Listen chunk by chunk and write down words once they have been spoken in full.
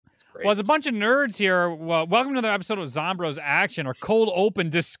Well, as a bunch of nerds here, well, welcome to another episode of Zombros Action, our cold open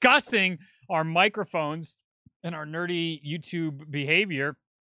discussing our microphones and our nerdy YouTube behavior.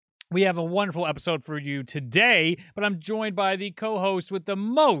 We have a wonderful episode for you today, but I'm joined by the co-host with the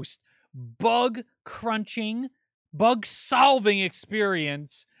most bug-crunching, bug-solving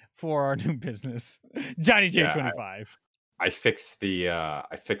experience for our new business, Johnny J25. Yeah, I fixed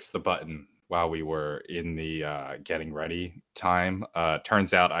the button while we were in the getting ready time.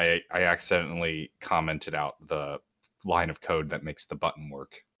 Turns out I accidentally commented out the line of code that makes the button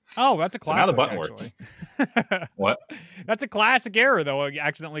work. Oh, that's a classic. So now the button works. What? That's a classic error, though.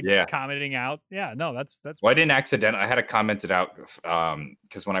 Accidentally commenting out. Yeah, no, that's. Well, I didn't accidentally. I had to comment it out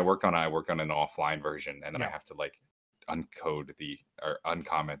because when I work on an offline version, and then I have to like uncode or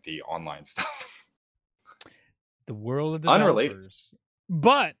uncomment the online stuff. The world of developers. Unrelated.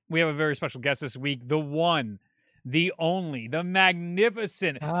 But we have a very special guest this week. The one, the only, the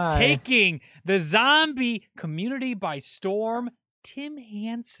magnificent, taking the zombie community by storm, Tim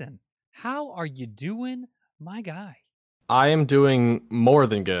Hansen. How are you doing, my guy? I am doing more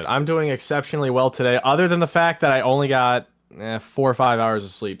than good. I'm doing exceptionally well today, other than the fact that I only got 4 or 5 hours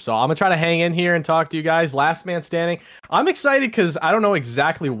of sleep. So I'm going to try to hang in here and talk to you guys. Last man standing. I'm excited because I don't know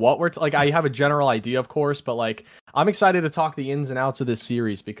exactly what we're... I have a general idea, of course, but like I'm excited to talk the ins and outs of this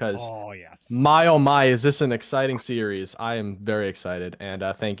series because... Oh, yes. My, oh my, is this an exciting series. I am very excited, and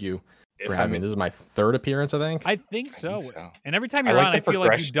thank you for having me. This is my third appearance, I think. I think so. And every time you're on, I feel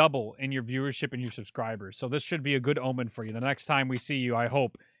like you double in your viewership and your subscribers. So this should be a good omen for you. The next time we see you, I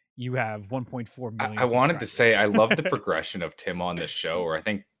hope you have 1.4 million. I wanted to say I love the progression of Tim on this show, or I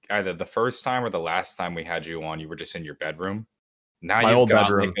think either the first time or the last time we had you on, you were just in your bedroom. Now my old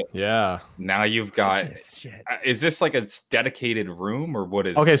bedroom. Yeah. Now you've got... Is this like a dedicated room, or what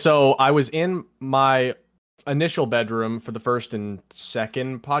is... Okay, so I was in my initial bedroom for the first and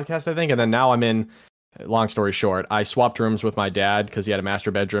second podcast, I think, and then now I'm in, long story short, I swapped rooms with my dad because he had a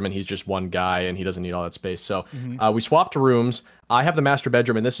master bedroom and he's just one guy and he doesn't need all that space. So we swapped rooms. I have the master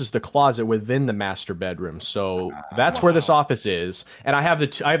bedroom and this is the closet within the master bedroom. So that's where this office is. And I have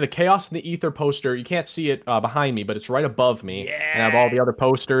the Chaos and the Ether poster. You can't see it behind me, but it's right above me. Yes. And I have all the other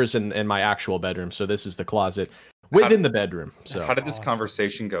posters in my actual bedroom. So this is the closet within the bedroom. So how did this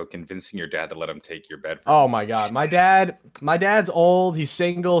conversation go, convincing your dad to let him take your bedroom? Oh my god, my dad's old, he's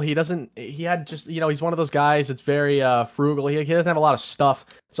single, he had just, he's one of those guys that's very frugal. He doesn't have a lot of stuff.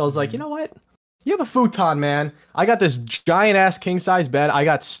 So I was like, you know what, you have a futon, man. I got this giant ass king size bed, I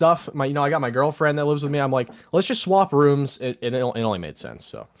got stuff, I got my girlfriend that lives with me. I'm like, let's just swap rooms. It only made sense.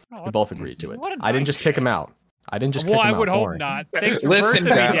 So we both agreed to it. I didn't just kick him out. I didn't just kick him out. Well, I would hope not. Thanks for Listen,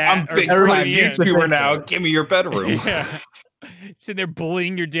 Dad, I'm big YouTuber now. Give me your bedroom. Yeah. Sitting there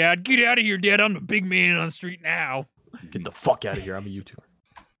bullying your dad. Get out of here, Dad. I'm a big man on the street now. Get the fuck out of here. I'm a YouTuber.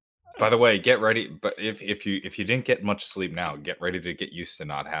 By the way, get ready. But if you didn't get much sleep now, get ready to get used to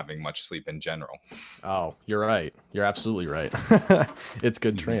not having much sleep in general. Oh, you're right. You're absolutely right. It's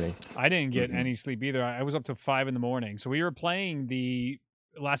good training. I didn't get any sleep either. I was up to 5 a.m. So we were playing the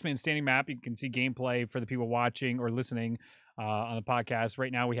Last Man Standing map. You can see gameplay for the people watching or listening on the podcast.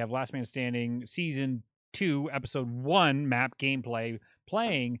 Right now we have Last Man Standing Season 2, Episode 1 map gameplay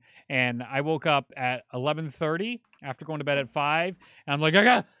playing, and I woke up at 11:30 after going to bed at 5, and I'm like,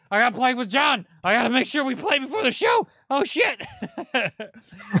 I gotta play with John. I gotta make sure we play before the show. Oh shit.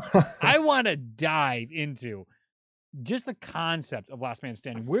 I want to dive into just the concept of Last Man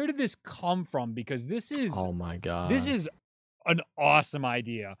Standing. Where did this come from? Because this is, oh my god, this is an awesome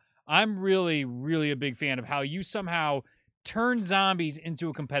idea. I'm really, really a big fan of how you somehow turn zombies into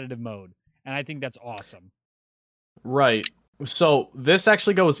a competitive mode. And I think that's awesome. Right. So this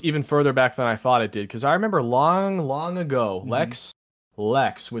actually goes even further back than I thought it did. Because I remember long ago,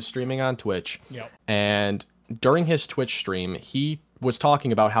 Lex was streaming on Twitch. Yep. And during his Twitch stream, he was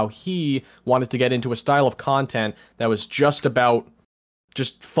talking about how he wanted to get into a style of content that was just about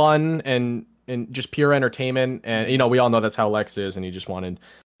just fun and just pure entertainment. And, we all know that's how Lex is. And he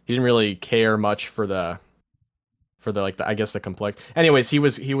didn't really care much for the I guess the complex. Anyways, he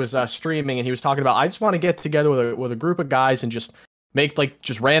was streaming and he was talking about, I just want to get together with a group of guys and just make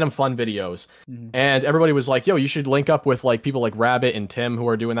just random fun videos. And everybody was like, yo, you should link up with people like Rabbit and Tim who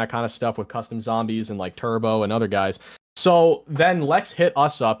are doing that kind of stuff with custom zombies and like Turbo and other guys. So then Lex hit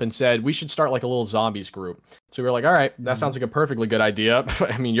us up and said we should start a little zombies group. So we were like, all right, that sounds like a perfectly good idea.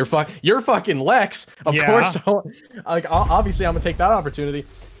 I mean, you're fucking Lex, of course. So, obviously I'm gonna take that opportunity.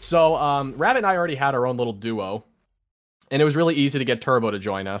 So Rabbit and I already had our own little duo. And it was really easy to get Turbo to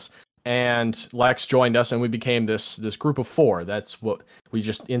join us. And Lex joined us, and we became this group of 4. That's what we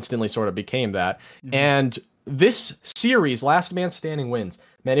just instantly sort of became that. And this series, Last Man Standing Wins,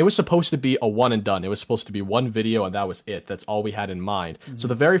 Man, it was supposed to be a one and done. It was supposed to be one video, and that was it. That's all we had in mind. So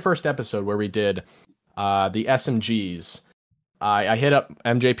the very first episode where we did the SMGs, I hit up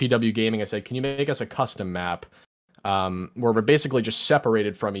MJPW Gaming. I said, "Can you make us a custom map where we're basically just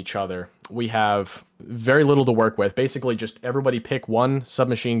separated from each other? We have very little to work with. Basically, just everybody pick one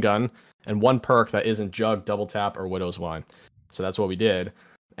submachine gun and one perk that isn't Jug, Double Tap, or Widow's Wine." So that's what we did.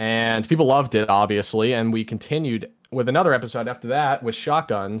 And people loved it, obviously. And we continued with another episode after that with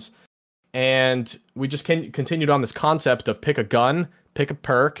shotguns. And we just continued on this concept of pick a gun, pick a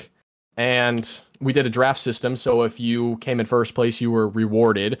perk, and we did a draft system. So if you came in first place, you were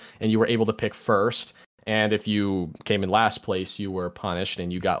rewarded and you were able to pick first. And if you came in last place, you were punished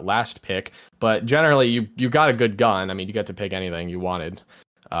and you got last pick. But generally, you got a good gun. I mean, you got to pick anything you wanted.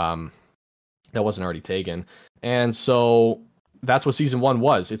 That wasn't already taken. And so that's what season 1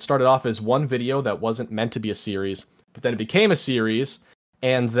 was. It started off as one video that wasn't meant to be a series, but then it became a series.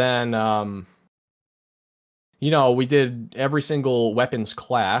 And then, we did every single weapons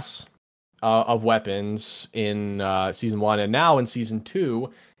class of weapons in season 1. And now in season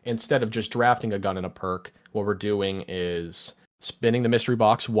 2, instead of just drafting a gun and a perk, what we're doing is spinning the mystery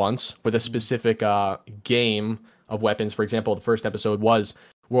box once with a specific game of weapons. For example, the first episode was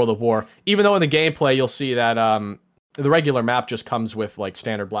World of War. Even though in the gameplay you'll see that the regular map just comes with like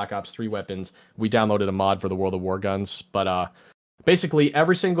standard Black Ops 3 weapons, we downloaded a mod for the World of War guns. But basically,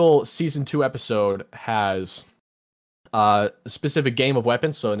 every single season 2 episode has a specific game of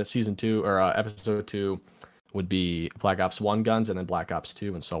weapons. So in season 2 or episode 2 would be Black Ops 1 guns, and then Black Ops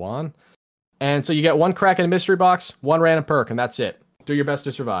 2, and so on. And so you get one crack in a mystery box, one random perk, and that's it. Do your best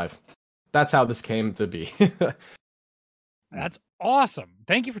to survive. That's how this came to be. That's awesome.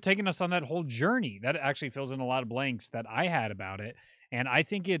 Thank you for taking us on that whole journey. That actually fills in a lot of blanks that I had about it. And I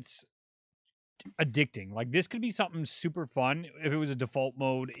think it's addicting. Like, this could be something super fun if it was a default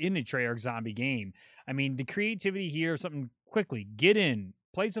mode in a Treyarch zombie game. I mean, the creativity here, something quickly, get in,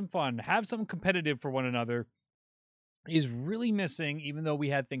 play some fun, have something competitive for one another, is really missing, even though we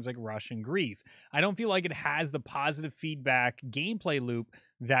had things like Rush and Grief. I don't feel like it has the positive feedback gameplay loop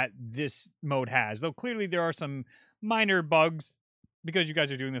that this mode has, though clearly there are some minor bugs because you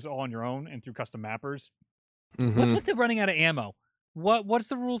guys are doing this all on your own and through custom mappers. What's with the running out of ammo? What's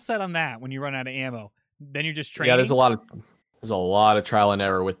the rule set on that when you run out of ammo? Then you're just training? Yeah, there's a lot of trial and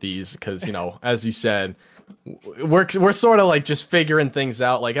error with these because, as you said, we're sort of like just figuring things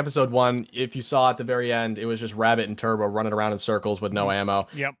out. Like episode 1, if you saw at the very end, it was just Rabbit and Turbo running around in circles with no ammo.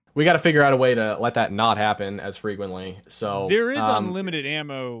 Yep. We got to figure out a way to let that not happen as frequently. So there is unlimited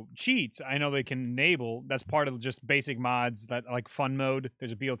ammo cheats. I know they can enable. That's part of just basic mods that like fun mode.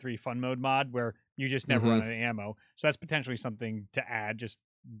 There's a BO3 fun mode mod where you just never run out of ammo. So that's potentially something to add. Just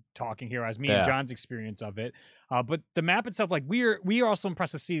talking here as me and John's experience of it. But the map itself, like we are also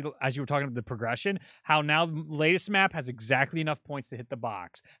impressed to see, as you were talking about the progression, how now the latest map has exactly enough points to hit the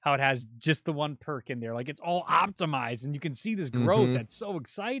box, how it has just the one perk in there. Like, it's all optimized and you can see this growth. That's so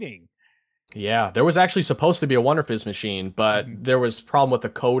exciting. Yeah, there was actually supposed to be a Wonder Fizz machine, but there was a problem with the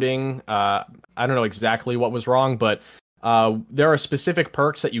coding. I don't know exactly what was wrong, but there are specific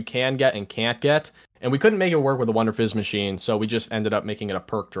perks that you can get and can't get. And we couldn't make it work with the Wonder Fizz machine, so we just ended up making it a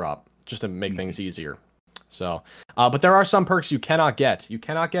perk drop, just to make things easier. So, but there are some perks you cannot get. You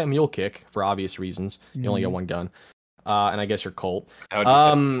cannot get Mule Kick, for obvious reasons. You only get one gun. And I guess your Colt.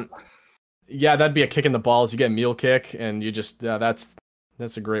 Yeah, that'd be a kick in the balls. You get Mule Kick, and you just, that's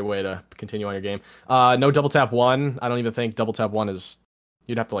a great way to continue on your game. No Double Tap 1. I don't even think Double Tap 1 is,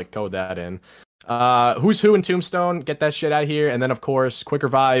 you'd have to like code that in. Who's Who in Tombstone, get that shit out of here. And then of course Quick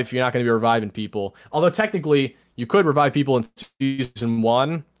Revive, you're not going to be reviving people, although technically you could revive people in season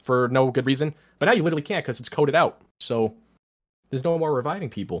 1 for no good reason, but now you literally can't because it's coded out, so there's no more reviving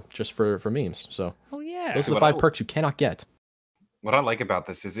people just for memes. So those are the 5 perks you cannot get. What I like about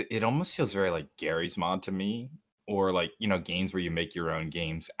this is it almost feels very like Gary's Mod to me, or like, games where you make your own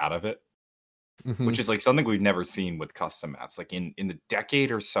games out of it. Which is like something we've never seen with custom maps. Like in the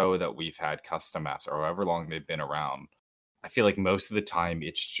decade or so that we've had custom maps, or however long they've been around, I feel like most of the time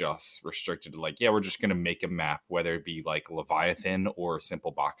it's just restricted to like, yeah, we're just going to make a map, whether it be like Leviathan or a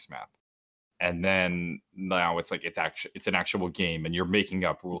simple box map. And then now it's like it's an actual game, and you're making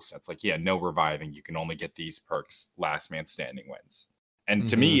up rule sets. Like, yeah, no reviving. You can only get these perks. Last man standing wins. And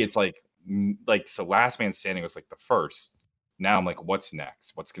to me, it's like so. Last man standing was like the first. Now I'm like, what's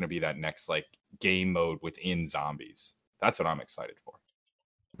next? What's going to be that next like game mode within zombies? That's what I'm excited for.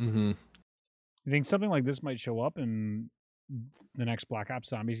 You think something like this might show up in the next Black Ops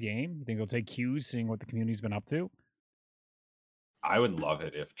Zombies game? You think they'll take cues, seeing what the community's been up to? I would love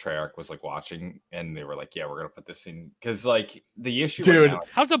it if Treyarch was like watching and they were like, "Yeah, we're gonna put this in," because like the issue, Dude, right now,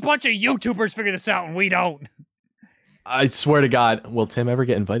 How's a bunch of YouTubers figure this out and we don't? I swear to God, will Tim ever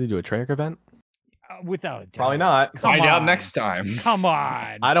get invited to a Treyarch event? Without a doubt. Probably not. Come find out on. next time. Come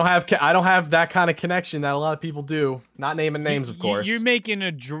on. I don't have that kind of connection that a lot of people do. Not naming names, of course. You're making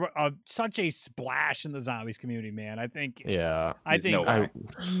such a splash in the zombies community, man. I think. Yeah. I There's no think.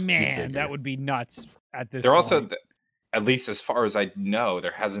 way. Man, that would be nuts at this. They're point. also, at least as far as I know,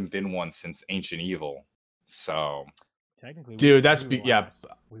 there hasn't been one since Ancient Evil. So technically, Dude,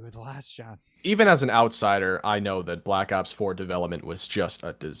 we were the last, John. Even as an outsider, I know that Black Ops 4 development was just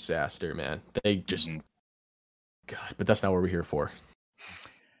a disaster, man. They just God, but that's not what we're here for.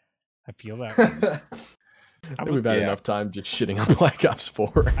 I feel that. I think we've had enough time just shitting on Black Ops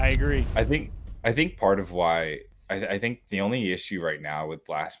 4. I agree. I think part of why I think the only issue right now with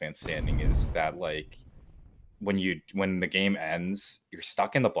Last Man Standing is that like when the game ends, you're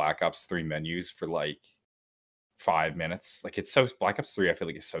stuck in the Black Ops 3 menus for like 5 minutes. Like it's so Black Ops 3, I feel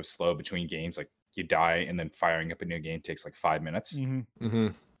like it's so slow between games. Like you die and then firing up a new game takes like 5 minutes.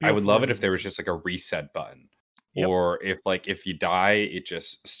 I would love it if there was just like a reset button. Yep. Or if you die, it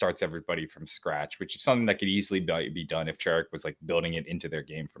just starts everybody from scratch, which is something that could easily be done if Treyarch was like building it into their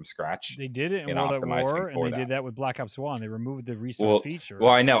game from scratch. They did it in World at War, and they did that with Black Ops 1. They removed the reset feature.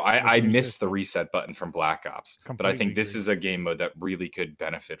 Well, I know. I missed the reset button from Black Ops, but I think this agree. is a game mode that really could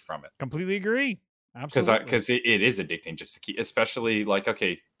benefit from it. Completely agree. Absolutely. Because it is addicting just to keep, especially like,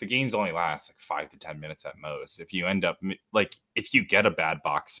 okay, the games only last like 5 to 10 minutes at most. If you end up, like, if you get a bad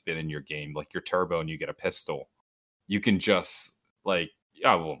box spin in your game, like your turbo and you get a pistol, you can just like,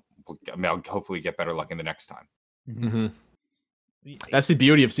 I'll hopefully get better luck in the next time. That's the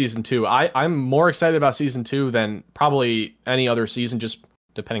beauty of season 2. I'm more excited about season 2 than probably any other season, just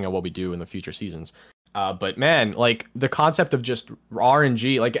depending on what we do in the future seasons. But man, like the concept of just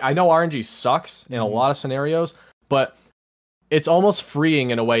RNG, like I know RNG sucks in a lot of scenarios, but it's almost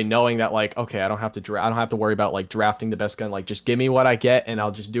freeing in a way knowing that like, okay, I don't have to worry about like drafting the best gun. Like just give me what I get and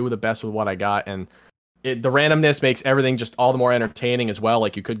I'll just do the best with what I got. And the randomness makes everything just all the more entertaining as well.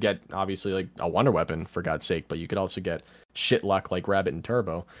 Like you could get obviously like a wonder weapon for God's sake, but you could also get shit luck like Rabbit and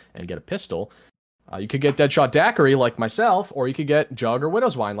Turbo and get a pistol. You could get Deadshot Daiquiri like myself, or you could get Jug or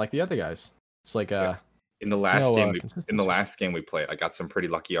Widow's Wine like the other guys. It's like in the last game we played, I got some pretty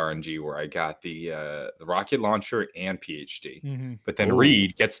lucky RNG where I got the rocket launcher and PhD. But then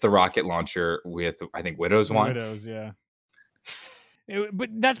Reed gets the rocket launcher with I think Widow's Wine. Widows, yeah. But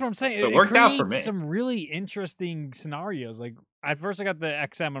that's what I'm saying. So it worked out for me. Some really interesting scenarios. Like at first I got the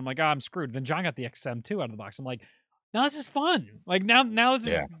XM, and I'm like, oh, I'm screwed. Then John got the XM too out of the box. I'm like, now this is fun. Like now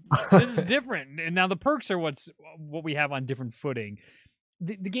this is different. And now the perks are what we have on different footing.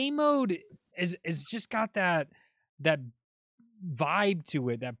 The game mode is just got that vibe to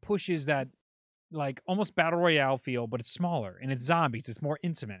it that pushes that like almost battle royale feel, but it's smaller and it's zombies. It's more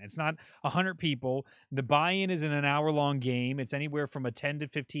intimate. It's not 100 people. The buy-in is in an hour-long game. It's anywhere from a 10 to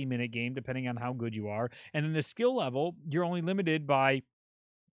 15-minute game, depending on how good you are. And then the skill level, you're only limited by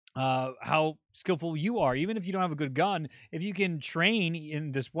how skillful you are. Even if you don't have a good gun, if you can train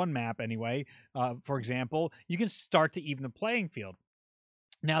in this one map anyway, for example, you can start to even the playing field.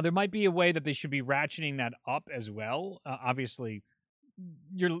 Now, there might be a way that they should be ratcheting that up as well. Obviously,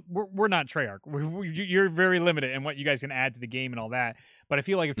 we're not Treyarch. You're very limited in what you guys can add to the game and all that. But I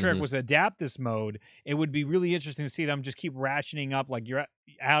feel like if Treyarch was to adapt this mode, it would be really interesting to see them just keep ratcheting up. Like you're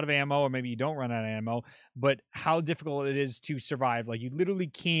out of ammo, or maybe you don't run out of ammo. But how difficult it is to survive. Like you literally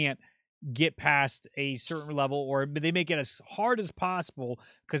can't get past a certain level, or they make it as hard as possible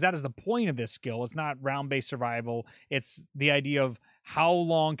because that is the point of this skill. It's not round-based survival. It's the idea of how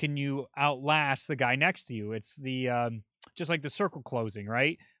long can you outlast the guy next to you. It's the just like the circle closing,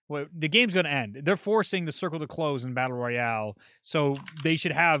 right? Well, the game's going to end. They're forcing the circle to close in Battle Royale, so they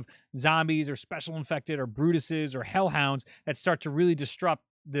should have zombies or special infected or Brutuses or Hellhounds that start to really disrupt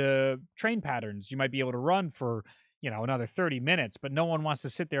the train patterns. You might be able to run for another 30 minutes, but no one wants to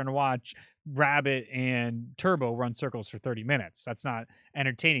sit there and watch Rabbit and Turbo run circles for 30 minutes. That's not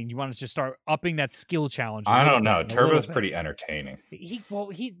entertaining. You want to just start upping that skill challenge. I don't know. Turbo's pretty entertaining.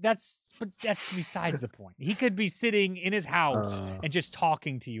 That's besides the point. He could be sitting in his house and just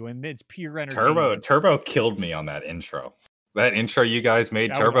talking to you, and it's pure entertainment. Turbo killed me on that intro. That intro you guys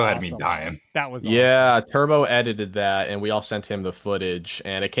made, Turbo had me dying. That was awesome. Yeah, Turbo edited that, and we all sent him the footage,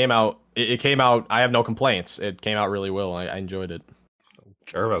 and it came out. It came out. I have no complaints. It came out really well. I enjoyed it.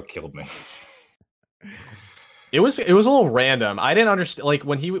 Turbo killed me. It was a little random. I didn't understand. Like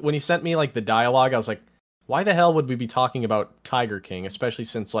when he sent me like the dialogue, I was like, why the hell would we be talking about Tiger King, especially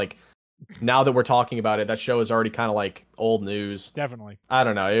since like now that we're talking about it, that show is already kind of like old news. Definitely. I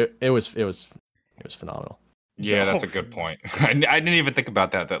don't know. It was phenomenal. Yeah, that's a good point. I didn't even think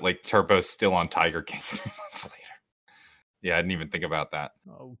about that. That like Turbo's still on Tiger King 3 months later. Yeah, I didn't even think about that.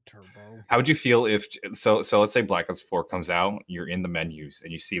 Oh, Turbo. How would you feel if so? Let's say Black Ops 4 comes out. You're in the menus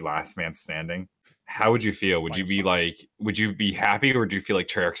and you see Last Man Standing. How would you feel? Would you be like? Would you be happy, or do you feel like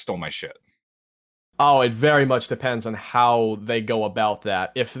Treyarch stole my shit? Oh, it very much depends on how they go about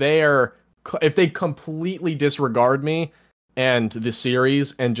that. If they completely disregard me and the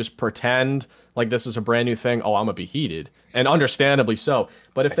series and just pretend like this is a brand new thing, oh, I'm gonna be heated, and understandably so.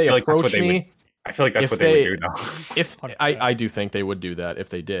 But if they approach me, I feel like that's what they would do now. If I do think they would do that if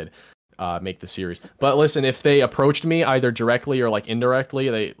they did make the series. But listen, if they approached me either directly or like indirectly,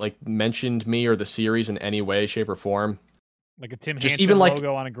 they like mentioned me or the series in any way, shape, or form. Like a Tim Just Hansen even like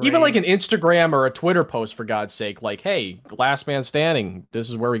logo on a grave. even like an Instagram or a Twitter post, for God's sake, like, hey, Last Man Standing, this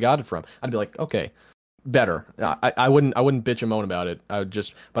is where we got it from. I'd be like, okay, better. I wouldn't bitch and moan about it.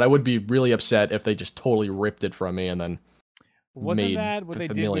 But I would be really upset if they just totally ripped it from me and then wasn't that what they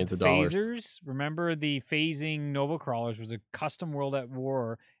did with $millions. phasers? Remember the phasing Nova Crawlers was a custom World at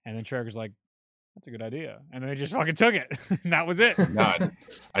War, and then Treyarch's like, that's a good idea, and then they just fucking took it. And that was it. No,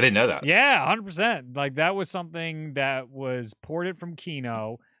 I didn't know that. Yeah, 100%. Like that was something that was ported from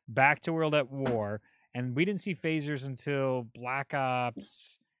Kino back to World at War, and we didn't see phasers until Black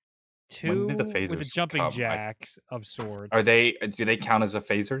Ops 2 When did the with the phasers jumping come? jacks of sorts. Do they count as a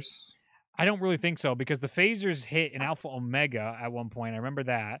phasers? I don't really think so, because the phasers hit in Alpha Omega at one point. I remember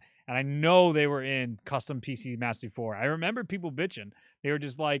that, and I know they were in custom PC Master 4. I remember people bitching. They were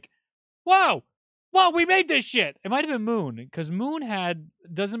just like, "Whoa, we made this shit." It might have been Moon, because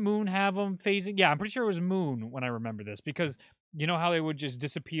doesn't Moon have them phasing? Yeah, I'm pretty sure it was Moon when I remember this, because you know how they would just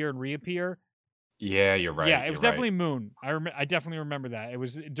disappear and reappear. Yeah, you're right. Yeah, it was definitely Moon. I definitely remember that. It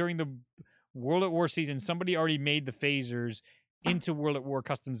was during the World at War season. Somebody already made the phasers into World at War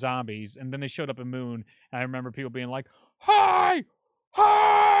custom zombies, and then they showed up in Moon, and I remember people being like, "Hi,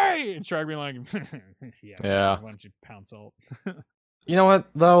 and Treyarch being like, yeah, why don't you pound salt?" You know what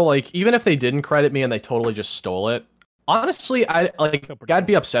though? Like, even if they didn't credit me and they totally just stole it, honestly, I'd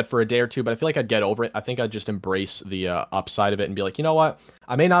be upset for a day or two, but I feel like I'd get over it. I think I'd just embrace the upside of it and be like, you know what?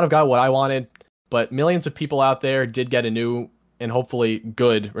 I may not have got what I wanted, but millions of people out there did get a new and hopefully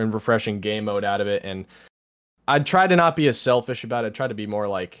good and refreshing game mode out of it, and I'd try to not be as selfish about it. I'd try to be more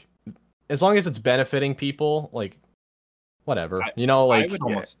like, as long as it's benefiting people, like, whatever. I would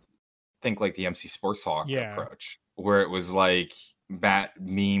almost think like the MC Sports Talk approach, where it was like Matt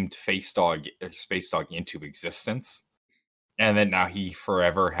memed Space Dog into existence, and then now he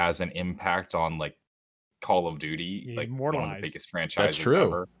forever has an impact on like Call of Duty, like one of the biggest franchises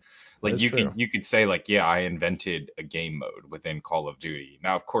ever. Like you could say like, yeah, I invented a game mode within Call of Duty.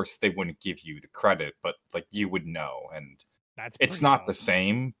 Now, of course, they wouldn't give you the credit, but like you would know, and it's not the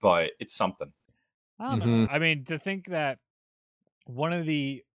same, but it's something. I don't know. I mean, to think that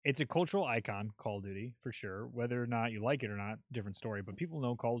it's a cultural icon, Call of Duty, for sure. Whether or not you like it or not, different story. But people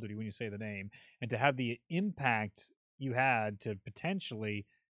know Call of Duty when you say the name, and to have the impact you had to potentially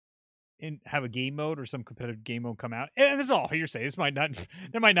have a game mode or some competitive game mode come out, and this is all hearsay.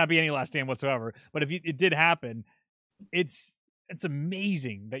 There might not be any Last Stand whatsoever. But if it did happen, it's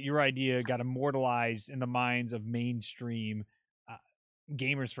amazing that your idea got immortalized in the minds of mainstream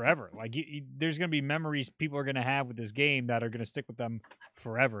gamers forever. Like there's going to be memories people are going to have with this game that are going to stick with them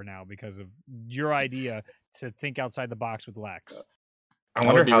forever now because of your idea to think outside the box with Lex. I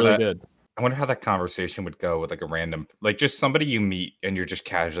wonder how that conversation would go with like a random, like just somebody you meet and you're just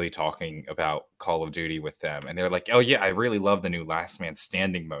casually talking about Call of Duty with them, and they're like, "Oh yeah, I really love the new Last Man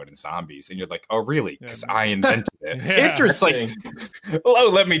Standing mode in Zombies," and you're like, "Oh really? Because I invented it." Interesting. It's like, oh,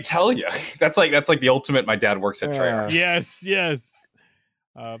 let me tell you, that's like the ultimate. My dad works at Treyarch. Yes.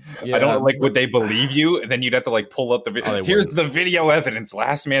 I don't like. Would they believe you? And then you'd have to like pull up the video. Here's the video evidence.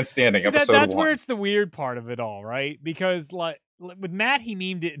 Last Man Standing. Episode that's 1. Where it's the weird part of it all, right? Because like with Matt, he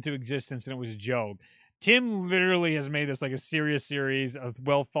memed it into existence and it was a joke. Tim literally has made this like a serious series of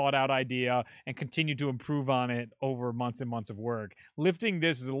well thought out idea and continued to improve on it over months and months of work. Lifting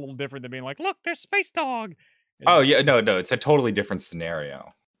this is a little different than being like, look, there's Space Dog. Oh yeah, no, it's a totally different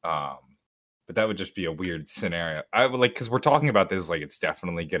scenario. But that would just be a weird scenario. I would like, because we're talking about this like it's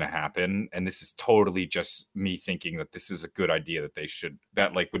definitely gonna happen, and this is totally just me thinking that this is a good idea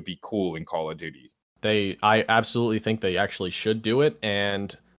that like would be cool in Call of Duty. I absolutely think they actually should do it,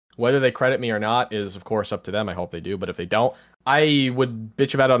 and whether they credit me or not is of course up to them. I hope they do, but if they don't, I would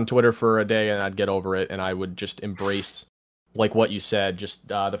bitch about it on Twitter for a day and I'd get over it, and I would just embrace like what you said, just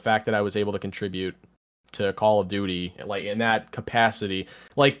the fact that I was able to contribute to Call of Duty, like in that capacity.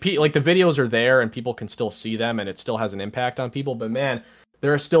 Like like the videos are there and people can still see them and it still has an impact on people. But man,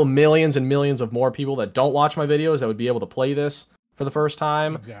 there are still millions and millions of more people that don't watch my videos that would be able to play this for the first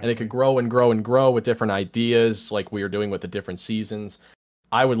time, and it could grow and grow and grow with different ideas, like we are doing with the different seasons.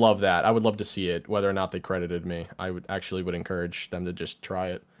 I would love that. I would love to see it, whether or not they credited me. I would encourage them to just try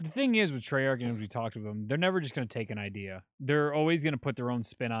it. The thing is with Treyarch, and as we talked to them, they're never just going to take an idea. They're always going to put their own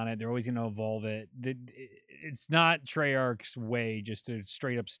spin on it. They're always going to evolve it. It's not Treyarch's way just to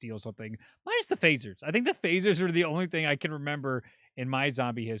straight up steal something. Minus the phasers. I think the phasers are the only thing I can remember in my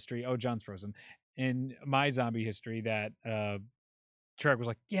zombie history. Oh, John's frozen. In my zombie history that Treyarch was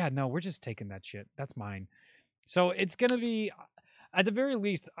like, yeah, no, we're just taking that shit. That's mine. So it's going to be... At the very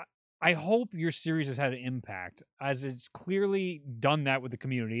least, I hope your series has had an impact, as it's clearly done that with the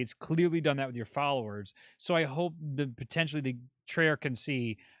community. It's clearly done that with your followers. So I hope that potentially the Treyarch can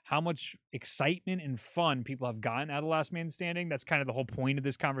see how much excitement and fun people have gotten out of Last Man Standing. That's kind of the whole point of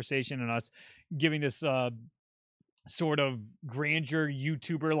this conversation and us giving this sort of grandeur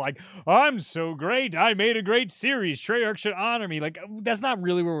YouTuber, like, I'm so great, I made a great series, Treyarch should honor me. Like, that's not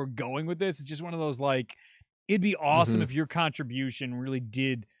really where we're going with this. It's just one of those, like, it'd be awesome if your contribution really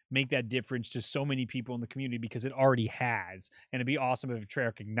did make that difference to so many people in the community, because it already has. And it'd be awesome if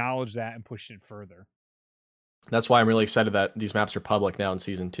Treyarch acknowledged that and pushed it further. That's why I'm really excited that these maps are public now in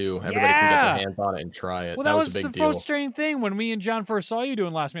Season 2. Everybody can get their hands on it and try it. Well, that was a big the deal. frustrating thing when me and John first saw you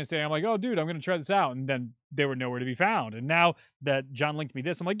doing Last Man Standing. I'm like, oh, dude, I'm going to try this out. And then they were nowhere to be found. And now that John linked me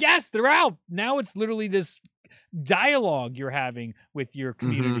this, I'm like, yes, they're out. Now it's literally this dialogue you're having with your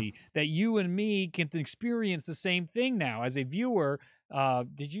community that you and me can experience the same thing now as a viewer.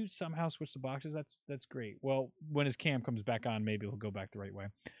 Did you somehow switch the boxes? That's great. Well, when his cam comes back on, maybe he'll go back the right way.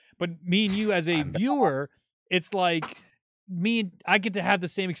 But me and you as a viewer, it's like I get to have the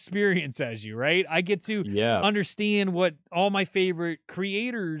same experience as you, right? I get to understand what all my favorite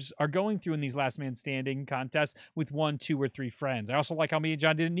creators are going through in these Last Man Standing contests with 1, 2, or 3 friends. I also like how me and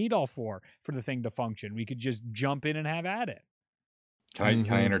John didn't need all 4 for the thing to function. We could just jump in and have at it. Can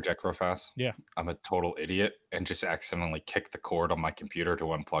I interject real fast? Yeah. I'm a total idiot and just accidentally kicked the cord on my computer to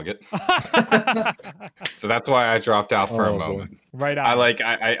unplug it. So that's why I dropped out for a moment. Right on.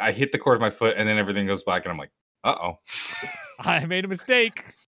 I hit the cord with my foot and then everything goes black and I'm like, uh-oh. I made a mistake.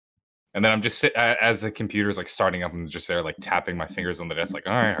 And then I'm just as the computer's like starting up, I'm just there like tapping my fingers on the desk like,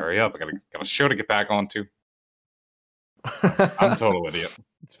 all right, hurry up. I got a show to get back onto. I'm a total idiot.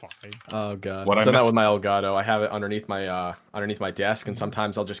 It's fine. Oh god. I've done that with my Elgato. I have it underneath my desk, and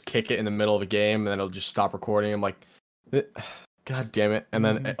sometimes I'll just kick it in the middle of a game and then it'll just stop recording. I'm like, god damn it. And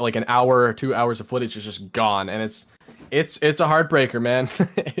then like an hour or 2 hours of footage is just gone. And it's a heartbreaker, man.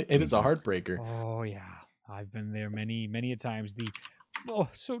 It is a heartbreaker. Oh yeah. I've been there many a times. The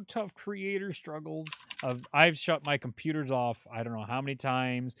so tough creator struggles of I've shut my computers off I don't know how many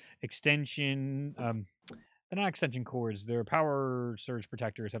times. Extension they're not extension cords, their power surge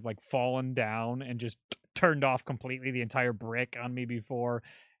protectors have like fallen down and just turned off completely the entire brick on me before.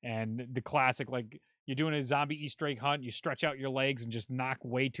 And the classic, like, you're doing a zombie Easter egg hunt, you stretch out your legs and just knock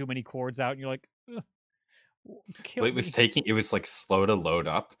way too many cords out, and you're like, well, it was like slow to load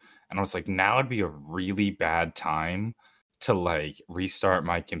up, and I was like, now would be a really bad time to like restart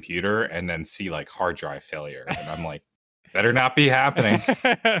my computer and then see like hard drive failure. And I'm like, better not be happening.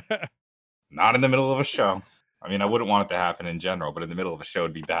 Not in the middle of a show. I mean, I wouldn't want it to happen in general, but in the middle of a show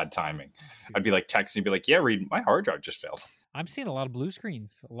would be bad timing. I'd be like texting, be like, yeah, Reed, my hard drive just failed. I'm seeing a lot of blue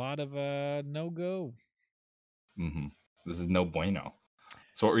screens, a lot of no-go. This is no bueno.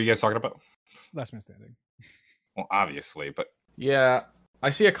 So what were you guys talking about? Last Man Standing. Well, obviously, but... Yeah, I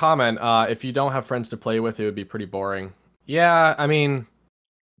see a comment. If you don't have friends to play with, it would be pretty boring. Yeah, I mean...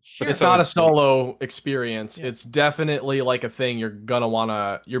 Sure. It's not a solo experience. Yeah. It's definitely like a thing you're gonna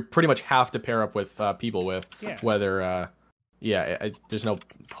wanna. You pretty much have to pair up with people with. Yeah. Whether, there's no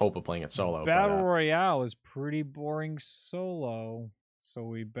hope of playing it solo. Battle Royale is pretty boring solo, so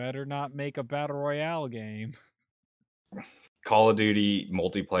we better not make a Battle Royale game. Call of Duty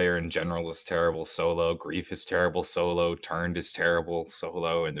multiplayer in general is terrible solo. Grief is terrible solo. Turned is terrible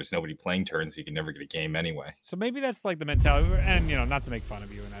solo, and there's nobody playing Turns, so you can never get a game anyway. So maybe that's like the mentality, and not to make fun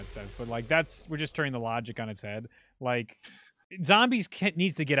of you in that sense, but like we're just turning the logic on its head. Like zombies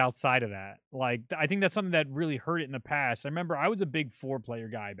needs to get outside of that. Like I think that's something that really hurt it in the past. I remember I was a big 4-player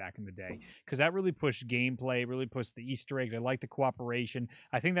guy back in the day because that really pushed gameplay, really pushed the Easter eggs. I liked the cooperation.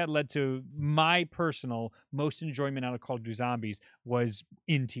 I think that led to my personal most enjoyment out of Call of Duty Zombies was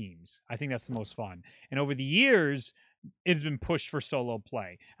in teams. I think that's the most fun. And over the years, it has been pushed for solo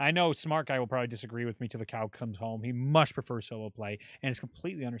play. I know Smart Guy will probably disagree with me till the cow comes home. He much prefers solo play, and it's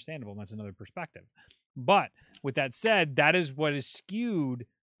completely understandable, and that's another perspective. But with that said, that is what is skewed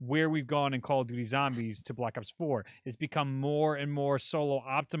where we've gone in Call of Duty Zombies to Black Ops 4. It's become more and more solo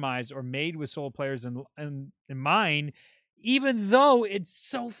optimized or made with solo players in mind, even though it's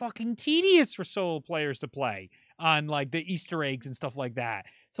so fucking tedious for solo players to play on like the Easter eggs and stuff like that.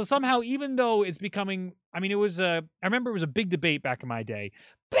 So somehow, even though it's becoming, I mean, I remember it was a big debate back in my day,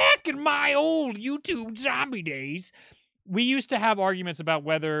 back in my old YouTube zombie days, we used to have arguments about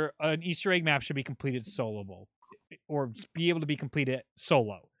whether an Easter egg map should be completed soloable or be able to be completed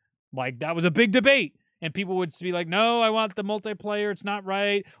solo. Like, that was a big debate. And people would be like, no, I want the multiplayer. It's not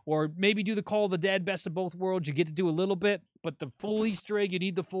right. Or maybe do the Call of the Dead, best of both worlds. You get to do a little bit, but the full Easter egg, you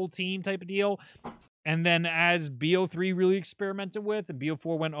need the full team type of deal. And then as BO3 really experimented with and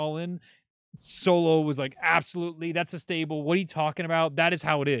BO4 went all in, solo was like, absolutely, that's a stable. What are you talking about? That is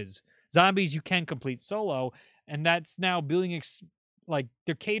how it is. Zombies, you can complete solo. And that's now building, like,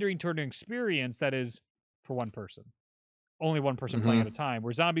 they're catering toward an experience that is for one person. Only one person playing at a time,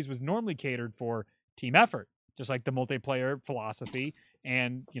 where Zombies was normally catered for team effort, just like the multiplayer philosophy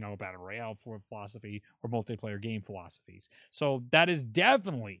and, you know, Battle Royale for philosophy or multiplayer game philosophies. So that has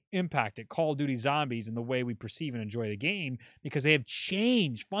definitely impacted Call of Duty Zombies and the way we perceive and enjoy the game, because they have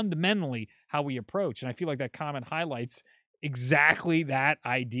changed fundamentally how we approach. And I feel like that comment highlights exactly that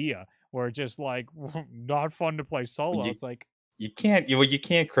idea, where it's just like, not fun to play solo. It's like, you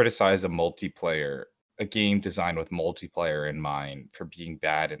can't criticize a game designed with multiplayer in mind for being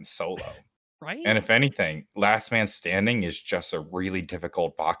bad in solo. Right? And if anything, Last Man Standing is just a really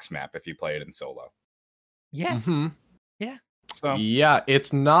difficult box map if you play it in solo. Yes. Yeah. So yeah,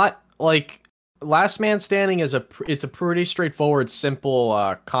 it's not like Last Man Standing is it's a pretty straightforward,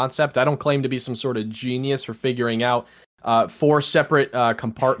 simple concept. I don't claim to be some sort of genius for figuring out 4 separate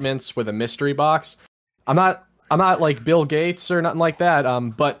compartments with a mystery box. I'm not like Bill Gates or nothing like that.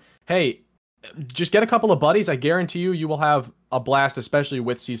 But hey, just get a couple of buddies. I guarantee you will have a blast, especially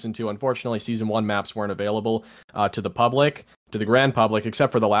with Season 2. Unfortunately, Season 1 maps weren't available to the public, to the grand public,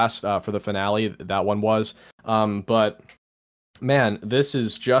 except for the last, for the finale. That one was. But, man, this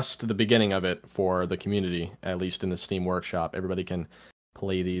is just the beginning of it for the community, at least in the Steam Workshop. Everybody can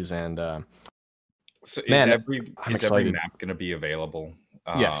play these, and so man, is every map going to be available?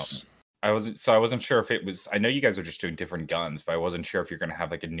 Yes. I wasn't sure if it was. I know you guys are just doing different guns, but I wasn't sure if you're going to have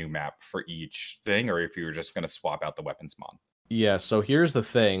like a new map for each thing, or if you were just going to swap out the weapons mod. Yeah. So here's the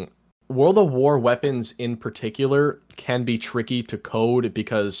thing: World of War weapons in particular can be tricky to code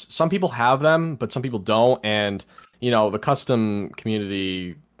because some people have them, but some people don't, and you know the custom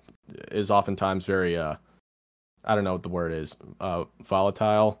community is oftentimes very I don't know what the word is,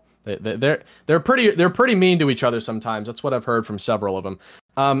 volatile. They're pretty mean to each other sometimes. That's what I've heard from several of them.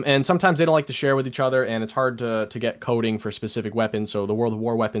 And sometimes they don't like to share with each other, and it's hard to get coding for specific weapons. So the World of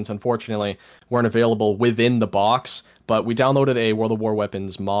War weapons, unfortunately, weren't available within the box. But we downloaded a World of War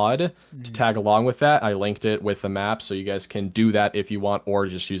weapons mod to tag along with that. I linked it with the map, so you guys can do that if you want, or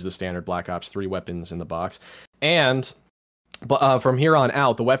just use the standard Black Ops 3 weapons in the box. But from here on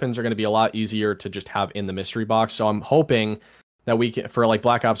out, the weapons are going to be a lot easier to just have in the mystery box. So I'm hoping that we can, for like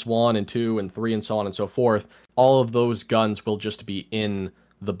Black Ops 1 and 2 and 3 and so on and so forth, all of those guns will just be in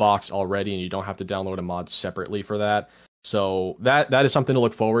the box already, and you don't have to download a mod separately for that. So that is something to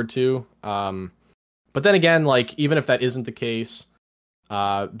look forward to. But then again, like, even if that isn't the case,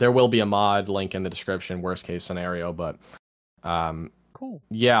 there will be a mod link in the description, worst case scenario. But cool.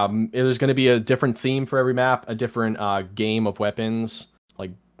 Yeah, there's going to be a different theme for every map, a different game of weapons,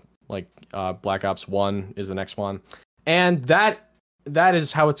 like Black Ops 1 is the next one. And that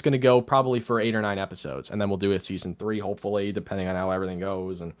is how it's going to go probably for 8 or 9 episodes. And then we'll do a Season 3, hopefully, depending on how everything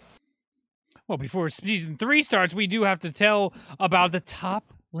goes. And well, before Season 3 starts, we do have to tell about the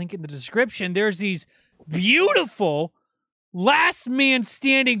top link in the description. There's these beautiful Last Man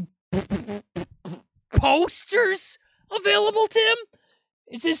Standing posters available, Tim?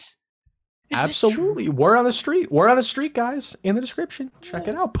 Is this absolutely word on the street? Word on the street, guys, in the description. Check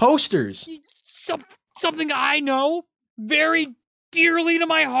it out. Posters. Something I know very dearly to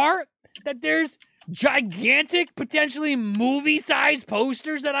my heart, that there's gigantic, potentially movie-sized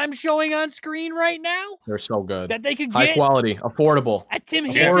posters that I'm showing on screen right now. They're so good. That they could high get quality, affordable. at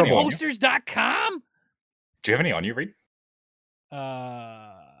TimHansenPosters.com. Do you have any on you, Reed?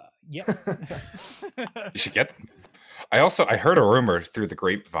 Yep. You should get them. I heard a rumor through the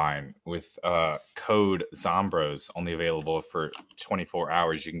grapevine with code Zombros only available for 24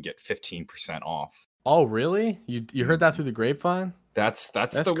 hours. You can get 15% off. Oh, really? You heard that through the grapevine? That's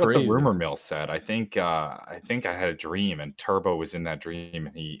what the rumor mill said. I think I had a dream, and Turbo was in that dream,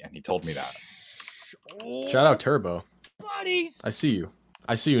 and he told me that. Shout out Turbo. Buddies. I see you.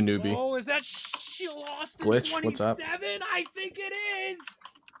 I see you, newbie. Oh, is that Austin Glitch, 27? what's up? I think it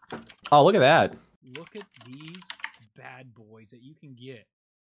is. Oh, look at that. Look at these bad boys that you can get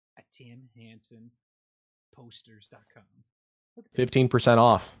at Tim Hansen posters.com. 15%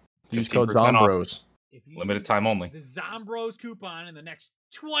 off. Use code 15% off. Zombros. If you Limited use time only. the Zombros coupon in the next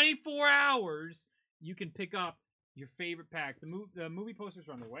 24 hours, you can pick up your favorite packs. The movie posters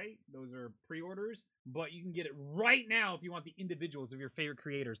are on the way. Those are pre-orders, but you can get it right now if you want the individuals of your favorite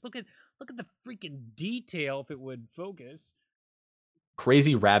creators. Look at the freaking detail if it would focus.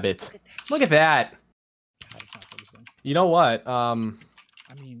 Crazy rabbit. Look at that. God, it's not focusing. You know what? I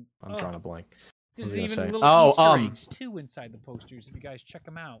mean, I'm drawing a blank. There's gonna even say? little Oh, Easter eggs too inside the posters. If you guys check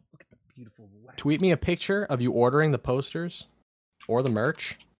them out, look at the beautiful Lex. Tweet me a picture of you ordering the posters or the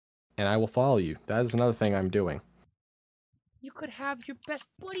merch, and I will follow you. That is another thing I'm doing. You could have your best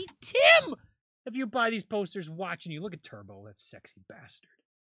buddy Tim if you buy these posters watching you. Look at Turbo, that sexy bastard.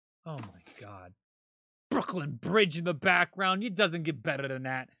 Oh my God. Brooklyn Bridge in the background. It doesn't get better than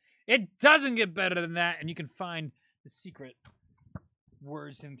that. It doesn't get better than that. And you can find the secret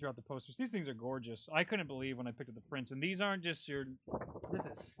words hidden throughout the posters. These things are gorgeous. I couldn't believe when I picked up the prints. And these aren't just your... This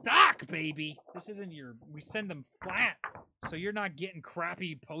is stock, baby. This isn't your... We send them flat. So you're not getting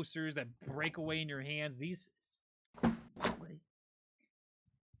crappy posters that break away in your hands. These...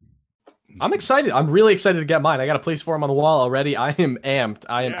 I'm excited. I'm really excited to get mine. I got a place for them on the wall already. I am amped.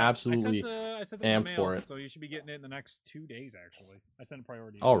 I am absolutely I sent amped mail, for it. So you should be getting it in the next 2 days, actually. I sent a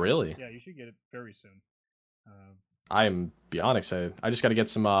priority. Oh, really? Yeah, you should get it very soon. I am beyond excited. I just got to get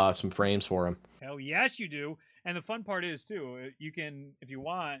some frames for them. Hell yes, you do. And the fun part is, too, you can, if you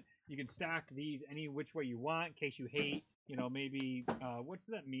want, you can stack these any which way you want in case you hate, you know, maybe, what's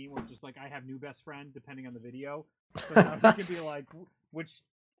that meme where it's just like, I have new best friend, depending on the video. So you can be like, which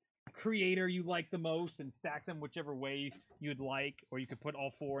creator you like the most and stack them whichever way you'd like, or you could put all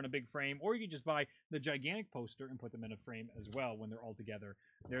 4 in a big frame, or you could just buy the gigantic poster and put them in a frame as well when they're all together.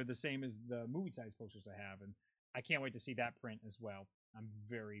 They're the same as the movie size posters I have, and I can't wait to see that print as well. I'm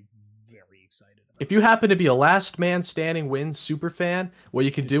very, very excited about If you happen to be a Last Man Standing Wins super fan, what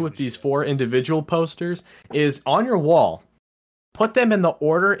you can do with these 4 individual posters is on your wall, put them in the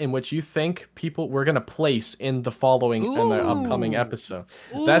order in which you think people we're gonna place in the following and the upcoming episode.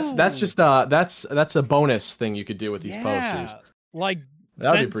 That's just that's a bonus thing you could do with these posters. Like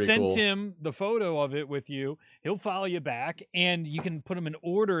send cool. Him the photo of it with you. He'll follow you back, and you can put them in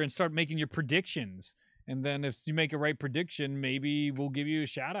order and start making your predictions. And then if you make a right prediction, maybe we'll give you a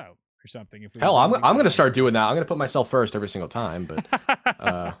shout out or something. If Hell, I'm gonna start doing that. I'm gonna put myself first every single time, but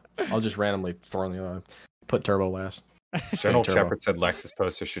I'll just randomly throw in the put Turbo last. General Shepard said Lex's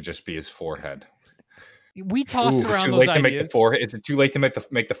poster should just be his forehead. We tossed around too those late ideas. To make the forehead. Is it too late to make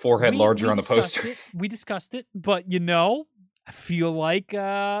the forehead larger on the poster? We discussed it, but you know, I feel like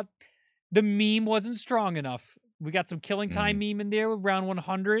the meme wasn't strong enough. We got some Killing Time meme in there with round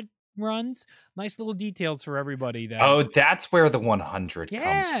 100 runs. Nice little details for everybody. Oh, that's where the 100 comes from.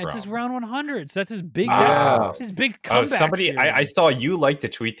 Yeah, it's his round 100. So that's his big, his big Oh, comeback. somebody, I saw you liked the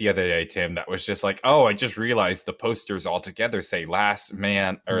tweet the other day, Tim. That was just like, oh, I just realized the posters all together say "Last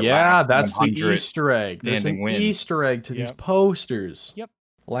Man." Or yeah, that's the Easter egg. There's an win. Easter egg to these posters. Yep.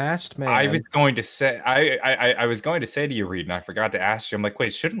 Last Man. I was going to say, I was going to say to you, Reed, and I forgot to ask you. I'm like,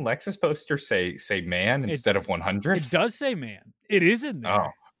 wait, shouldn't Lex's poster say "man" instead of 100? It does say "man." It is in there. Oh.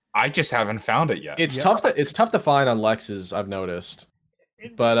 I just haven't found it yet. It's tough to find on Lex's, I've noticed.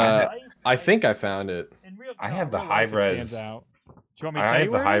 But I think I found it. I have the high res. Do you want me to I tell have you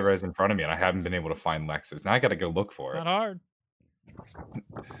the where high it is? res in front of me, and I haven't been able to find Lex's. Now I got to go look for It's it. not hard.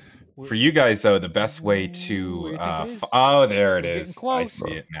 For you guys, though, the best way to oh, there it is. I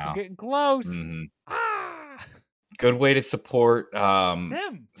see it now. We're getting close. Mm-hmm. Ah! Good way to support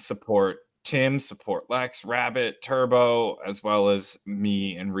Tim. Support Lex, Rabbit, Turbo, as well as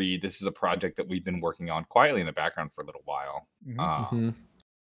me and Reed. This is a project that we've been working on quietly in the background for a little while.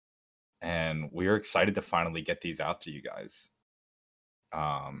 And we're excited to finally get these out to you guys.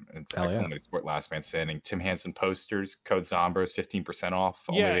 It's excellent to support Last Man Standing. Tim Hansen posters, code Zombros, 15% off.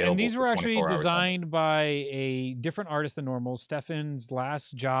 Yeah, and these were actually designed by a different artist than normal. Stefan's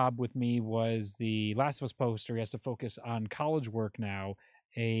last job with me was the Last of Us poster. He has to focus on college work now.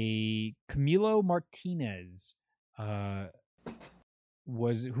 A Camilo Martinez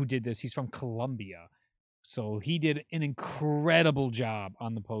was who did this. He's from Colombia, so he did an incredible job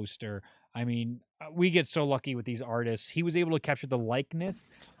on the poster. I mean, we get so lucky with these artists. He was able to capture the likeness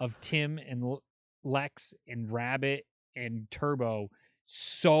of Tim and Lex and Rabbit and Turbo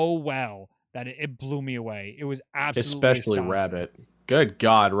so well that it blew me away. It was absolutely especially astonishing. Rabbit. Good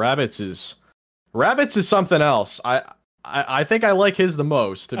God, Rabbits is something else. I think I like his the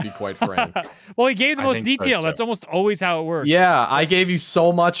most, to be quite frank. Well, he gave the I most think so, detail. too. That's almost always how it works. Yeah, I gave you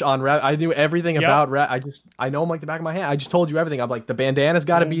so much on Rev. I knew everything Yep. about Rev. I know him like the back of my hand. I just told you everything. I'm like, the bandana's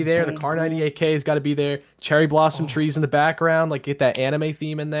got to be there. The Car 98K's got to be there. Cherry blossom trees in the background. Like, get that anime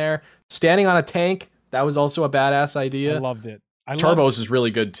theme in there. Standing on a tank. That was also a badass idea. I loved it. Turbos is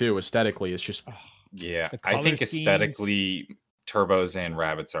really good too. Aesthetically, it's just Yeah, The I think color schemes. aesthetically, Turbos and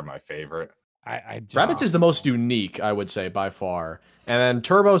Rabbits are my favorite. I just, Rabbits is the most unique, I would say, by far. And then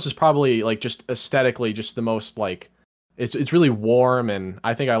Turbos is probably like just aesthetically just the most like it's really warm, and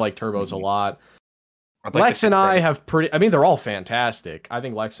I think I like Turbos a lot. I'd like to Lex see and I Rabbit- have pretty. I mean, they're all fantastic. I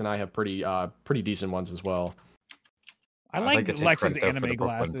think Lex and I have pretty decent ones as well. I I'd like like to take Lex's credit, though, for anime the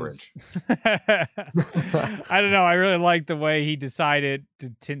Brooklyn glasses. I don't know. I really like the way he decided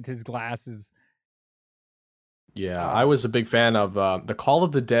to tint his glasses. Yeah, I was a big fan of the Call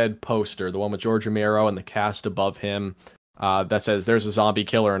of the Dead poster, the one with George Romero and the cast above him. That says "There's a zombie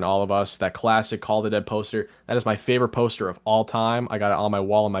killer in all of us." That classic Call of the Dead poster. That is my favorite poster of all time. I got it on my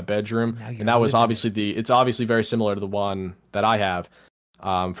wall in my bedroom, and that was obviously It's obviously very similar to the one that I have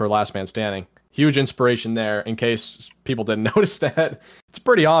for Last Man Standing. Huge inspiration there. In case people didn't notice that, it's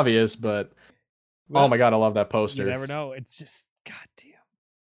pretty obvious, but oh my god, I love that poster. You never know. It's just goddamn.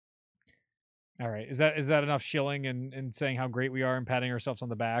 All right, is that enough shilling and saying how great we are and patting ourselves on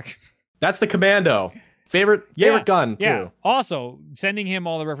the back? That's the Commando. Favorite gun too. Yeah. Also, sending him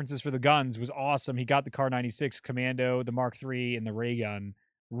all the references for the guns was awesome. He got the Car 96 Commando, the Mark III, and the ray gun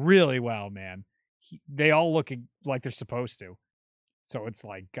really well, man. They all look like they're supposed to. So it's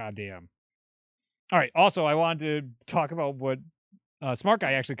like, goddamn. All right. Also, I wanted to talk about what Smart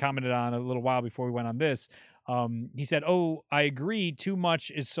Guy actually commented on a little while before we went on this. He said, "Oh, I agree. Too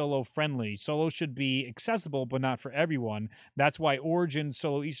much is solo friendly. Solo should be accessible, but not for everyone. That's why Origin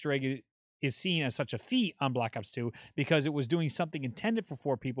solo Easter egg is seen as such a feat on Black Ops 2 because it was doing something intended for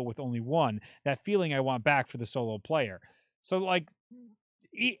 4 people with only one. That feeling I want back for the solo player." So, like,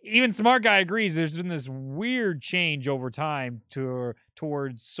 even Smart Guy agrees. There's been this weird change over time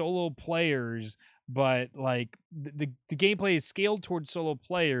towards solo players, but like the gameplay is scaled towards solo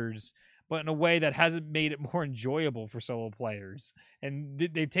players, but in a way that hasn't made it more enjoyable for solo players. And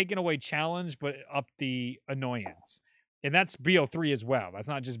they've taken away challenge, but up the annoyance. And that's BO3 as well. That's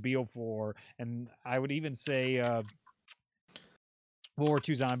not just BO4. And I would even say World War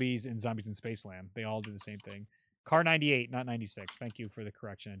II Zombies and Zombies in Spaceland. They all do the same thing. Car 98, not 96. Thank you for the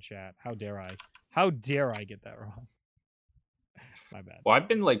correction in chat. How dare I? How dare I get that wrong? My bad. Well, I've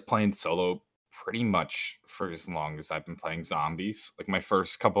been like playing solo pretty much for as long as I've been playing zombies. Like my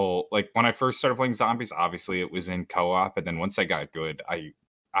first couple, like when I first started playing zombies, obviously it was in co-op, and then once I got good, I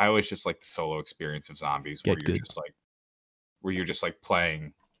always just like the solo experience of zombies where you're just like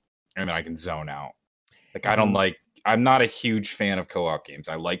playing and then I can zone out. Like I'm not a huge fan of co-op games.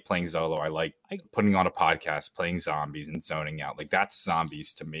 I like playing solo. I like putting on a podcast, playing zombies and zoning out. Like that's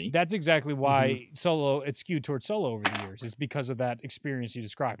zombies to me. That's exactly why solo, it's skewed towards solo over the years. It's because of that experience you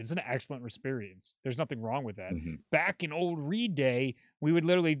described. It's an excellent experience. There's nothing wrong with that. Back in old Reed day, we would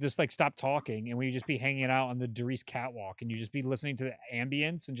literally just like stop talking and we'd just be hanging out on the Doris catwalk and you just be listening to the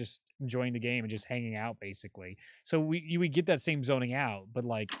ambience and just enjoying the game and just hanging out basically. So you would get that same zoning out, but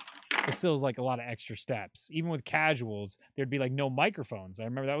like it still is like a lot of extra steps. Even with casuals, there'd be like no microphones. I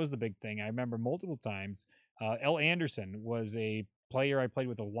remember that was the big thing. I remember multiple times. Elle Anderson was a player I played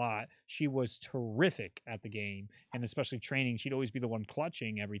with a lot. She was terrific at the game and especially training. She'd always be the one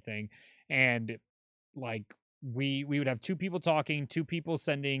clutching everything. And like we would have 2 people talking, 2 people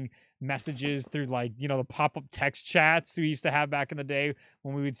sending messages through like, you know, the pop-up text chats we used to have back in the day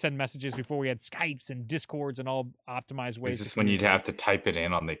when we would send messages before we had Skypes and Discords and all optimized ways. Is this when you'd have to type it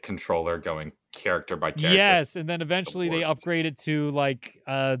in on the controller going character by character? Yes, and then eventually they upgraded to like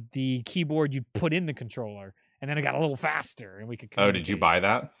the keyboard you put in the controller, and then it got a little faster and we could Oh, did you buy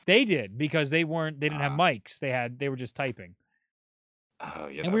that? They did, because they didn't have mics. They were just typing. Oh,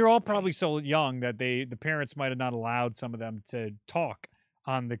 yeah. And we were all probably so young that the parents might have not allowed some of them to talk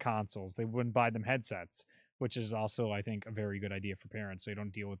on the consoles. They wouldn't buy them headsets, which is also, I think, a very good idea for parents. So you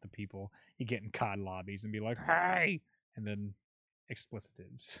don't deal with the people you get in COD lobbies and be like, "Hey," and then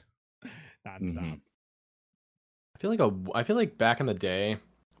explicitives nonstop. I feel like back in the day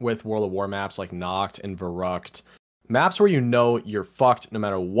with World of War maps like Noct and Verrucht, maps where you know you're fucked no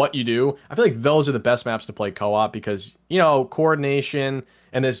matter what you do, I feel like those are the best maps to play co-op because, you know, coordination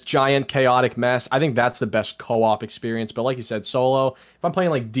and this giant chaotic mess, I think that's the best co-op experience. But like you said, solo, if I'm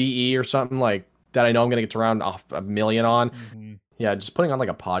playing like DE or something like that I know I'm going to get around off a million on, Yeah, just putting on like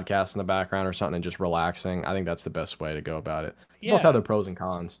a podcast in the background or something and just relaxing. I think that's the best way to go about it. Both have Yeah. their pros and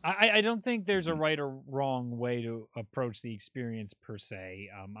cons. I don't think there's a right or wrong way to approach the experience per se.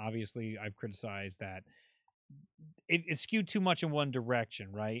 Obviously, I've criticized that it's skewed too much in one direction,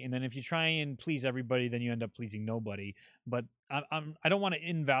 right? And then if you try and please everybody, then you end up pleasing nobody. But I don't want to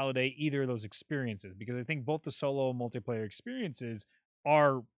invalidate either of those experiences, because I think both the solo and multiplayer experiences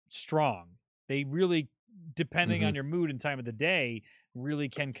are strong. They really, depending on your mood and time of the day, really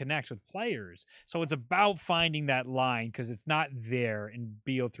can connect with players. So it's about finding that line, because it's not there in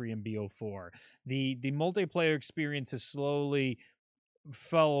BO3 and BO4. The multiplayer experience is slowly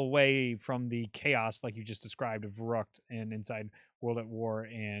fell away from the chaos, like you just described, of Rukt and inside World at War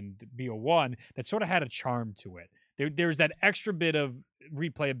and BO1, that sort of had a charm to it. There's that extra bit of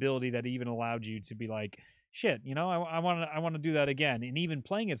replayability that even allowed you to be like, shit, I want to do that again. And even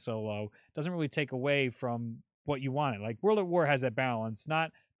playing it solo doesn't really take away from what you wanted. Like World at War has that balance,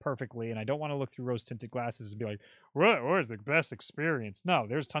 not perfectly, and I don't want to look through rose-tinted glasses and be like, where's the best experience? No,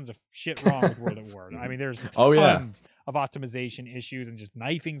 there's tons of shit wrong with World at War. I mean, there's tons of optimization issues, and just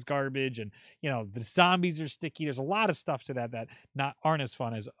knifing's garbage, and the zombies are sticky. There's a lot of stuff to that aren't as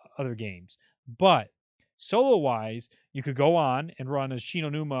fun as other games. But solo-wise, you could go on and run as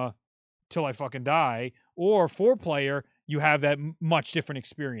Shinonuma till I fucking die, or 4-player, you have that much different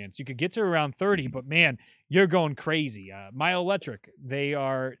experience. You could get to around 30, but man, you're going crazy. Myoelectric, they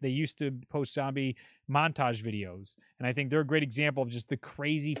used to post zombie montage videos, and I think they're a great example of just the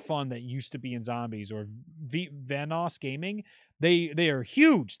crazy fun that used to be in zombies. Or Vanos Gaming, they are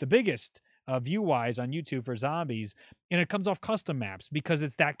huge, the biggest view-wise on YouTube for zombies, and it comes off custom maps because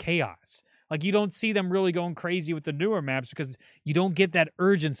it's that chaos. Like, you don't see them really going crazy with the newer maps because you don't get that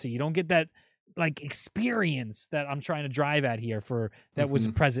urgency. You don't get that like experience that I'm trying to drive at here that was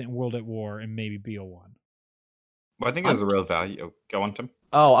present in World at War and maybe BO1. Well, I think there's a real value. Oh, go on, Tim.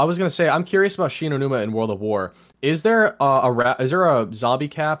 Oh, I was gonna say, I'm curious about Shinonuma in World of War. Is there a zombie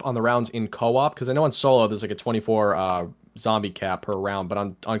cap on the rounds in co-op? Because I know on solo there's like a 24 zombie cap per round, but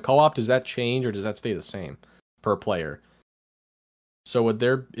on co-op, does that change or does that stay the same per player? So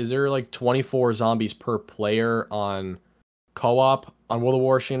is there like 24 zombies per player on co-op on World of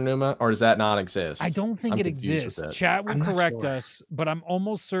War Shinonuma, or does that not exist? I don't think it exists. Chat will correct us, but I'm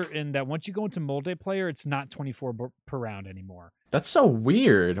almost certain that once you go into multiplayer, it's not 24 per round anymore. That's so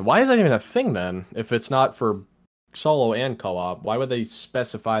weird. Why is that even a thing then? If it's not for solo and co-op, why would they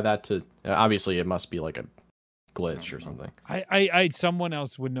specify that to? Obviously, it must be like a glitch or something. Someone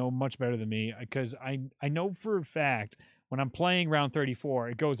else would know much better than me, because I know for a fact when I'm playing round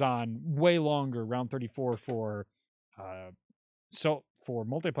 34, it goes on way longer. Round 34 for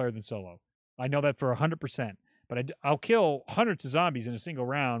multiplayer than solo. I know that for 100%, but I'll kill hundreds of zombies in a single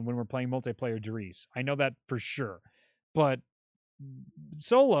round when we're playing multiplayer Derice. I know that for sure. But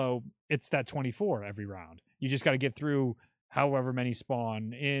solo, it's that 24 every round. You just got to get through however many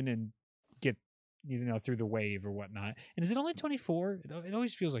spawn in and get through the wave or whatnot. And is it only 24? It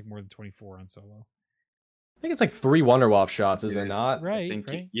always feels like more than 24 on solo. I think it's like 3 Wonderwaff shots, is it not? Right. I think,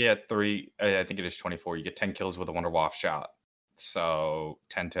 right. Yeah, 3. I think it is 24. You get 10 kills with a Wonderwaff shot. So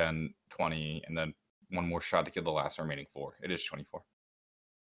 10, 10, 20, and then one more shot to kill the last remaining 4. It is 24.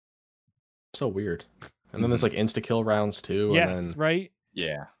 So weird. And then there's like insta-kill rounds too. Yes, and then... right?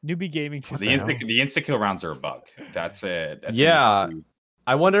 Yeah. Newbie gaming. The insta-kill rounds are a bug. That's it.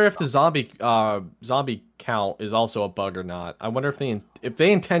 I wonder if the zombie count is also a bug or not. I wonder if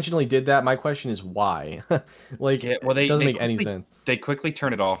they intentionally did that. My question is why. It doesn't make any sense. They quickly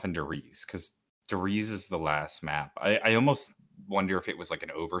turn it off in Derice because Derice is the last map. I almost wonder if it was like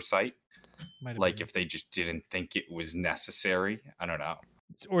an oversight, if they just didn't think it was necessary. I don't know.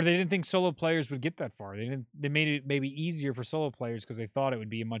 Or they didn't think solo players would get that far. They made it maybe easier for solo players because they thought it would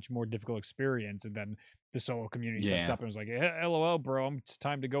be a much more difficult experience, and then the solo community stepped up and was like, "LOL, bro, it's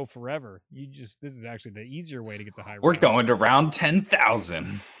time to go forever. This is actually the easier way to get to high. We're going to round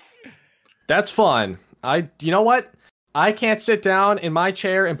 10,000. That's fun. You know what? I can't sit down in my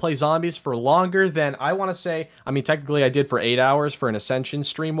chair and play zombies for longer than I want to say. I mean, technically, I did for 8 hours for an Ascension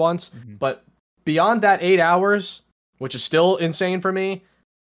stream once, but beyond that 8 hours, which is still insane for me.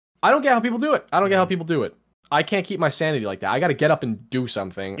 I don't get how people do it. I can't keep my sanity like that. I got to get up and do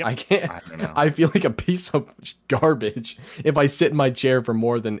something. Yep. I can't. I feel like a piece of garbage if I sit in my chair for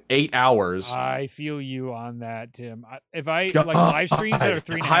more than 8 hours. I feel you on that, Tim. If I live streams that are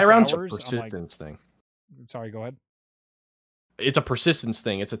 3.5 high rounds hours, a persistence thing. Sorry, go ahead. It's a persistence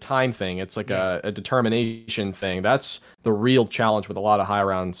thing. It's a time thing. It's like a determination thing. That's the real challenge with a lot of high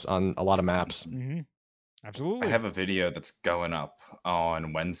rounds on a lot of maps. Mm-hmm. I Absolutely. have a video that's going up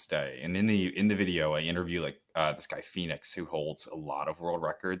on Wednesday, and in the video, I interview like this guy Phoenix, who holds a lot of world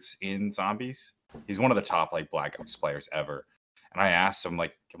records in zombies. He's one of the top like Black Ops players ever. And I asked him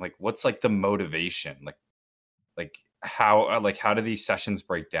I'm like, what's like the motivation? How do these sessions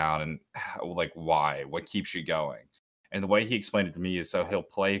break down, and like why? What keeps you going? And the way he explained it to me is so he'll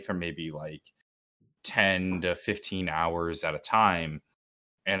play for maybe like 10 to 15 hours at a time,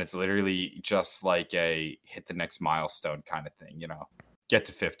 and it's literally just like a hit the next milestone kind of thing, get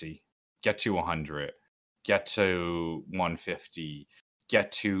to 50, get to 100, get to 150,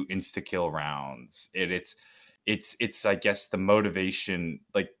 get to insta kill rounds. It's I guess the motivation,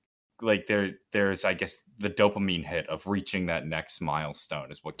 there's I guess the dopamine hit of reaching that next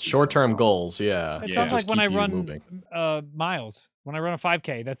milestone is what keeps Short-term them goals, yeah. It Yeah. sounds like Just when I keep you run moving. miles, when I run a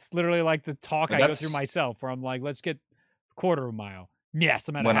 5K, that's literally like the talk But I go through that's myself, where I'm like, let's get quarter of a mile. Yes,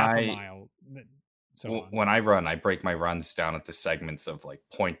 I'm at a when half a I mile. So on. when I run, I break my runs down into segments of like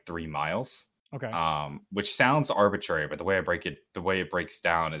 0.3 miles. Okay. Which sounds arbitrary, but the way it breaks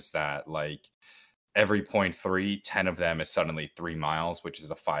down is that like every 0.3, 10 of them is suddenly 3 miles, which is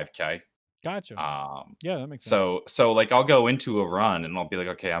a 5K. Gotcha. Um, Yeah, that makes sense. so like I'll go into a run and I'll be like,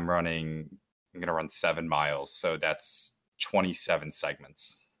 okay, I'm gonna run 7 miles, so that's 27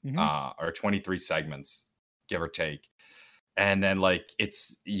 segments, Mhm. or 23 segments, give or take. And then like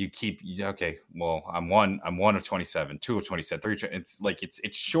okay, well, I'm one of 27, 2 of 27, 3 it's like it's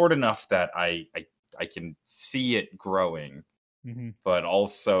short enough that I can see it growing, Mhm. but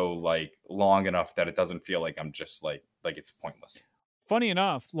also like long enough that it doesn't feel like I'm just like it's pointless. Funny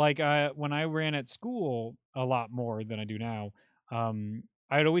enough, like when I ran at school a lot more than I do now,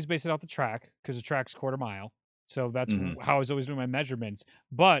 I'd always base it off the track because the track's quarter mile. So that's Hmm. how I was always doing my measurements.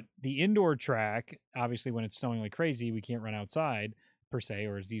 But the indoor track, obviously, when it's snowing like crazy, we can't run outside per se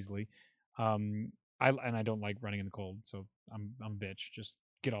or as easily. Um, I don't like running in the cold, so I'm a bitch. Just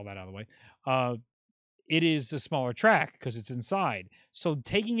get all that out of the way. Uh, it is a smaller track because it's inside. So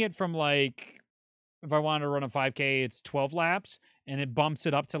taking it from like if I wanted to run a 5K, it's 12 laps and it bumps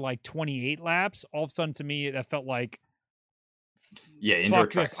it up to like 28 laps. All of a sudden to me, that felt like, Yeah, indoor fuck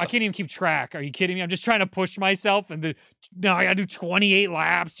this. tracks I suck. can't even keep track. Are you kidding me? I'm just trying to push myself. And now I got to do 28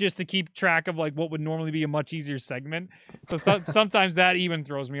 laps just to keep track of like what would normally be a much easier segment. So sometimes that even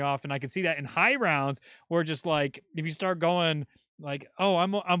throws me off. And I can see that in high rounds where just like, if you start going like, oh,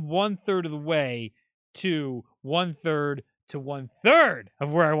 I'm 1/3 of the way to 1/3 to 1/3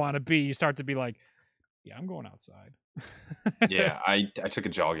 of where I want to be, you start to be like, yeah, I'm going outside. Yeah, I took a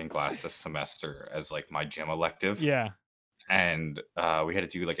jogging class this semester as like my gym elective, Yeah. and we had to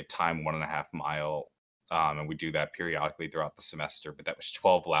do like a time 1.5 mile, and we do that periodically throughout the semester. But that was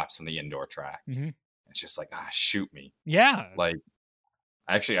 12 laps on the indoor track. Mhm. It's just like shoot me. Yeah. Like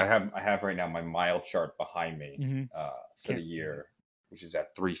actually, I have right now my mile chart behind me, Mhm. for the Can't year, which is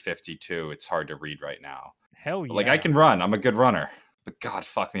at 352. It's hard to read right now, hell but like I yeah. can run. I'm a good runner. But God,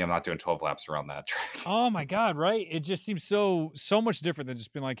 fuck me, I'm not doing 12 laps around that track. Oh my god, right? It just seems so much different than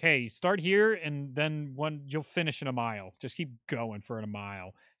just being like, "Hey, start here and then when you'll finish in a mile. Just keep going for a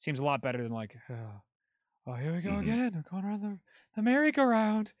mile." Seems a lot better than like, "Oh, here we go Hmm. again. We're going around the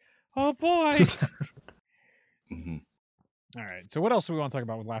merry-go-round. Oh boy." Hmm. All right. So what else do we want to talk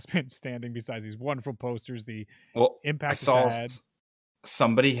about with Last Man Standing besides these wonderful posters, the Well, I impact it's saw had?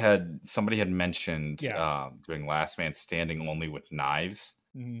 somebody had mentioned Yeah. doing Last Man Standing only with knives.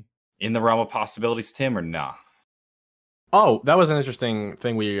 Mhm. In the realm of possibilities, Tim, or nah? Oh, that was an interesting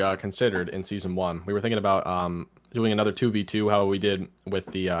thing we considered in season 1. We were thinking about doing another 2v2, how we did with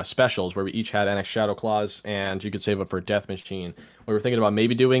the specials, where we each had NX Shadow Claws, and you could save up for Death Machine. What we were thinking about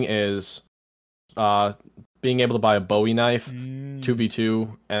maybe doing is being able to buy a Bowie knife, Mm.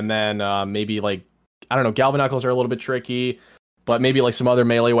 2v2, and then maybe like, I don't know, Galvanuckles are a little bit tricky, but maybe like some other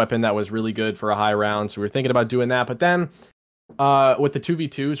melee weapon that was really good for a high round. So we were thinking about doing that, but then with the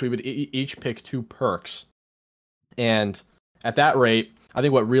 2v2s, we would each pick 2 perks. And at that rate, I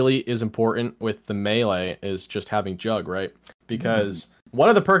think what really is important with the melee is just having Jug, right? Because one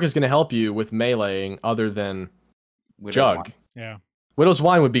of the perk is going to help you with meleeing other than Widow's Jug. Wine. Yeah. Widow's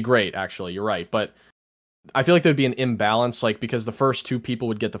Wine would be great, actually. You're right. But I feel like there'd be an imbalance, like, because the first 2 people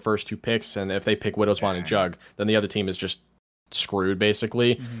would get the first 2 picks, and if they pick Widow's Wine and Jug, then the other team is just screwed,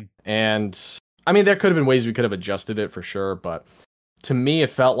 basically. Mhm. And, I mean, there could have been ways we could have adjusted it for sure, but to me, it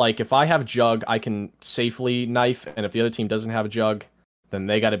felt like if I have Jug, I can safely knife, and if the other team doesn't have a Jug, then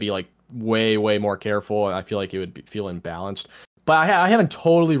they got to be like way, way more careful, and I feel like it would feel imbalanced. But I haven't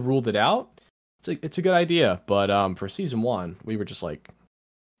totally ruled it out. It's a good idea, but for season 1, we were just like,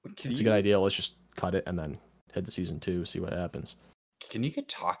 it's a good idea. Let's just cut it and then head to season 2, see what happens. Can you get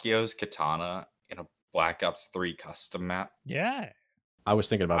Takio's katana in a Black Ops 3 custom map. Yeah. I was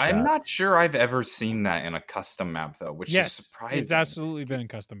thinking about that. I'm not sure I've ever seen that in a custom map though, which is surprising. It's absolutely been in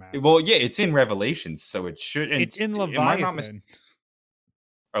custom maps. Well, yeah, it's in Revelations, so it should. And it's in am I not Leviathan.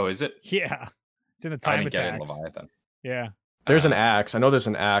 Oh, is it? Yeah, it's in the time I didn't attacks. get it in Leviathan. Yeah. There's an axe. I know there's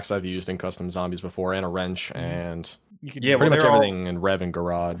an axe I've used in custom zombies before, and a wrench, and You can pretty much everything in Rev and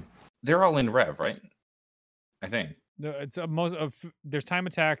Garad. They're all in Rev, right? I think. No, it's most of there's time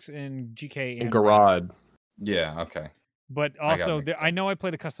attacks in GK and Garad. Rev. Yeah. Okay. But also, I know I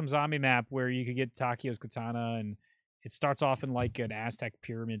played a custom zombie map where you could get Takio's katana, and it starts off in like an Aztec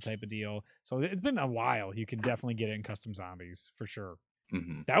pyramid type of deal. So it's been a while. You can definitely get it in custom zombies for sure.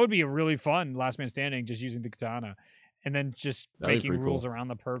 Mm-hmm. That would be a really fun last man standing, just using the katana, and then just making rules around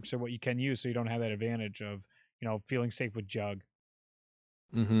the perks or what you can use, so you don't have that advantage of feeling safe with Jug.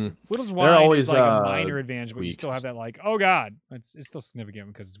 Mm-hmm. Widow's Wine is like a minor advantage, but you still have that like, oh god, it's still significant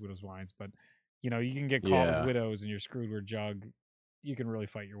because it's Widow's Wines, but you can get caught with Widows and you're screwed with Jug. You can really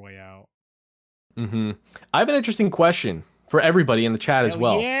fight your way out. Mm-hmm. I have an interesting question for everybody in the chat as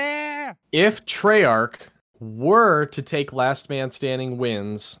well. Yeah. If Treyarch were to take Last Man Standing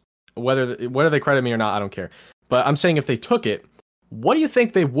wins, whether they credit me or not, I don't care. But I'm saying if they took it, what do you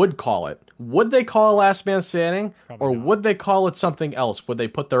think they would call it? Would they call it Last Man Standing, or would they call it something else? Would they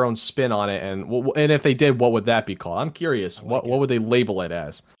put their own spin on it? And if they did, what would that be called? I'm curious. What would they label it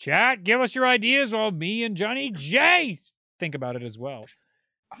as? Chat, give us your ideas while me and Johnny J think about it as well.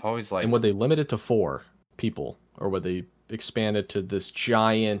 I've always liked. And would they limit it to 4 people, or would they expand it to this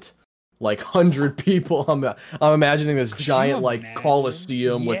giant, like 100 people? I'm imagining this giant like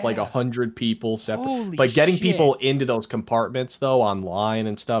Coliseum with like 100 people separate. Like getting people into those compartments though online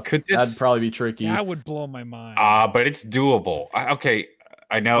and stuff. That'd probably be tricky. That would blow my mind. But it's doable. Okay,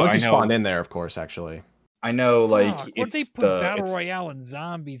 I know. I know. Spawn in there, of course. Actually, I know. Like, what if they put battle royale and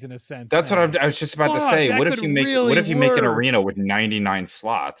zombies in a sense? That's what I was just about to say. What if you make an arena with 99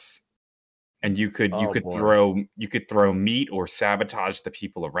 slots? And you could throw meat or sabotage the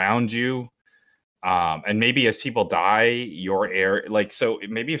people around you, and maybe as people die, your area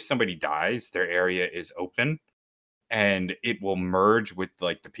maybe if somebody dies, their area is open, and it will merge with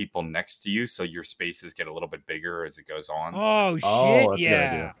like the people next to you, so your spaces get a little bit bigger as it goes on. Oh shit! That's a good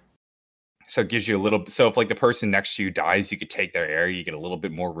idea. So it gives you a little. So if like the person next to you dies, you could take their area. You get a little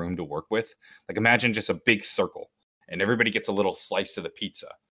bit more room to work with. Like imagine just a big circle, and everybody gets a little slice of the pizza.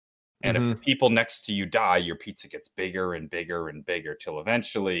 And if the people next to you die, your pizza gets bigger and bigger and bigger till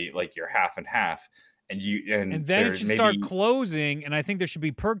eventually, like you're half and half, and then it should start closing. And I think there should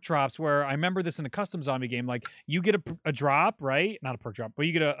be perk drops where I remember this in a custom zombie game. Like you get a drop, right? Not a perk drop, but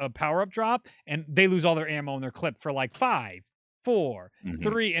you get a power up drop, and they lose all their ammo and their clip for like 5, 4,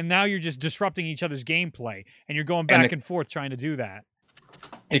 3, and now you're just disrupting each other's gameplay, and you're going back and forth trying to do that.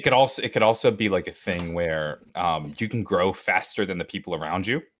 It could also be like a thing where you can grow faster than the people around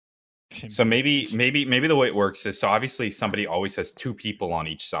you. So maybe the way it works is, so obviously somebody always has 2 people on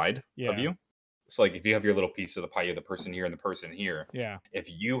each side of you. So like if you have your little piece of the pie, you have the person here and the person here. Yeah. If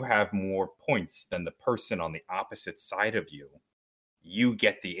you have more points than the person on the opposite side of you, you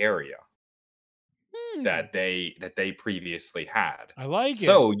get the area that they previously had. I like it.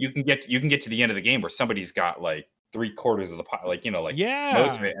 So you can get to the end of the game where somebody's got like 3/4 of the pie,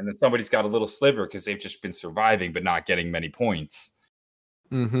 most of it, and then somebody's got a little sliver because they've just been surviving but not getting many points.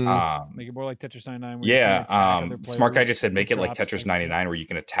 Make it more like Tetris 99. Smart Guy just said make it like Tetris 99 where you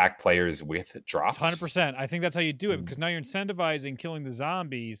can attack players with drops. 100%. I think that's how you do it, because now you're incentivizing killing the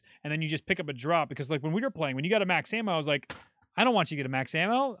zombies, and then you just pick up a drop. Because like when we were playing, when you got a max ammo, I was like, I don't want you to get a max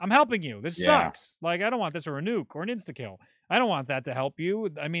ammo. I'm helping you. This sucks. Like I don't want this, or a nuke or an insta kill. I don't want that to help you.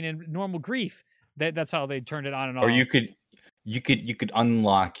 I mean, in normal grief, that's how they turned it on and off. Or you could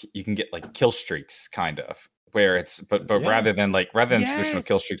unlock. You can get like kill streaks, kind of. Where it's rather than traditional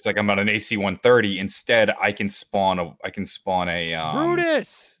kill streaks, like I'm on an AC 130, instead I can spawn a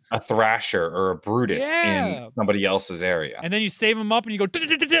Brutus, a Thrasher or a Brutus in somebody else's area, and then you save them up and you go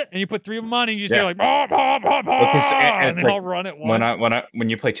and you put 3 of them on and you just say like and they all run at once. When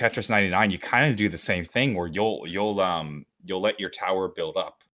you play Tetris 99, you kind of do the same thing where you'll let your tower build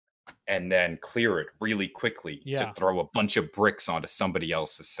up and then clear it really quickly to throw a bunch of bricks onto somebody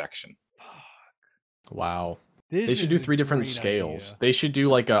else's section. Wow. They should do 3 different scales. Idea. They should do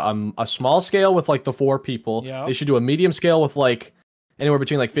like a small scale with like the 4 people. Yep. They should do a medium scale with like anywhere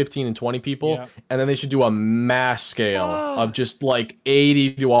between like 15 and 20 people. Yep. And then they should do a mass scale of just like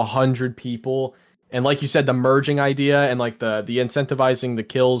 80 to 100 people. And like you said, the merging idea and like the incentivizing the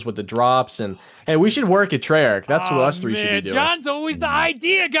kills with the drops, and hey, we should work at Treyarch. That's what us three should be doing. John's always the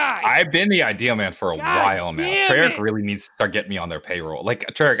idea guy. I've been the idea man for a while now. Treyarch really needs to start getting me on their payroll. Like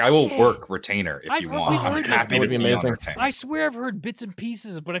Treyarch, I will work retainer if you want. I'm happy to be on retainer. I swear I've heard bits and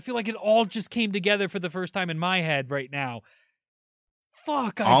pieces, but I feel like it all just came together for the first time in my head right now.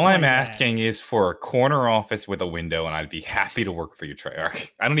 Fuck. All I'm asking is for a corner office with a window, and I'd be happy to work for you, Treyarch.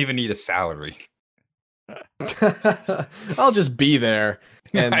 I don't even need a salary. I'll just be there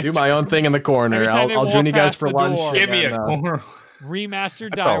and do my own thing in the corner. I'll join you guys for lunch. Give me a corner.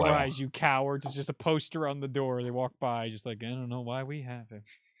 Remastered Die Rise, you cowards. It's just a poster on the door. They walk by, just like, I don't know why we have it.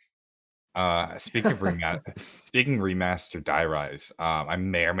 Speaking remastered Die Rise, I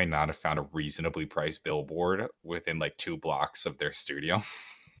may or may not have found a reasonably priced billboard within like 2 blocks of their studio.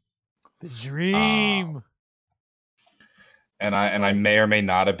 The dream. And I may or may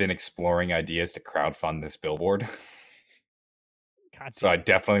not have been exploring ideas to crowdfund this billboard. So I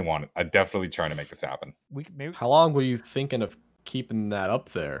definitely trying to make this happen. How long were you thinking of keeping that up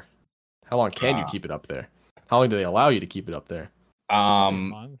there? How long can you keep it up there? How long do they allow you to keep it up there?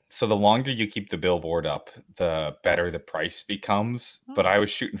 So the longer you keep the billboard up, the better the price becomes. But I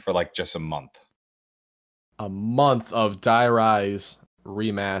was shooting for like just a month. A month of Die Rise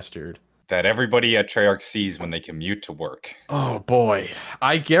remastered. That everybody at Treyarch sees when they commute to work. Oh boy.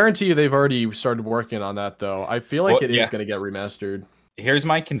 I guarantee you they've already started working on that though. I feel like it is going to get remastered. Here's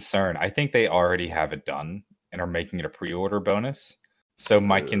my concern. I think they already have it done and are making it a pre-order bonus. So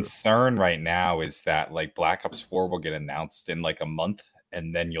my concern right now is that like Black Ops 4 will get announced in like a month,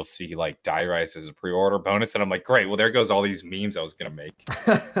 and then you'll see like Die Rise as a pre-order bonus, and I'm like, great, well there goes all these memes I was gonna make.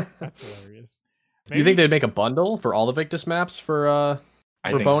 That's hilarious. Do you think they'd make a bundle for all the Victus maps for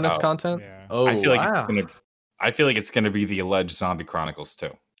bonus content? Yeah. Oh, I feel like it's gonna be the alleged Zombie Chronicles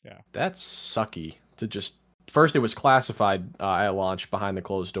too. Yeah, that's sucky. To just first it was classified at launch behind the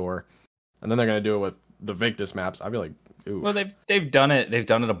closed door, and then they're gonna do it with the Victus maps. I'd be like, ooh. Well, they've done it. They've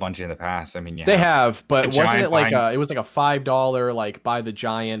done it a bunch in the past. I mean, they have, but wasn't it like it was like a $5 like buy the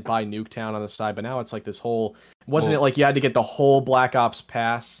giant, buy Nuketown on the side? But now it's like this whole. Wasn't it like you had to get the whole Black Ops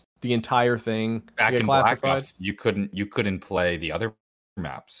pass, the entire thing? Back in Black Ops, you couldn't play the other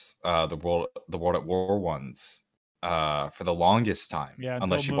maps, the World at War ones, for the longest time,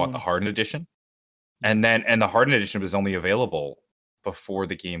 unless you bought the Hardened Edition, and the Hardened Edition was only available before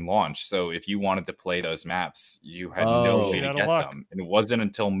the game launched. So if you wanted to play those maps, you had no way to get them, and it wasn't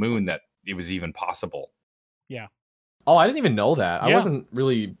until Moon that it was even possible. Yeah. Oh, I didn't even know that. I wasn't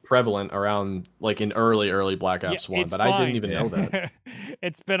really prevalent around like in early Black Ops 1, but I didn't even know that.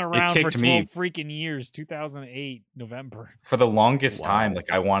 It's been around for 12 freaking years, 2008, November. For the longest time, like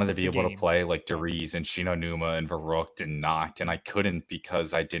I wanted to be able to play like Deriz and Shinonuma and Verrückt and Nacht, and I couldn't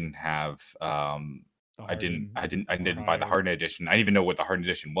because I didn't have I didn't buy the Hardened Edition. I didn't even know what the Hardened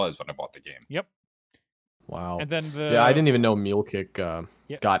Edition was when I bought the game. Yep. Wow. And then I didn't even know Mule Kick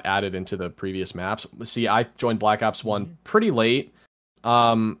got added into the previous maps. See, I joined Black Ops 1 pretty late.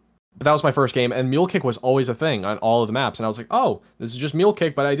 But that was my first game, and Mule Kick was always a thing on all of the maps. And I was like, oh, this is just Mule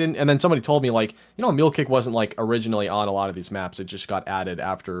Kick, but I didn't. And then somebody told me, like, Mule Kick wasn't like originally on a lot of these maps. It just got added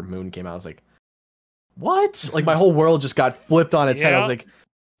after Moon came out. I was like, what? Like my whole world just got flipped on its head. I was like,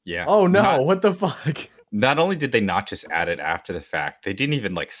 yeah. Oh no, what the fuck? Not only did they not just add it after the fact, they didn't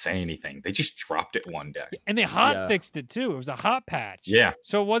even like say anything. They just dropped it one day. And they fixed it too. It was a hot patch. Yeah.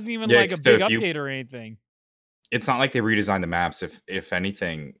 So it wasn't even like a big update or anything. It's not like they redesigned the maps. If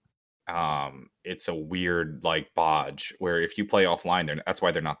anything, it's a weird like bodge where if you play offline, that's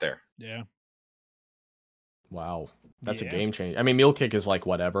why they're not there. Yeah. Wow. That's a game change. I mean, Mule Kick is like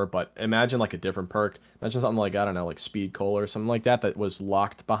whatever, but imagine like a different perk. Imagine something like, I don't know, like Speed Cola or something like that was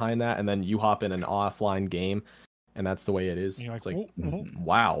locked behind that, and then you hop in an offline game, and that's the way it is. It's like,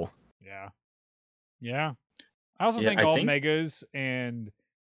 wow. Yeah. Yeah. I also think all Megas and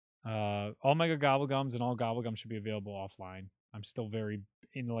all Mega Gobblegums and all Gobblegums should be available offline. I'm still very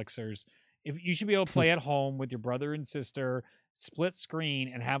in Elixirs. If you should be able to play at home with your brother and sister, split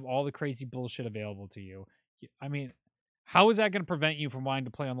screen, and have all the crazy bullshit available to you. I mean, how is that going to prevent you from wanting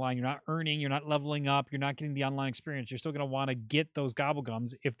to play online? You're not earning, you're not leveling up, you're not getting the online experience. You're still going to want to get those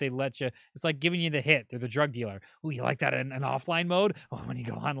Gobblegums if they let you. It's like giving you the hit. They're the drug dealer. Oh, you like that in an offline mode? Oh, when you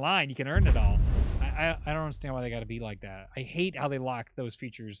go online, you can earn it all. I don't understand why they got to be like that. I hate how they lock those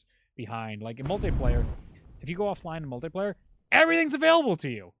features behind. Like in multiplayer, if you go offline in multiplayer, everything's available to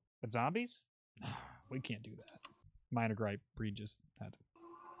you. But zombies? We can't do that. Minor gripe Breed just had to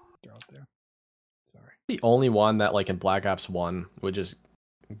throw out there. Sorry. The only one that like in Black Ops 1 would just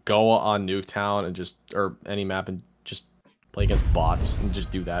go on Nuketown and or any map and just play against bots and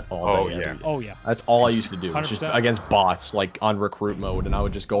just do that all day. Every day. Oh yeah. That's all I used to do. 100%. Just against bots, like on recruit mode, and I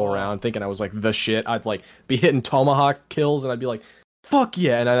would just go around thinking I was like the shit. I'd like be hitting tomahawk kills, and I'd be like, "Fuck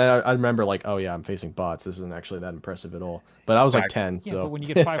yeah!" And I remember like, "Oh yeah, I'm facing bots. This isn't actually that impressive at all." But I was like 10. Yeah, so but when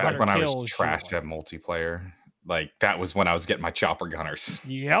you get 500 Back when kills, I was trash at multiplayer, like that was when I was getting my chopper gunners.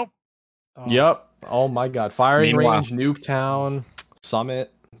 Yep. Yep. Oh my god. Firing Meanwhile- Range, Nuketown,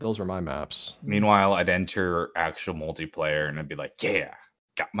 Summit. Those were my maps. Meanwhile, I'd enter actual multiplayer and I'd be like, "Yeah,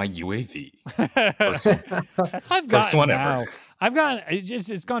 got my UAV." That's how I've First gotten one now. ever. I've gotten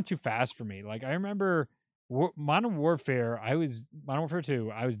it's gone too fast for me. Like I remember Modern Warfare. Modern Warfare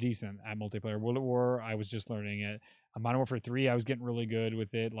 2. I was decent at multiplayer. World at War. I was just learning it. Modern Warfare 3. I was getting really good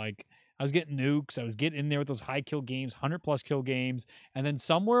with it. Like I was getting nukes. I was getting in there with those high kill games, 100+ kill games, and then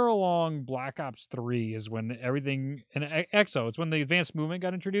somewhere along Black Ops 3 is when everything and EXO. It's when the advanced movement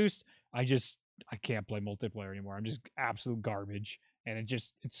got introduced. I can't play multiplayer anymore. I'm just absolute garbage. And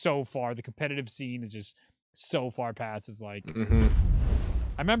it's so far, the competitive scene is just so far past. It's like,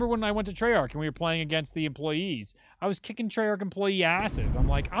 I remember when I went to Treyarch and we were playing against the employees, I was kicking Treyarch employee asses. I'm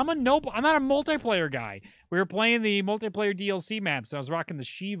like, I'm not a multiplayer guy. We were playing the multiplayer DLC maps and I was rocking the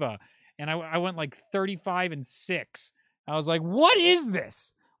Shiva and I went like 35-6. I was like, what is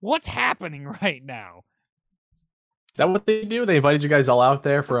this? What's happening right now? Is that what they do? They invited you guys all out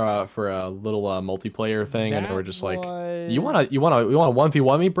there for a little multiplayer thing, and they were just like, "You wanna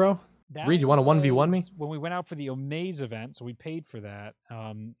 1v1 me, bro? Reed, you wanna 1v1 me?" When we went out for the Omaze event, so we paid for that.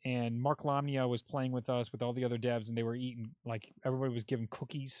 And Mark Lamnia was playing with us with all the other devs, and they were eating like everybody was giving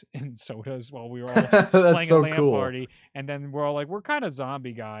cookies and sodas while we were all playing so a LAN cool. party. And then we're all like, we're kind of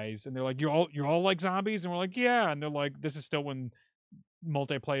zombie guys, and they're like, you're all like zombies, and we're like, yeah. And they're like, this is still when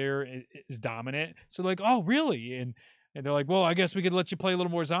multiplayer is dominant. So like, oh really? And they're like, well, I guess we could let you play a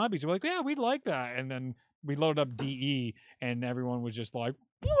little more zombies. We're like, yeah, we'd like that. And then we loaded up DE, and everyone was just like,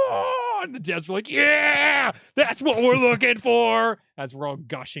 whoa! And the devs were like, yeah, that's what we're looking for. As we're all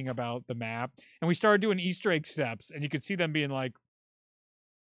gushing about the map, and we started doing Easter egg steps, and you could see them being like,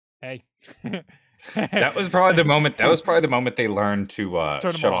 hey. That was probably the moment. That was probably the moment they learned to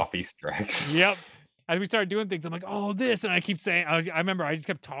shut off Easter eggs. Yep. As we started doing things, I'm like, oh, this. And I keep saying, I remember I just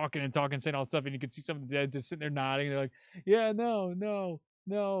kept talking, saying all this stuff. And you could see some of the devs just sitting there nodding. They're like, yeah, no.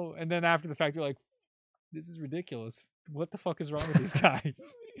 And then after the fact, you're like, this is ridiculous. What the fuck is wrong with these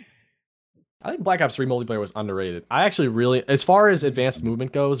guys? I think Black Ops 3 multiplayer was underrated. I actually really, as far as advanced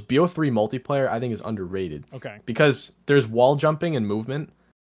movement goes, BO3 multiplayer I think is underrated. Okay. Because there's wall jumping and movement,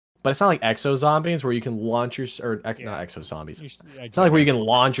 but it's not like exo zombies where you can launch not exo zombies. It's not like where you can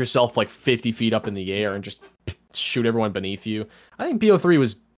launch yourself like 50 feet up in the air and just shoot everyone beneath you. I think BO3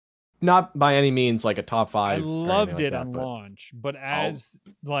 was not by any means like a top 5. I loved it on launch, but as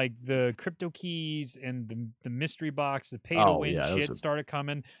like the crypto keys and the mystery box, the pay to win shit started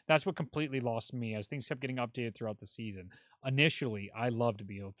coming, that's what completely lost me as things kept getting updated throughout the season. Initially, I loved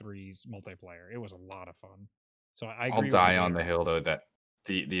BO3's multiplayer. It was a lot of fun. So I agree. I'll die on the hill though that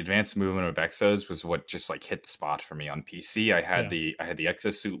the advanced movement of exos was what just like hit the spot for me on PC. I had the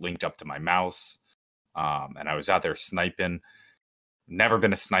exosuit linked up to my mouse, and I was out there sniping. Never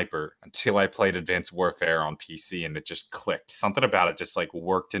been a sniper until I played Advanced Warfare on PC, and it just clicked. Something about it just like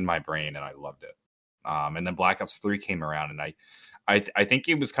worked in my brain, and I loved it. And then Black Ops 3 came around, and I think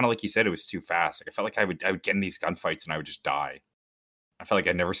it was kind of like you said, it was too fast. Like I felt like I would get in these gunfights and I would just die. I felt like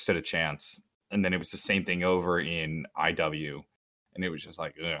I never stood a chance. And then it was the same thing over in IW, and it was just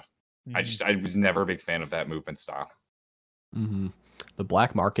like, ugh. Mm-hmm. I was never a big fan of that movement style. Mm-hmm. The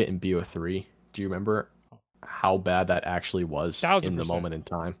black market in BO3. Do you remember how bad that actually was in the moment in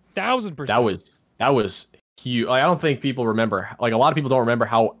time? 1000%. That was huge. Like, I don't think people remember. Like a lot of people don't remember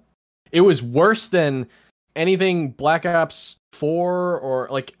how it was worse than anything Black Ops 4 or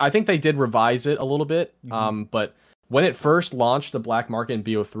like I think they did revise it a little bit. Mm-hmm. But when it first launched, the black market in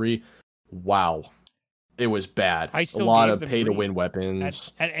BO3, wow, it was bad. A lot of pay to win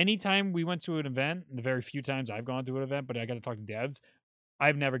weapons. At any time we went to an event, the very few times I've gone to an event, but I got to talk to devs,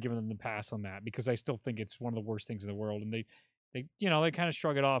 I've never given them the pass on that because I still think it's one of the worst things in the world. And they kind of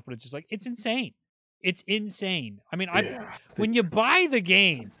shrug it off, but it's just like, it's insane. It's insane. I mean, when you buy the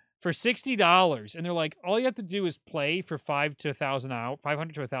game for $60 and they're like, all you have to do is play for 500 to 1,000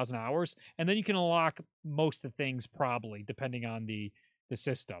 hours, and then you can unlock most of the things probably depending on the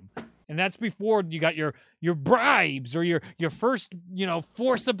system. And that's before you got your bribes or your first,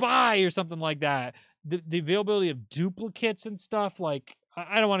 force a buy or something like that. The availability of duplicates and stuff, like,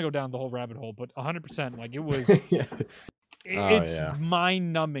 I don't want to go down the whole rabbit hole, but 100%, like it was, it's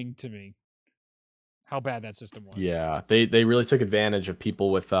mind numbing to me how bad that system was. Yeah, they really took advantage of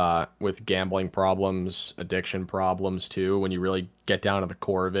people with gambling problems, addiction problems too, when you really get down to the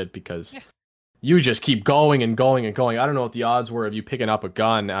core of it, because you just keep going and going and going. I don't know what the odds were of you picking up a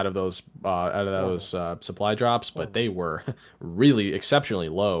gun out of those supply drops, but they were really exceptionally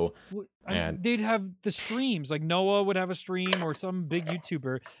low. And they'd have the streams, like Noah would have a stream or some big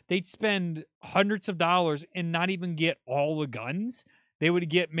YouTuber. They'd spend hundreds of dollars and not even get all the guns. They would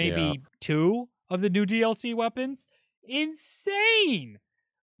get maybe 2 of the new DLC weapons. Insane.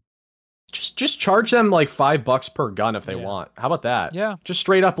 Just charge them like $5 per gun if they want. How about that? Yeah. Just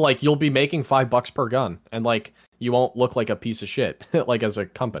straight up, like, you'll be making $5 per gun, and like you won't look like a piece of shit like as a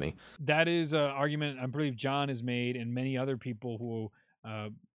company. That is an argument I believe John has made, and many other people who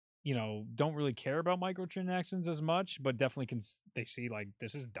don't really care about microtransactions as much, but definitely they see like,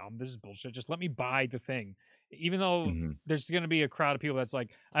 this is dumb, this is bullshit. Just let me buy the thing. Even though there's going to be a crowd of people that's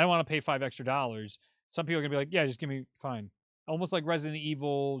like, I don't want to pay $5 extra. Some people are going to be like, yeah, just give me, fine. Almost like Resident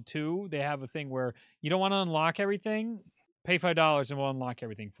Evil 2, they have a thing where you don't want to unlock everything, pay $5 and we'll unlock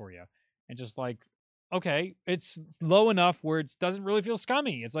everything for you. And just like, okay, it's low enough where it doesn't really feel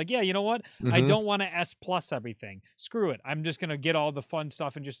scummy. It's like, yeah, you know what? I don't want to S+ everything. Screw it. I'm just going to get all the fun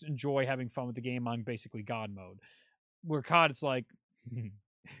stuff and just enjoy having fun with the game on basically God mode. Where COD, it's like,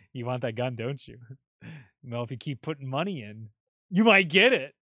 you want that gun, don't you? Well, if you keep putting money in, you might get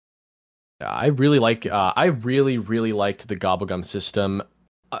it. I really liked the Gobblegum system.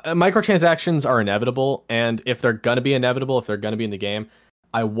 Microtransactions are inevitable, and if they're gonna be inevitable, if they're gonna be in the game,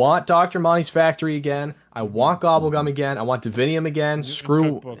 I want Dr. Monty's Factory again. I want Gobblegum again. I want Divinium again.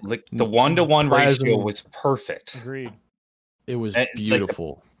 Screw like the 1-to-1 ratio was perfect. Agreed. It was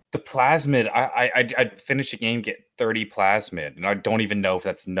beautiful. Like the plasmid, I'd finish a game, get 30 plasmid, and I don't even know if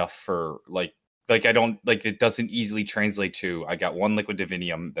that's enough for like I don't like, it doesn't easily translate to, I got 1 liquid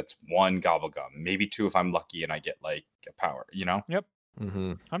divinium, that's 1 gobblegum, maybe 2 if I'm lucky and I get like a power, you know? Yep.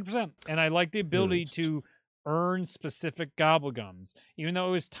 100%. And I like the ability to earn specific gobblegums. Even though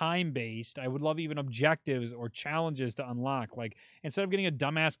it was time-based, I would love even objectives or challenges to unlock. Like, instead of getting a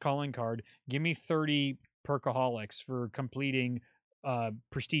dumbass calling card, give me 30 perkaholics for completing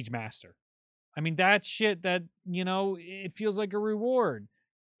Prestige Master. I mean, that's shit that, it feels like a reward.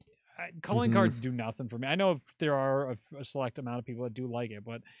 Calling cards do nothing for me. I know if there are a select amount of people that do like it,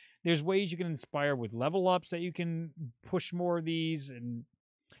 but there's ways you can inspire with level ups that you can push more of these and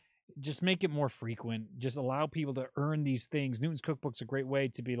just make it more frequent. Just allow people to earn these things. Newton's Cookbook's a great way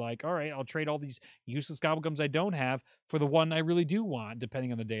to be like, all right, I'll trade all these useless gobblegums I don't have for the one I really do want,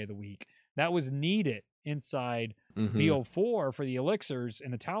 depending on the day of the week. That was needed inside BO4 for the elixirs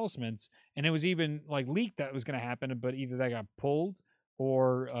and the talismans, and it was even like leaked that was going to happen, but either that got pulled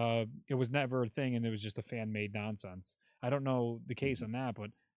or it was never a thing and it was just a fan-made nonsense. I don't know the case on that, but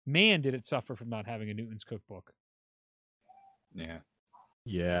man, did it suffer from not having a Newton's Cookbook.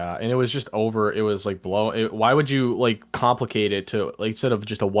 Yeah, and it was just over. It was like why would you like complicate it to, like, instead of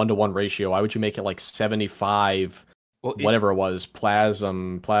just a 1-to-1 ratio, why would you make it like 75, whatever it was, plasma,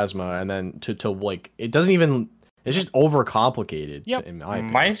 and then to like, it doesn't even, it's just overcomplicated. Yep. In my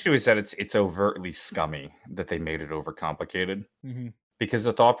opinion. My issue is that it's overtly scummy that they made it overcomplicated. Because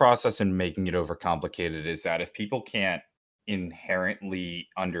the thought process in making it overcomplicated is that if people can't inherently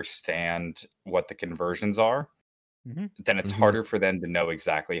understand what the conversions are, then it's harder for them to know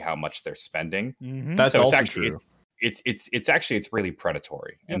exactly how much they're spending. That's so also true. It's really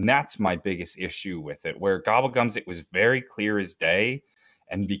predatory, and that's my biggest issue with it. Where Gobblegums, it was very clear as day,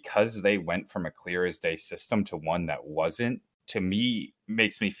 and because they went from a clear as day system to one that wasn't, to me,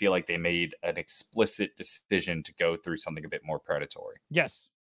 makes me feel like they made an explicit decision to go through something a bit more predatory. Yes.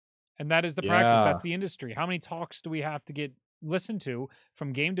 And that is the practice. That's the industry. How many talks do we have to get listened to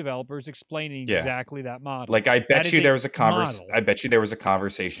from game developers explaining exactly that model? Like, I bet you there was a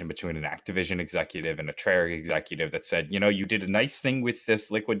conversation between an Activision executive and a Treyarch executive that said, you did a nice thing with this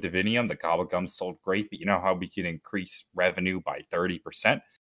liquid divinium. The gobblegum sold great, but you know how we can increase revenue by 30%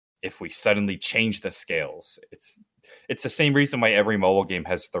 if we suddenly change the scales? It's the same reason why every mobile game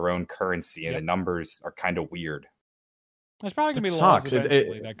has their own currency, and the numbers are kind of weird. There's probably going to be laws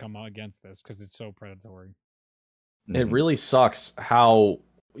eventually that come against this because it's so predatory. It really sucks how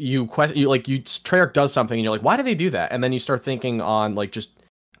Treyarch does something and you're like, why do they do that? And then you start thinking on like just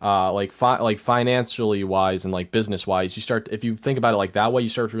like financially wise and like business wise, if you think about it like that way, you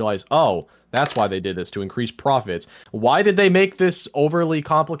start to realize, oh, that's why they did this, to increase profits. Why did they make this overly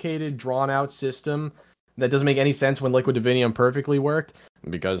complicated, drawn out system that doesn't make any sense when Liquid Divinium perfectly worked?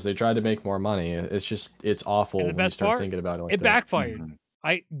 Because they tried to make more money. It's awful when you start thinking about it like that. It backfired.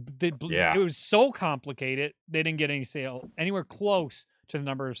 It was so complicated, they didn't get any sale anywhere close to the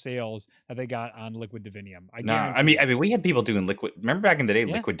number of sales that they got on Liquid Divinium. I No, guarantee. I mean, we had people doing Liquid. Remember back in the day,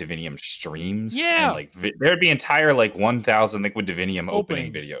 Yeah. Liquid Divinium streams, Yeah. and like there'd be entire like 1,000 Liquid Divinium opening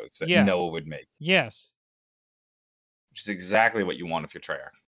Openings. videos that Yeah. Noah would make, Yes. which is exactly what you want if you're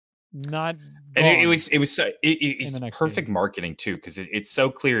Treyarch. Not. And it gone. was so the it's next perfect game. marketing too, because it's so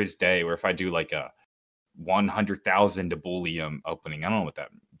clear as day. Where if I do like a 100,000 Debulium opening, I don't know what that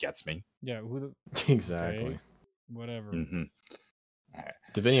gets me. Yeah. Who the Exactly. okay, whatever. Mm-hmm.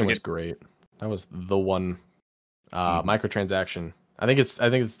 Divinium was great. That was the one microtransaction. I think it's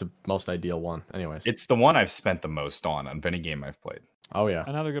the most ideal one. Anyways, It's the one I've spent the most on any game I've played. oh yeah,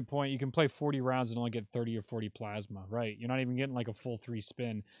 Another good point. You can play 40 rounds and only get 30 or 40 plasma, right? You're not even getting like a full 3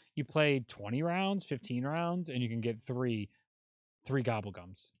 spin. You play 20 rounds, 15 rounds, and you can get three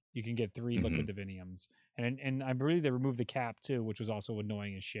gobblegums. You can get 3 liquid diviniums. And I believe they removed the cap too, which was also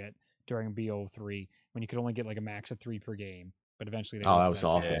annoying as shit during BO3 when you could only get like a max of 3 per game. But eventually they oh went that to was that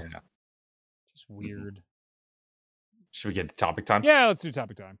awful. cap. Yeah. Just weird. Should we get to topic time? Yeah, let's do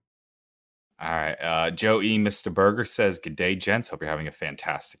topic time. All right. Joe E. Mr. Burger says, "Good day, gents. Hope you're having a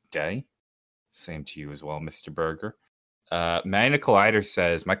fantastic day." Same to you as well, Mr. Burger. Magna Collider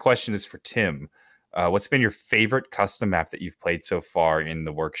says, "My question is for Tim. What's been your favorite custom map that you've played so far in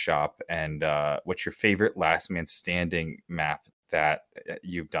the workshop? And what's your favorite Last Man Standing map that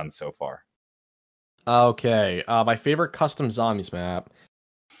you've done so far?" Okay, my favorite custom zombies map.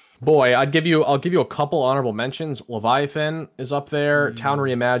 Boy, I'll give you a couple honorable mentions. Leviathan is up there. Town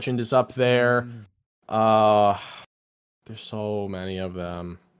Reimagined is up there. There's so many of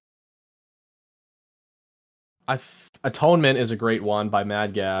them. Atonement is a great one by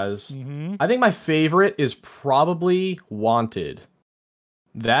Mad Gaz. I think my favorite is probably Wanted.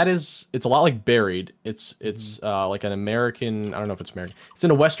 It's a lot like Buried. It's like an American, I don't know if it's American. It's in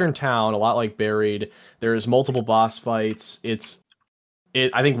a western town, a lot like Buried. There's multiple boss fights.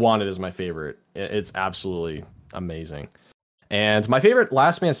 I think Wanted is my favorite. It's absolutely amazing. And my favorite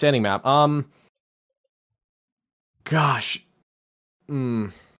Last Man Standing map, gosh.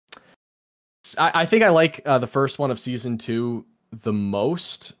 I think I like the first one of season 2 the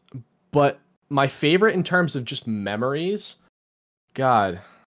most, but my favorite in terms of just memories, God.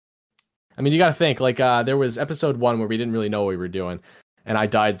 I mean, you got to think, like, there was episode 1 where we didn't really know what we were doing, and I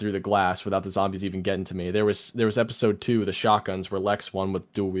died through the glass without the zombies even getting to me. There was episode 2, the shotguns, where Lex won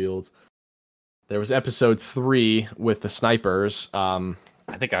with dual wields. There was episode 3 with the snipers. I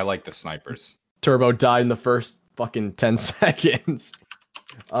think I like the snipers. Turbo died in the first fucking 10 seconds.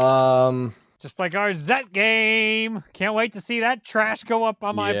 Just like our Zet game. Can't wait to see that trash go up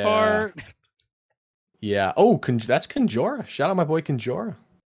on my part. Yeah. Oh, that's Conjura. Shout out my boy Conjura.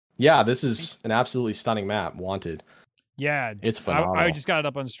 Yeah, this is an absolutely stunning map. Wanted. Yeah, it's phenomenal. I just got it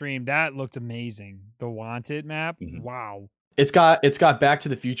up on stream. That looked amazing. The Wanted map. Wow. It's got Back to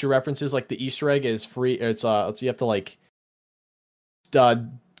the Future references. Like the Easter egg is free. It's you have to like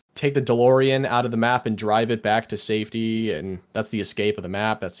take the DeLorean out of the map and drive it back to safety, and that's the escape of the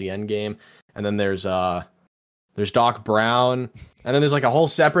map. That's the end game. And then there's Doc Brown, and then there's like a whole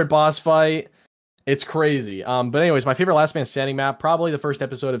separate boss fight. It's crazy. But anyways, my favorite Last Man Standing map, probably the first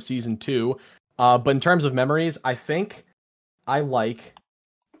episode of season 2. But in terms of memories, I think I like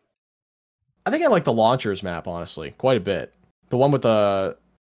the launchers map, honestly, quite a bit. The one with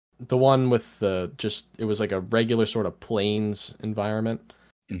the just, it was like a regular sort of plains environment.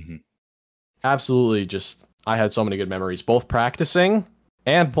 Absolutely, just I had so many good memories, both practicing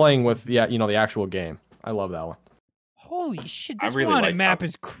and playing with the actual game. I love that one. Holy shit, this really Wanted like map that.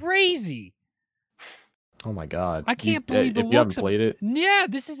 is crazy. Oh my god. I can't believe the if looks you haven't of played it. Yeah,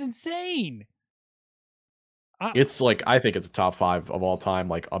 this is insane. It's like, I think it's a top 5 of all time,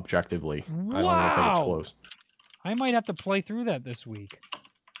 like objectively. I don't think it's close. I might have to play through that this week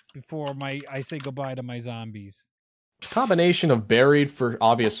before I say goodbye to my zombies. Combination of Buried for,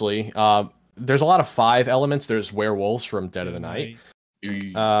 obviously. There's a lot of 5 elements. There's werewolves from Dead of the Night.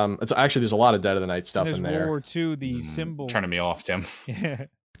 It's actually, there's a lot of Dead of the Night stuff in there. World War II, the symbol. Turning me off, Tim. Yeah.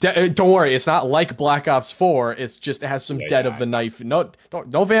 Don't worry, it's not like Black Ops 4. It's just, it has some Dead of the Night. No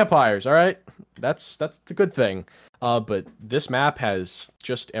vampires. All right, that's the good thing. But this map has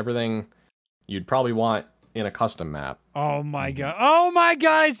just everything you'd probably want in a custom map. Oh my god! Oh my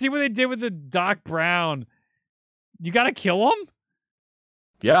god! I see what they did with the Doc Brown. You gotta kill him.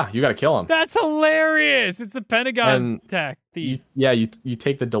 Yeah, you gotta kill him. That's hilarious. It's the Pentagon tech thief. You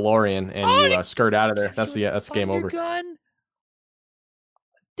take the DeLorean and you skirt out of there. That's game over. Gun?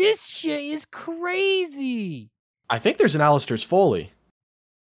 This shit is crazy. I think there's an Alistair's Foley.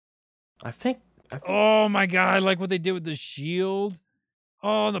 I think. Oh my god! I like what they did with the shield.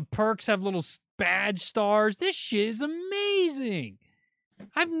 Oh, the perks have little badge stars. This shit is amazing.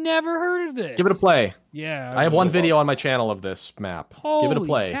 I've never heard of this. Give it a play. Yeah. I have one will. video on my channel of this map. Give it a Holy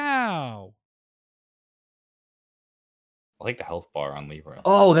play. cow. I like the health bar on Leroy.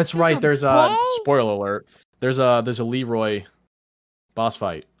 Oh, that's There's right. a There's a bow? spoiler alert. There's a Leroy boss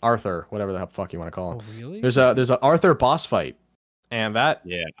fight. Arthur, whatever the fuck you want to call him. Oh, really? There's a Arthur boss fight, and that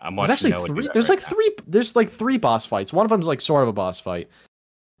Yeah, I'm there's watching actually Noah do three. that There's right like now. three. There's like three boss fights. One of them's like sort of a boss fight,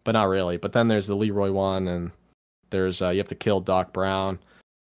 but not really. But then there's the Leroy one, and there's you have to kill Doc Brown.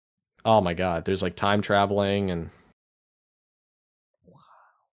 Oh my god, there's like time traveling and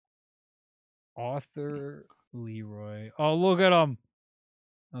Arthur Leroy. Oh, look at him.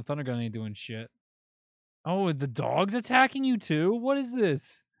 No, Thunder Gun ain't doing shit. Oh, the dog's attacking you too? What is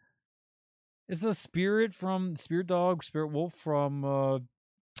this? It's a spirit dog, spirit wolf from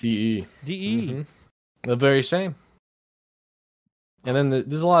DE. DE. Mhm. The very same. And then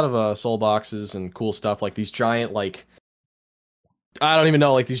there's a lot of soul boxes and cool stuff like these giant like I don't even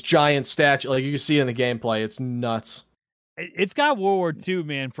know like these giant statues like you can see in the gameplay. It's nuts. It's got World War II,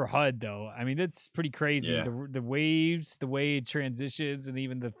 man, for HUD though. I mean, that's pretty crazy. Yeah. The waves, the way it transitions, and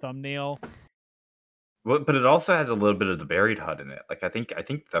even the thumbnail. Well, but it also has a little bit of the buried HUD in it. Like I think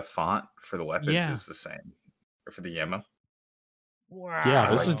the font for the weapons Yeah. is the same, or for the ammo. Wow.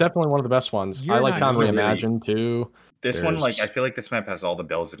 Yeah, this is definitely one of the best ones. You're I like not Town joking. Reimagined too. This one, like, There's- I feel like this map has all the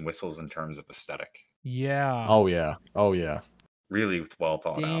bells and whistles in terms of aesthetic. Yeah. Oh yeah. Oh yeah. Really well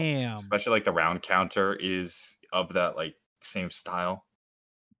thought out. Damn. Especially like the round counter is of that like same style.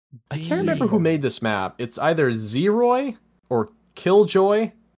 I can't remember who Damn. made this map. It's either Zeroy or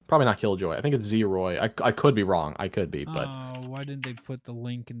Killjoy. Probably not Killjoy. I think it's Zeroy. I could be wrong. I could be, but Oh, why didn't they put the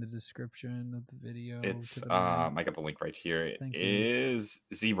link in the description of the video? It's to the map? I got the link right here. It Thank you. is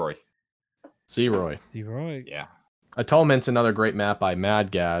Zeroy. Zeroy. Zeroy. Yeah. Atonement's another great map by Mad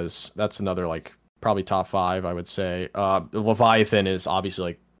Gaz. That's another like probably top 5, I would say. Leviathan is obviously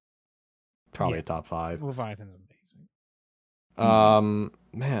like probably Yeah. a top 5. Leviathan's amazing.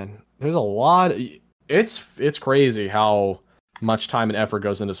 Man, there's a lot. It's crazy how much time and effort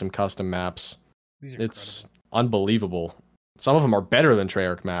goes into some custom maps. These are It's unbelievable. Some of them are better than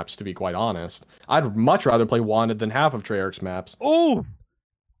Treyarch maps, to be quite honest. I'd much rather play Wanted than half of Treyarch's maps. incredible.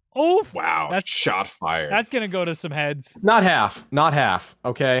 Oh, Wow. That's shot fired. that's gonna go to some heads. Not half.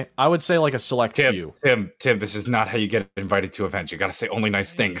 Okay, I would say like a select few. Tim, this is not how you get invited to events. You got to say only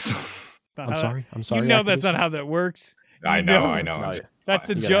nice things. It's not I'm how sorry. I'm That, sorry. you know that's not how that works. I You know. I'm No, just- That's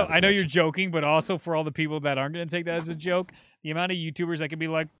the You gotta joke. have a I know you're connection. joking, but also for all the people that aren't going to take that as a joke, the amount of YouTubers that can be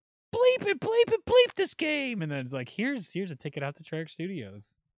like, bleep it, bleep this game, and then it's like, here's a ticket out to Treyarch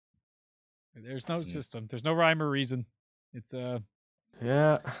Studios. There's no system. There's no rhyme or reason. It's a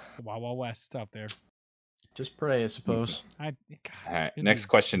Yeah, Wild Wild West out there. just pray, I suppose. All right, it next is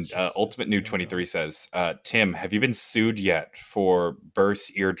question. just Ultimate this New video. 23 says, Tim, have you been sued yet for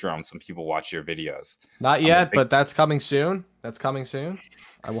burst eardrums when people watch your videos? Not I'm a yet, big- but that's coming soon.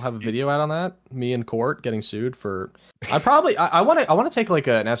 I will have a video out on that. Me in court getting sued for. I want to take like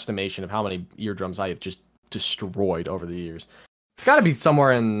an estimation of how many eardrums I have just destroyed over the years. It's got to be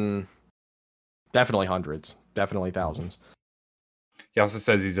somewhere in definitely hundreds, definitely thousands. He also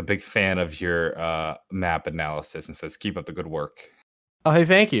says he's a big fan of your map analysis and says, keep up the good work. Oh, hey,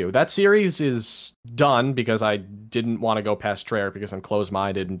 thank you. That series is done because I didn't want to go past Treyarch because I'm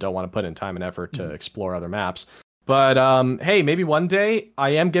closed-minded and don't want to put in time and effort to explore other maps. But hey, maybe one day I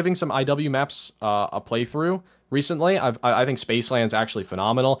am giving some IW maps a playthrough. Recently, I think Spaceland's actually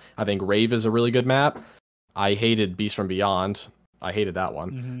phenomenal. I think Rave is a really good map. I hated Beast from Beyond. I hated that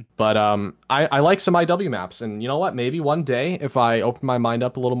one. Mm-hmm. But I like some IW maps, and you know what? Maybe one day, if I open my mind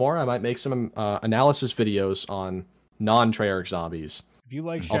up a little more, I might make some analysis videos on non-Treyarch zombies. If you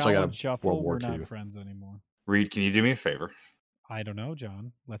like Also got Shallow a and Shuffle, World War we're II. not friends anymore. Reed, can you do me a favor? I don't know,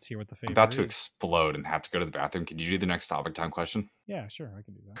 John. Let's hear what the I'm favorite about to is. explode and have to go to the bathroom. Can you do the next topic time question? Yeah, sure, I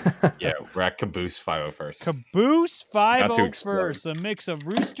can do that. Yeah, we're at Caboose 501st. Caboose About to 501st, a mix of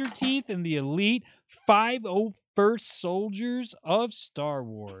Rooster Teeth and the elite 501st soldiers of Star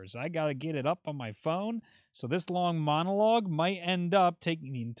Wars. I gotta get it up on my phone, so this long monologue might end up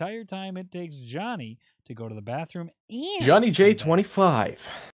taking the entire time it takes Johnny to go to the bathroom and Johnny come back. J25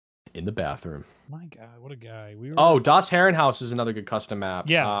 in the bathroom. My God, what a guy! We were Oh, Das Herrenhaus is another good custom map.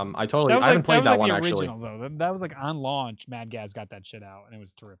 Yeah. I that was haven't played that like one the actually. original though. That was like on launch. Mad Gaz got that shit out, and it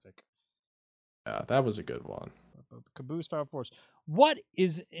was terrific. Yeah, that was a good one. Caboose 501st. What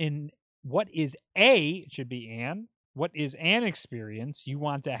is it should be an what is an experience you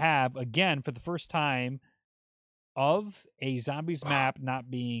want to have again for the first time of a zombies map not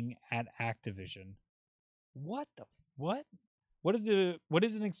being at Activision? What is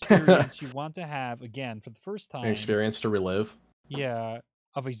an experience you want to have again for the first time? An experience to relive. Yeah,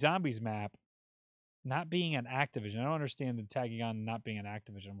 of a zombies map not being an Activision. I don't understand the tagging on not being an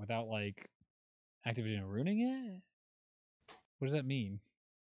Activision without like Activision ruining it. What does that mean?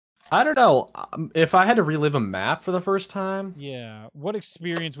 I don't know. If I had to relive a map for the first time, Yeah. What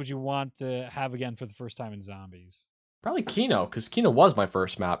experience would you want to have again for the first time in zombies? probably Kino, because Kino was my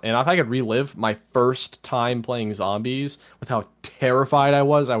first map. And if I could relive my first time playing zombies with how terrified I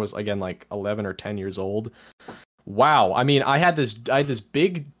was again like 11 or 10 years old. Wow. I mean, I had this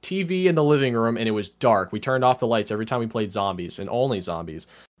big TV in the living room and it was dark. We turned off the lights every time we played zombies and only zombies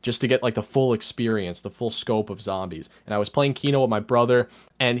just to get like the full experience, the full scope of zombies. And I was playing Kino with my brother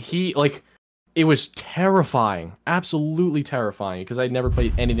and he like it was terrifying, absolutely terrifying because I'd never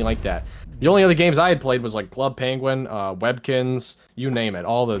played anything like that. The only other games I had played was like Club Penguin, Webkins, you name it,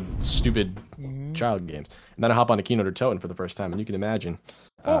 all the stupid child games. And then I hop on a Kino to Toten for the first time and you can imagine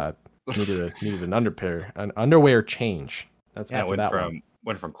needed an underwear change. That's after that one.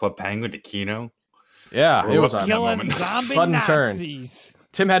 Went from Club Penguin to Kino. Yeah, it was killing zombie Nazis.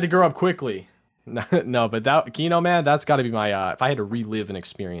 Tim had to grow up quickly. No, but that Kino, man, that's got to be my. If I had to relive an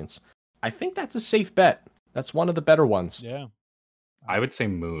experience, I think that's a safe bet. That's one of the better ones. Yeah, I would say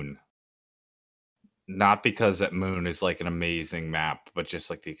Moon. Not because that Moon is like an amazing map, but just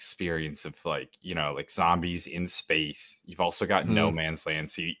like the experience of like, like zombies in space. You've also got No Man's Land.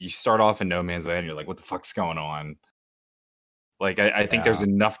 So you start off in No Man's Land, you're like, what the fuck's going on? Like, I think there's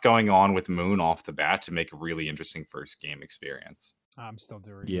enough going on with Moon off the bat to make a really interesting first game experience. I'm still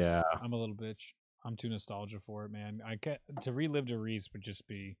Doriz. Yeah. I'm a little bitch. I'm too nostalgic for it, man. To relive Doriz would just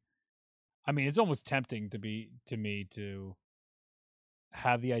be, I mean, it's almost tempting to me to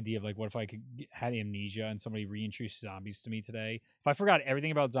have the idea of like, what if I had amnesia and somebody reintroduced zombies to me today? If I forgot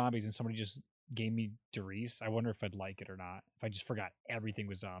everything about zombies and somebody just gave me Doriz, I wonder if I'd like it or not. If I just forgot everything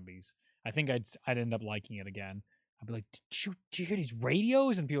with zombies, I think I'd end up liking it again. I'd be like, did you hear these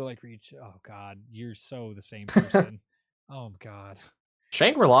radios? And people like, oh God, you're so the same person. Oh God.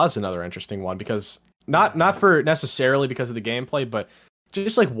 Shangri-La is another interesting one because not for necessarily because of the gameplay, but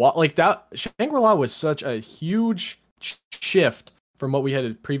just like what like that Shangri-La was such a huge shift from what we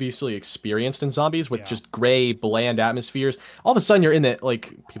had previously experienced in zombies with just gray, bland atmospheres. All of a sudden you're in the,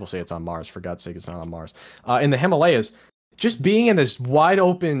 like, people say it's on Mars, for God's sake, it's not on Mars. In the Himalayas, just being in this wide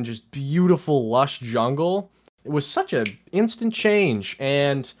open, just beautiful, lush jungle, it was such an instant change.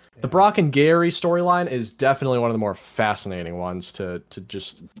 And the Brock and Gary storyline is definitely one of the more fascinating ones to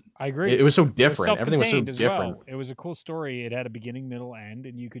just... I agree. It was so different. Everything was so different. Well. It was a cool story. It had a beginning, middle, end,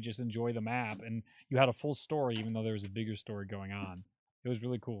 and you could just enjoy the map. And you had a full story, even though there was a bigger story going on. It was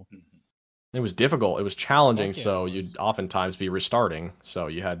really cool. It was difficult. It was challenging, so you'd oftentimes be restarting. So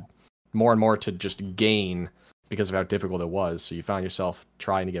you had more and more to just gain because of how difficult it was. So you found yourself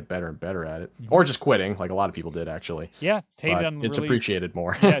trying to get better and better at it, or just quitting, like a lot of people did actually. Yeah, it's hated on it's appreciated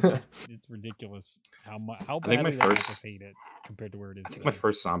more. Yeah, it's ridiculous how badly I hate it compared to where it is. I think my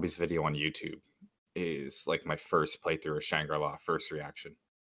first zombies video on YouTube is like my first playthrough of Shangri-La, first reaction.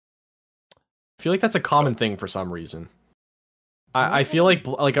 I feel like that's a common thing for some reason. I feel like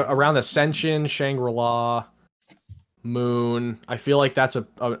around Ascension, Shangri-La, Moon, I feel like that's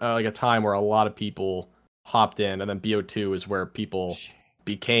a time where a lot of people hopped in, and then BO2 is where people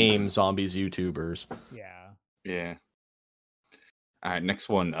became zombies YouTubers. Yeah. All right, next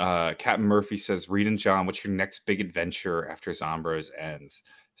one. Captain Murphy says, Reed and John, what's your next big adventure after Zombros ends?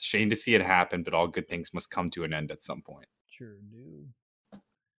 Shame to see it happen, but all good things must come to an end at some point. Sure do.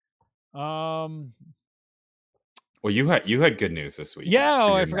 Well, you had good news this week. Yeah,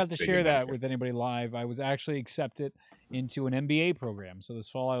 I forgot to share that with anybody live. I was actually accepted into an MBA program. So this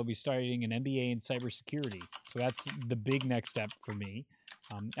fall I will be starting an MBA in cybersecurity. So that's the big next step for me.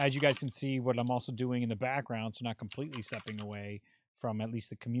 As you guys can see, what I'm also doing in the background, so not completely stepping away from at least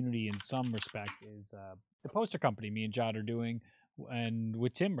the community in some respect, is the poster company me and John are doing, and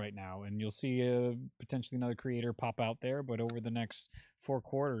with Tim right now. And you'll see potentially another creator pop out there, but over the next 4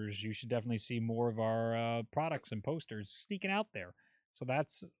 quarters, you should definitely see more of our products and posters sneaking out there. So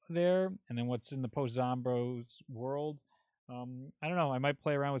that's there. And then what's in the post-Zombros world, I don't know. I might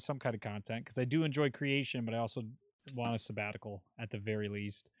play around with some kind of content because I do enjoy creation, but I also want a sabbatical at the very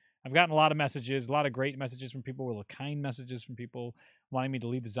least. I've gotten a lot of messages, a lot of great messages from people, really kind messages from people wanting me to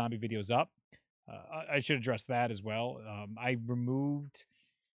leave the zombie videos up. I should address that as well. I removed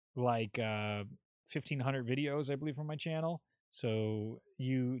like 1,500 videos, I believe, from my channel. So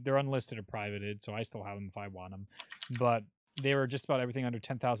they're unlisted or privated, so I still have them if I want them. But they were just about everything under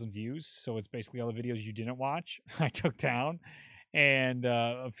 10,000 views. So it's basically all the videos you didn't watch I took down, and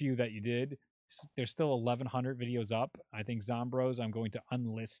a few that you did. There's still 1,100 videos up. I think Zombros, I'm going to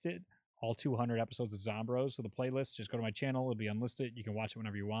unlist it all 200 episodes of Zombros. So the playlist, just go to my channel. It'll be unlisted. You can watch it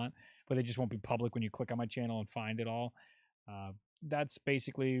whenever you want, but they just won't be public when you click on my channel and find it all. That's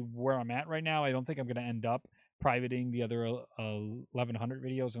basically where I'm at right now. I don't think I'm going to end up privating the other 1,100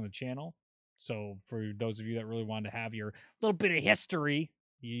 videos on the channel. So for those of you that really want to have your little bit of history,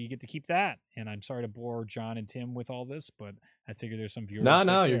 you get to keep that. And I'm sorry to bore John and Tim with all this, but I figure there's some viewers.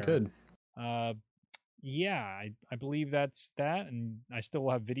 No, you're good. Yeah, I believe that's that. And I still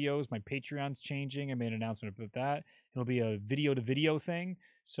will have videos. My Patreon's changing. I made an announcement about that. It'll be a video to video thing.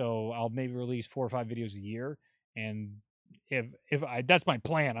 So I'll maybe release 4 or 5 videos a year. And if I, that's my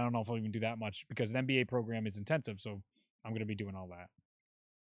plan. I don't know if I'll even do that much because an MBA program is intensive. So I'm going to be doing all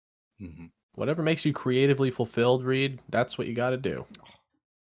that. Mm-hmm. Whatever makes you creatively fulfilled, Reed, that's what you got to do.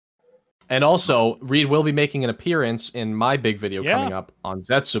 And also, Reed will be making an appearance in my big video coming up on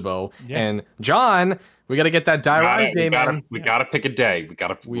Zetsubo. Yeah. And John, we got to get that Die Rise game in. We got to pick a day.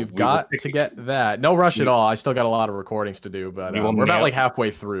 We've got to get that. No rush at all. I still got a lot of recordings to do, but we're about like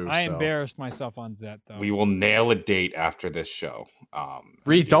halfway through. I embarrassed myself on Zet, though. We will nail a date after this show.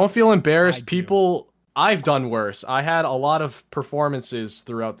 Reed, don't feel embarrassed. I've done worse. I had a lot of performances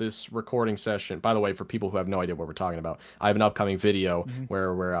throughout this recording session. By the way, for people who have no idea what we're talking about, I have an upcoming video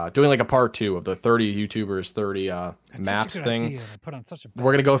where we're doing like a part 2 of the 30 YouTubers, 30 maps thing. We're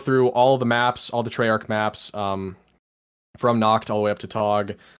going to go through all the maps, all the Treyarch maps, from Noct all the way up to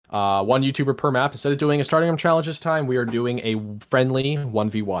Tog. 1 YouTuber per map. Instead of doing a starting room challenge this time, we are doing a friendly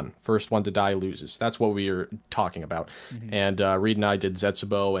 1v1. First one to die loses. That's what we are talking about. And Reed and I did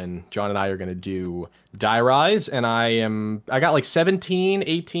Zetsubo, and John and I are going to do Die Rise. And I got like 17,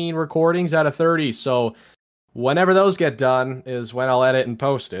 18 recordings out of 30. So whenever those get done is when I'll edit and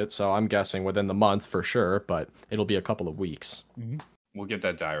post it. So I'm guessing within the month for sure, but it'll be a couple of weeks. We'll get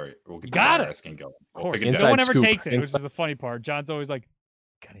that diary. We'll get that skin going. Of course. No one ever takes it, which is the funny part. John's always like,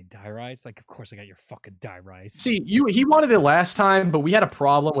 got any Die Rise? Like, of course I got your fucking Die Rise. See, he wanted it last time, but we had a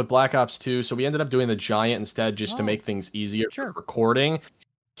problem with Black Ops 2, so we ended up doing the Giant instead just to make things easier for recording.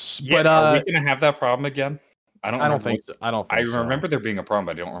 Yeah, but are we gonna have that problem again? I don't think so. I remember there being a problem,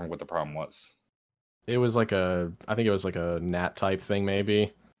 but I don't remember what the problem was. It was like I think it was like a NAT type thing,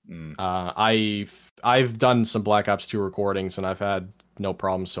 maybe. I've done some Black Ops 2 recordings and I've had no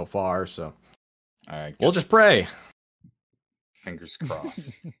problems so far, so we'll just pray. Fingers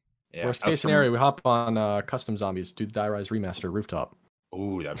crossed. Yeah, worst case scenario, we hop on Custom Zombies, do the Die Rise remaster rooftop.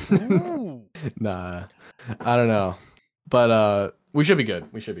 Ooh, that'd be cool. Nah, I don't know, but we should be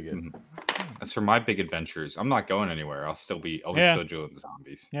good. We should be good. As for my big adventures, I'm not going anywhere. I'll still doing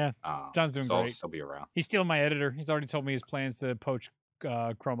zombies. Yeah, John's doing great. I'll still be around. He's stealing my editor. He's already told me his plans to poach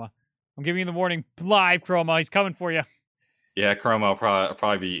Chroma. I'm giving you the warning. Live, Chroma. He's coming for you. Yeah, Chroma. I'll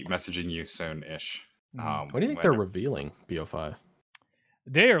probably be messaging you soon-ish. What do you think they're revealing, BO5?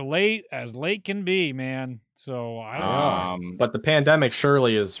 They are late as late can be, man. So I don't know. But the pandemic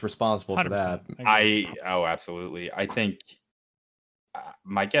surely is responsible for that. Absolutely. I think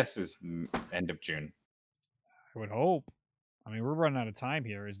my guess is end of June. I would hope. I mean, we're running out of time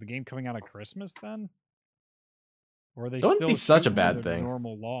here. Is the game coming out at Christmas then? Or are they Don't still be such a bad thing.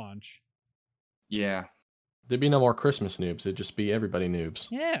 Normal launch. Yeah. There'd be no more Christmas noobs. It'd just be everybody noobs.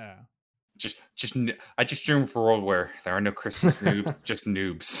 Yeah. I just dream of a world where there are no Christmas noobs, just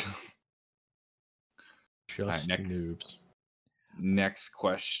noobs. Just noobs. Next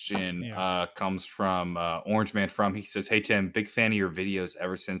question comes from Orange Man From. He says, "Hey Tim, big fan of your videos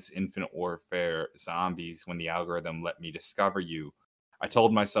ever since Infinite Warfare Zombies. When the algorithm let me discover you, I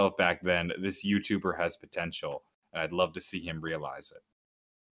told myself back then this YouTuber has potential, and I'd love to see him realize it."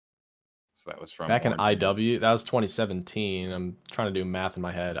 So that was from back in IW. That was 2017. I'm trying to do math in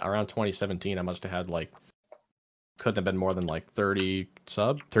my head. Around 2017, I must have had couldn't have been more than 30K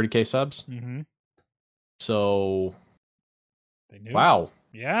subs. So, they knew. Wow.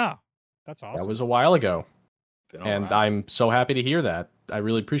 Yeah, that's awesome. That was a while ago, and I'm so happy to hear that. I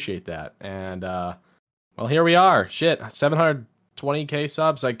really appreciate that. And well, here we are. Shit, 720K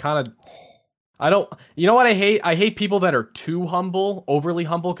subs. You know what I hate? I hate people that are too humble, overly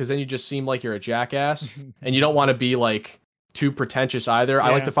humble, because then you just seem like you're a jackass, and you don't want to be too pretentious either. Yeah. I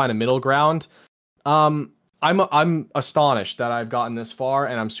like to find a middle ground. I'm astonished that I've gotten this far,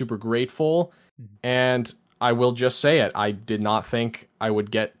 and I'm super grateful. And I will just say it. I did not think I would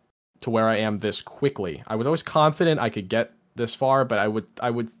get to where I am this quickly. I was always confident I could get this far, but I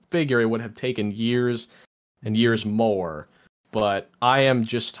would figure it would have taken years and years more. But I am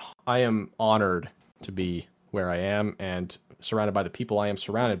honored to be where I am and surrounded by the people I am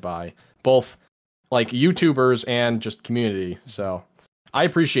surrounded by, both YouTubers and just community. So I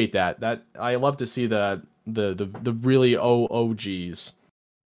appreciate that. I love to see the really OGs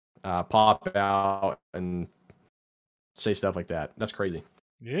pop out and say stuff like that. That's crazy.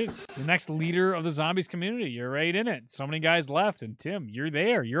 It is the next leader of the zombies community. You're right in it. So many guys left, and Tim, you're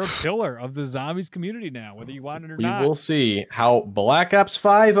there. You're a pillar of the zombies community now, whether you want it or not. We will see how Black Ops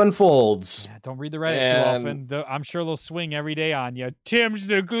 5 unfolds. Yeah, don't read the Reddit too often. I'm sure they'll swing every day on you. Tim's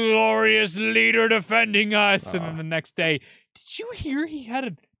the glorious leader defending us, and then the next day, did you hear he had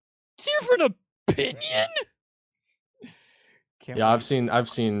a different opinion? Yeah, I've seen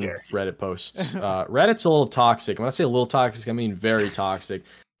Reddit posts. Reddit's a little toxic. When I say a little toxic, I mean very toxic.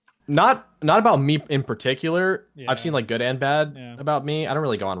 Not about me in particular. Yeah. I've seen like good and bad about me. I don't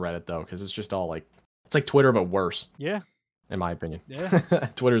really go on Reddit though, because it's just all like it's like Twitter but worse. Yeah. In my opinion. Yeah.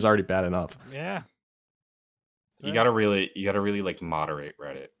 Twitter's already bad enough. Yeah. You gotta really like moderate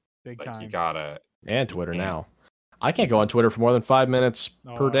Reddit. Big time. You gotta and Twitter now. I can't go on Twitter for more than 5 minutes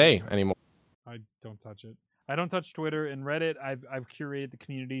per day anymore. I don't touch it. I don't touch Twitter and Reddit. I've curated the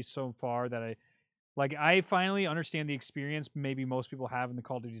community so far that I finally understand the experience maybe most people have in the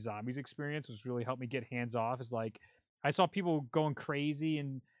Call of Duty Zombies experience, which really helped me get hands off. Is like I saw people going crazy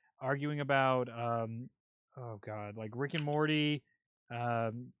and arguing about like Rick and Morty,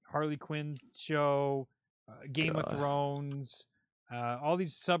 Harley Quinn show, Game of Thrones, all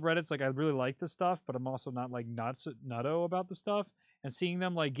these subreddits. Like I really like the stuff, but I'm also not like nutto about the stuff. And seeing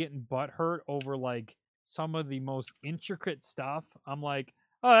them like getting butthurt over like some of the most intricate stuff, I'm like,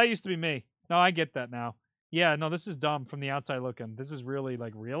 oh, that used to be me. No, I get that now. Yeah, no, this is dumb from the outside looking. This is really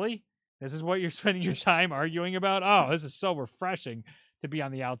like, really? This is what you're spending your time arguing about? Oh, this is so refreshing to be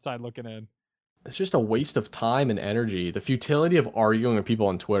on the outside looking in. It's just a waste of time and energy. The futility of arguing with people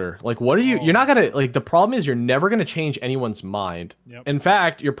on Twitter. Like, what are you're not gonna, like, the problem is you're never gonna change anyone's mind. Yep. In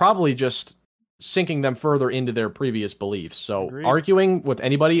fact, you're probably just sinking them further into their previous beliefs. So Agreed. Arguing with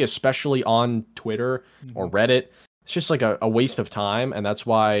anybody, especially on Twitter or Reddit, it's just like a waste of time. And that's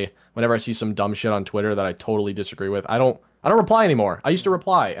why whenever I see some dumb shit on Twitter that I totally disagree with, I don't reply anymore. I used to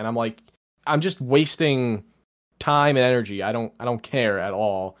reply, and I'm like, I'm just wasting time and energy. I don't care at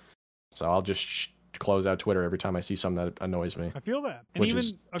all. So I'll just close out Twitter every time I see something that annoys me. I feel that. And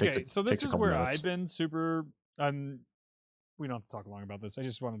even so this is where I've been super we don't have to talk long about this. I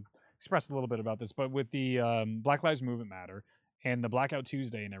just want to express a little bit about this, but with the Black Lives Movement Matter and the Blackout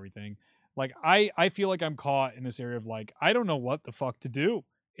Tuesday and everything, like I feel like I'm caught in this area of like I don't know what the fuck to do.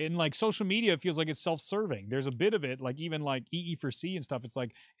 And like social media feels like it's self-serving. There's a bit of it, like even like EE4C and stuff. It's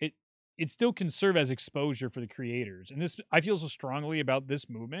like it still can serve as exposure for the creators. And this, I feel so strongly about this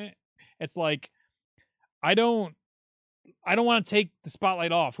movement. It's like I don't want to take the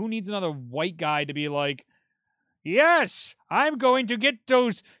spotlight off. Who needs another white guy to be like, yes, I'm going to get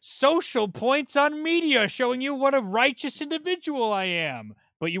those social points on media showing you what a righteous individual I am.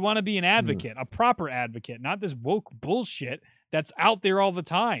 But you want to be an advocate, a proper advocate, not this woke bullshit that's out there all the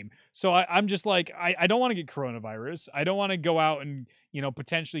time. So I'm just like, I don't want to get coronavirus. I don't want to go out and,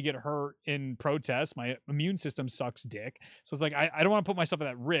 potentially get hurt in protest. My immune system sucks dick. So it's like, I don't want to put myself at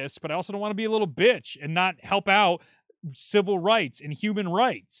that risk, but I also don't want to be a little bitch and not help out civil rights and human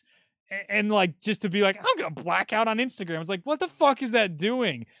rights. And like, just to be like, I'm going to black out on Instagram. It's like, what the fuck is that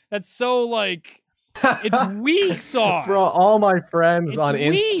doing? That's so like... It's weak sauce. Bro, all my friends on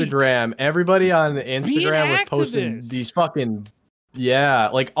Instagram, everybody on Instagram was posting these fucking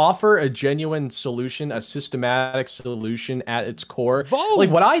like offer a genuine solution, a systematic solution at its core. Vote. Like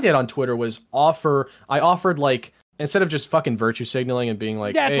what I did on Twitter was I offered like instead of just fucking virtue signaling and being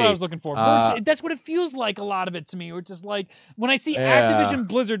like, that's hey, what I was looking for. That's what it feels like a lot of it to me. It's just like when I see Activision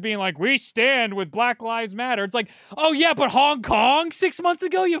Blizzard being like, we stand with Black Lives Matter. It's like, oh yeah, but Hong Kong 6 months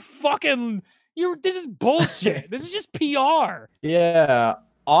ago, this is bullshit. This is just PR. Yeah.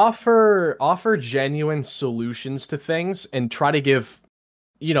 Offer genuine solutions to things and try to give,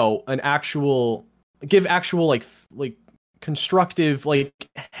 actual like constructive like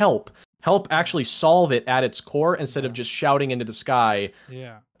help actually solve it at its core instead of just shouting into the sky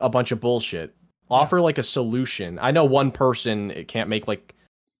a bunch of bullshit. Offer like a solution. I know one person, it can't make like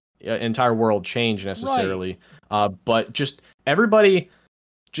an entire world change necessarily. Right. But just everybody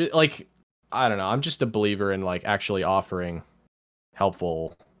like, I don't know. I'm just a believer in like actually offering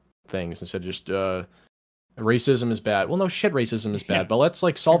helpful things instead of just racism is bad. Well, no shit, racism is bad, but let's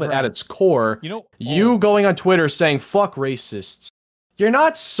like solve it at its core. You going on Twitter saying fuck racists, you're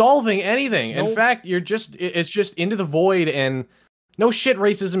not solving anything. Nope. In fact, it's just into the void. And no shit,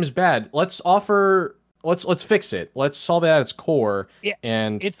 racism is bad. Let's fix it. Let's solve it at its core. Yeah,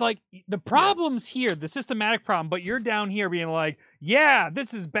 and it's like the problem's here, the systematic problem, but you're down here being like, yeah,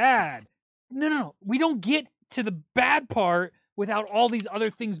 this is bad. No. We don't get to the bad part without all these other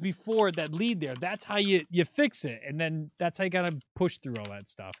things before it that lead there. That's how you fix it. And then that's how you got to push through all that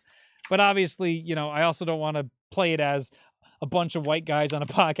stuff. But obviously, you know, I also don't want to play it as a bunch of white guys on a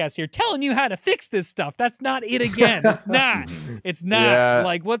podcast here telling you how to fix this stuff. That's not it again. It's not. It's not. Yeah,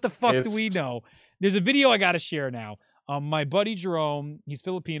 like, what the fuck do we know? There's a video I got to share now. My buddy Jerome, he's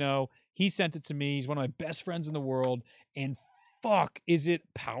Filipino. He sent it to me. He's one of my best friends in the world. And fuck, is it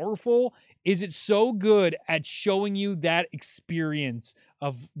powerful? Is it so good at showing you that experience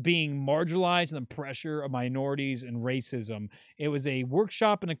of being marginalized and the pressure of minorities and racism? It was a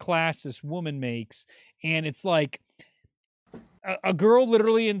workshop and a class this woman makes. And it's like, a girl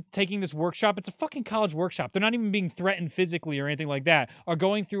literally in taking this workshop, it's a fucking college workshop. They're not even being threatened physically or anything like that, are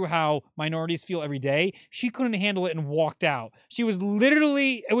going through how minorities feel every day. She couldn't handle it and walked out. She was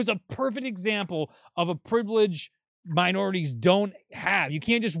literally, it was a perfect example of a privilege minorities don't have. You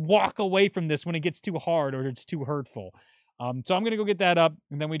can't just walk away from this when it gets too hard or it's too hurtful. So I'm going to go get that up,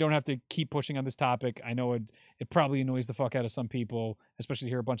 and then we don't have to keep pushing on this topic. I know it probably annoys the fuck out of some people, especially to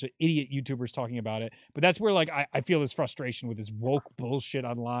hear a bunch of idiot YouTubers talking about it. But that's where, like, I feel this frustration with this woke bullshit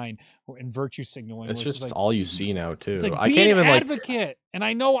online and virtue signaling. It's just like, all you see now, too. It's like, I can't even advocate. And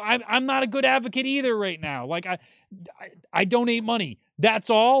I know I'm not a good advocate either right now. Like, I donate money. That's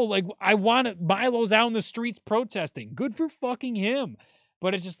all. Like, I want it. Milo's out in the streets protesting. Good for fucking him.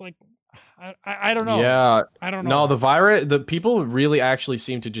 But it's just like, I don't know. Yeah, I don't know. No, the virus. The people really actually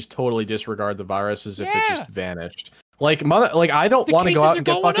seem to just totally disregard the virus as if it just vanished. Like I don't want to go out and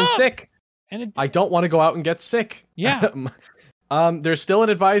get fucking sick. And I don't want to go out and get sick. Yeah. There's still an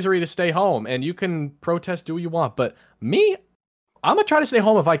advisory to stay home, and you can protest, do what you want. But me, I'm gonna try to stay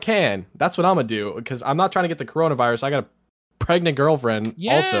home if I can. That's what I'm gonna do, because I'm not trying to get the coronavirus. I got a pregnant girlfriend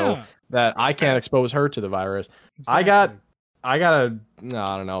also that I can't expose her to the virus. Exactly. I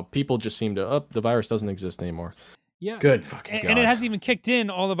don't know. People just seem to, the virus doesn't exist anymore. Yeah. Good fucking God. And it hasn't even kicked in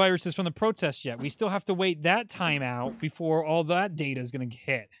all the viruses from the protests yet. We still have to wait that time out before all that data is going to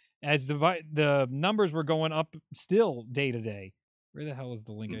hit. As the numbers were going up still day to day. Where the hell is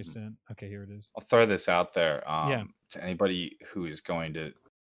the link I sent? Okay, here it is. I'll throw this out there to anybody who is going to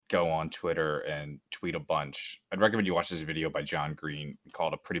go on Twitter and tweet a bunch. I'd recommend you watch this video by John Green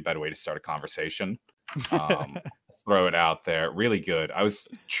called "A Pretty Bad Way to Start a Conversation." Throw it out there. Really good. I was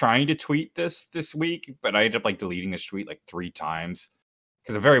trying to tweet this week, but I ended up like deleting this tweet like 3 times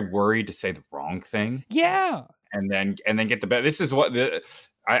because I'm very worried to say the wrong thing. Yeah. And then get the bad. This is what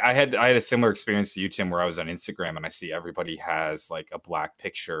I had a similar experience to you, Tim, where I was on Instagram and I see everybody has like a black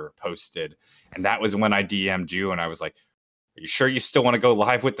picture posted, and that was when I DM'd you and I was like, "Are you sure you still want to go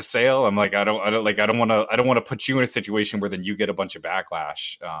live with the sale?" I'm like, I don't want to put you in a situation where then you get a bunch of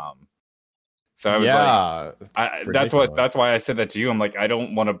backlash. So I was that's why I said that to you. I'm like, I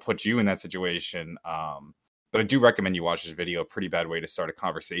don't want to put you in that situation. But I do recommend you watch this video. Pretty bad way to start a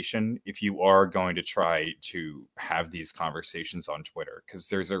conversation if you are going to try to have these conversations on Twitter, because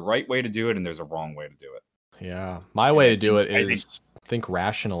there's a right way to do it and there's a wrong way to do it. Yeah. My way to do it is think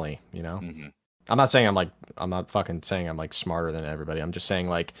rationally, you know? Mm-hmm. I'm not fucking saying I'm like smarter than everybody. I'm just saying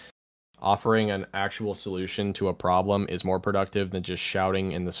like offering an actual solution to a problem is more productive than just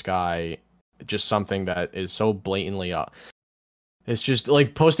shouting in the sky just something that is so blatantly it's just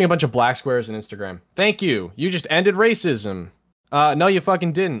like posting a bunch of black squares on Instagram. Thank you. You just ended racism. No, you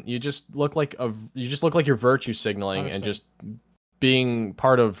fucking didn't. You just look like you're virtue signaling 100%. And just being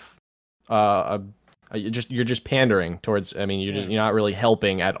part of you're just pandering towards. I mean, you're not really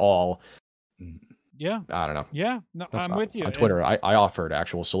helping at all. Yeah. I don't know. Yeah. No, I'm with you. On Twitter, I offered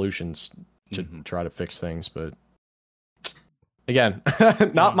actual solutions to try to fix things, but again,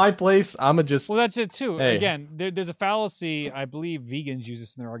 not my place. Well, that's it too. Hey. Again, there's a fallacy. I believe vegans use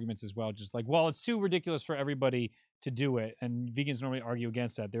this in their arguments as well. Just like, well, it's too ridiculous for everybody to do it, and vegans normally argue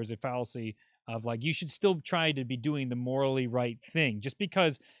against that. There's a fallacy of like, you should still try to be doing the morally right thing. Just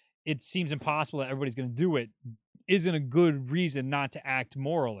because it seems impossible that everybody's going to do it isn't a good reason not to act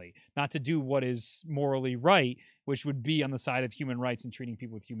morally, not to do what is morally right, which would be on the side of human rights and treating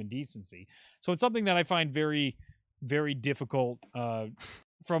people with human decency. So it's something that I find very, very difficult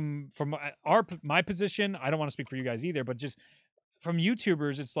from my position. I don't want to speak for you guys either, but just from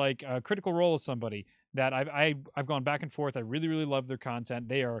YouTubers, it's like a Critical Role is somebody that I've gone back and forth. I really, really love their content.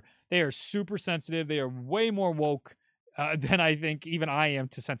 They are super sensitive. They are way more woke than I think even I am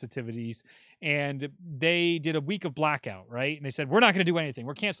to sensitivities. And they did a week of blackout, right? And they said, we're not going to do anything.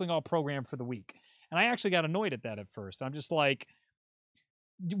 We're canceling all program for the week. And I actually got annoyed at that at first. I'm just like,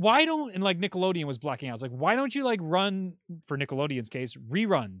 why don't, and like Nickelodeon was blacking out. I was like, why don't you like run, for Nickelodeon's case,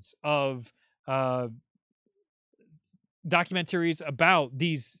 reruns of documentaries about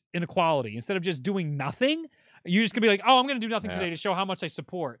these inequality instead of just doing nothing? You're just gonna be like, oh, I'm gonna do nothing Yeah. today to show how much I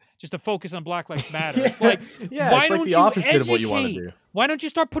support, just to focus on Black Lives Matter. It's like, yeah, why it's like don't the you opposite educate? of what you want to do. Why don't you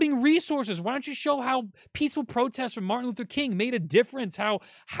start putting resources? Why don't you show how peaceful protests from Martin Luther King made a difference?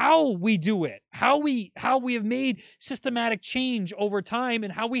 How we do it, how we have made systematic change over time,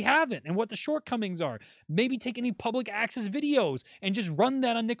 and how we haven't, and what the shortcomings are. Maybe take any public access videos and just run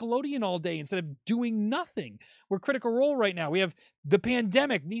that on Nickelodeon all day instead of doing nothing. We're Critical Role right now. We have the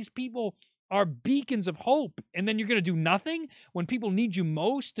pandemic. These people are beacons of hope, and then you're going to do nothing when people need you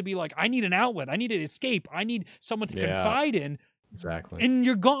most to be like, I need an outlet, I need an escape, I need someone to confide in. Exactly. And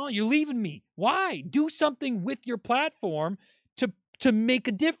you're gone, you're leaving me. Why? Do something with your platform to make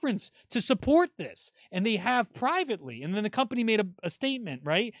a difference, to support this. And they have privately, and then the company made a statement,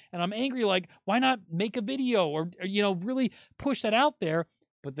 right? And I'm angry, like, why not make a video or really push that out there?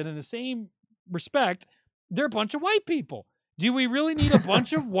 But then in the same respect, they're a bunch of white people. Do we really need a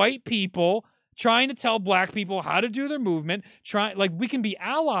bunch of white people trying to tell Black people how to do their movement? We can be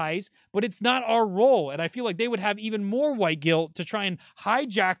allies, but it's not our role. And I feel like they would have even more white guilt to try and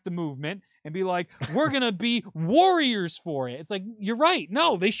hijack the movement and be like, we're going to be warriors for it. It's like, you're right.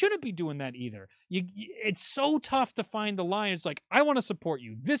 No, they shouldn't be doing that either. It's so tough to find the line. It's like, I want to support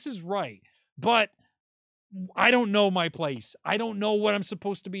you. This is right. But I don't know my place. I don't know what I'm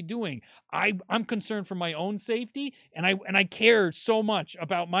supposed to be doing. I'm concerned for my own safety, and I care so much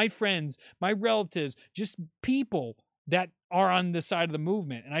about my friends, my relatives, just people that are on this side of the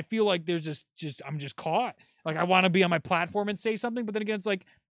movement. And I feel like there's I'm just caught. Like, I want to be on my platform and say something, but then again, it's like,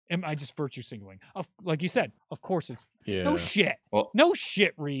 am I just virtue signaling? Like you said, of course it's no shit. Well, no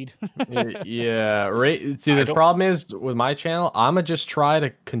shit, Reed. Yeah, right. See, the problem is with my channel, I'm gonna just try to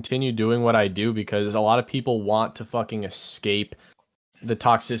continue doing what I do because a lot of people want to fucking escape the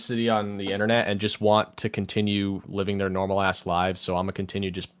toxicity on the internet and just want to continue living their normal ass lives. So I'm gonna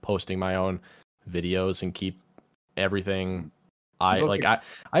continue just posting my own videos and keep everything. I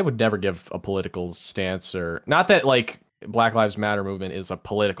would never give a political stance, or not that like Black Lives Matter movement is a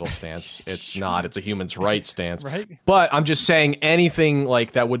political stance. It's not. It's a human rights stance. Right. But I'm just saying anything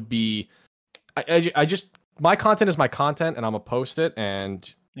like that would be. I just my content is my content, and I'm gonna post it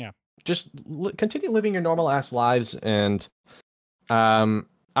and just continue living your normal ass lives. And I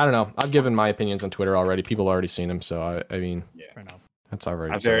don't know. I've given my opinions on Twitter already. People already seen them, so I mean, that's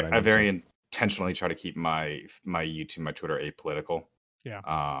already. I very intentionally try to keep my YouTube, my Twitter apolitical.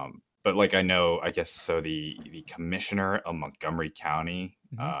 Yeah. But like I guess so the commissioner of Montgomery County,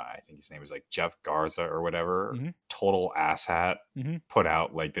 I think his name was like Jeff Garza or whatever, total asshat, put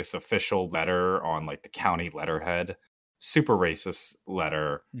out like this official letter on like the county letterhead, super racist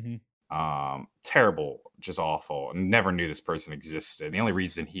letter, terrible, just awful. Never knew this person existed. The only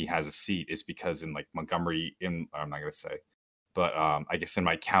reason he has a seat is because in like Montgomery, I'm not gonna say, but I guess in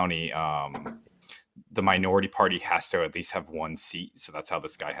my county, the minority party has to at least have one seat, so that's how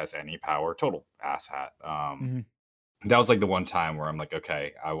this guy has any power. Total asshat. That was like the one time where I'm like,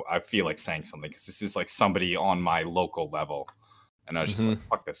 okay, I feel like saying something because this is like somebody on my local level, and I was just like,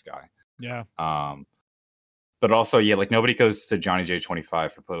 fuck this guy. Yeah. But also, like nobody goes to Johnny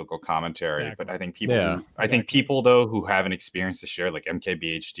J25 for political commentary. Exactly. But I think people, I think people though who have an experience to share, like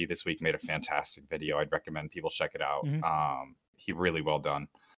MKBHD this week made a fantastic video. I'd recommend people check it out. He really well done.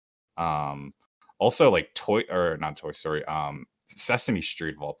 Also, like not Toy Story, Sesame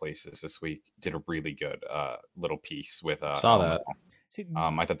Street of all places this week did a really good little piece with. Saw that.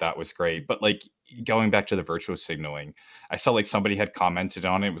 I thought that was great. But like going back to the virtual signaling, I saw like somebody had commented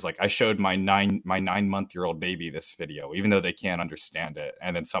on it. It was like, I showed my 9-month-old baby this video, even though they can't understand it.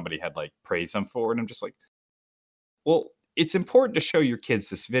 And then somebody had like praised them for it. And I'm just like, well, it's important to show your kids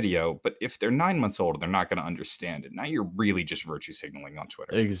this video, but if they're 9 months old, they're not going to understand it. Now you're really just virtue signaling on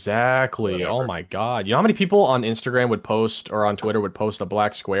Twitter. Exactly. Whatever. Oh my God. You know how many people on Instagram would post or on Twitter would post a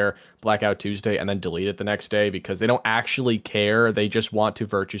black square, Blackout Tuesday, and then delete it the next day because they don't actually care. They just want to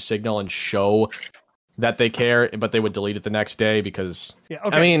virtue signal and show that they care, but they would delete it the next day because,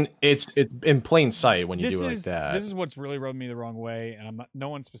 I mean, it's in plain sight when you do it like that. This is what's really rubbed me the wrong way, and I'm not, no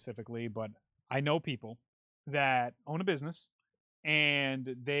one specifically, but I know people that own a business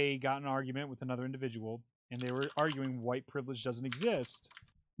and they got in an argument with another individual and they were arguing white privilege doesn't exist,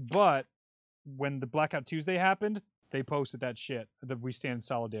 but when the Blackout Tuesday happened, they posted that shit that we stand in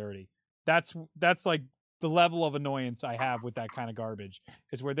solidarity. That's like the level of annoyance I have with that kind of garbage,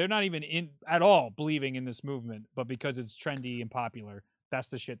 is where they're not even in at all believing in this movement, but because it's trendy and popular, That's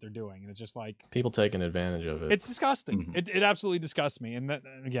the shit they're doing, and it's just like People taking advantage of it. it's disgusting. Mhm. It absolutely disgusts me. And that,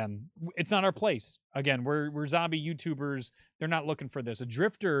 again, it's not our place. Again, we're zombie YouTubers. They're not looking for this. A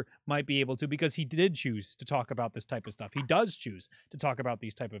drifter might be able to because he did choose to talk about this type of stuff. He does choose to talk about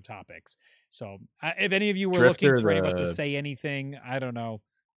these type of topics. So if any of you were Drifter, looking for any of us to the- say anything, I don't know.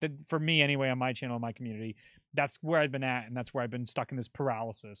 That for me anyway, on my channel, my community, that's where I've been at, and that's where I've been stuck in this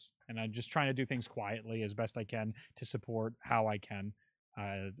paralysis. And I'm just trying to do things quietly as best I can to support how I can.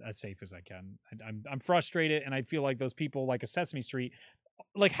 As safe as I can. I'm frustrated, and I feel like those people like a Sesame Street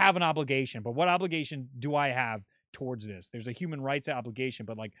like have an obligation. But what obligation do I have towards this? There's a human rights obligation,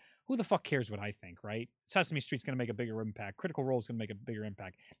 but like who the fuck cares what I think, right? Sesame Street's going to make a bigger impact. Critical Role is going to make a bigger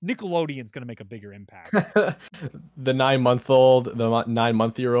impact. Nickelodeon's going to make a bigger impact. The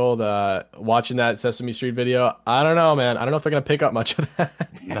 9-month-year-old watching that Sesame Street video. I don't know, man. I don't know if they're gonna pick up much of that.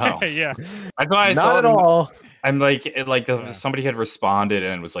 No. Yeah. I thought I Not saw at them- all. I'm like, Yeah. somebody had responded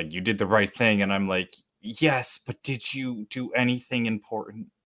and was like, "You did the right thing," and I'm like, "Yes, but did you do anything important?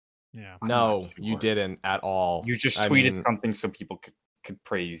 Yeah. I'm No, not you sure. didn't at all. You just I tweeted mean, something so people could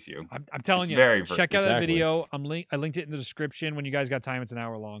praise you." I'm telling It's you, very check out that exactly. video. I linked it in the description when you guys got time. It's an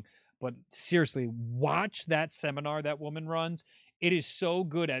hour long. But seriously, watch that seminar that woman runs. It is so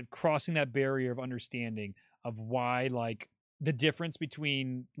good at crossing that barrier of understanding of why, like, the difference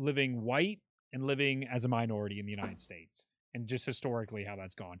between living white and living as a minority in the United States, and just historically how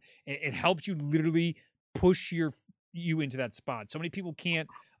that's gone. It helps you literally push you into that spot. So many people can't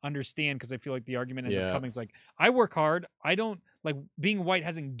understand because I feel like the argument ends up Yeah. coming is like, I work hard. I don't like being white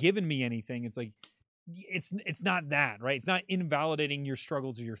hasn't given me anything. It's like it's not that, right? It's not invalidating your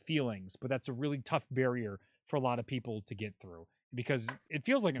struggles or your feelings, but that's a really tough barrier for a lot of people to get through because it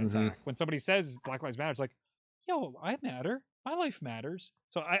feels like an Mhm. attack when somebody says Black Lives Matter. It's like, yo, I matter. My life matters.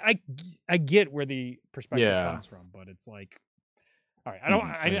 So I get where the perspective Yeah. comes from, but it's like, all right, I don't.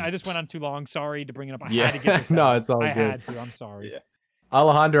 Mhm. I just went on too long. Sorry to bring it up. I Yeah. had to get this. No, out. it's all I good. had to. I'm sorry. Yeah.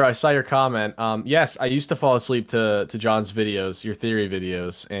 Alejandro, I saw your comment. Yes, I used to fall asleep to John's videos, your theory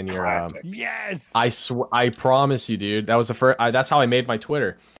videos, and your. Classic. Yes. I promise you, dude. That was the first. That's how I made my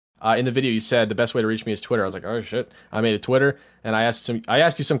Twitter. In the video, you said the best way to reach me is Twitter. I was like, oh shit. I made a Twitter, and I asked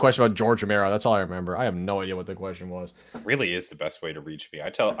you some question about George Romero. That's all I remember. I have no idea what the question was. Really is the best way to reach me. I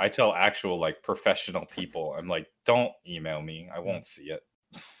tell actual like professional people, I'm like, don't email me. I won't see it.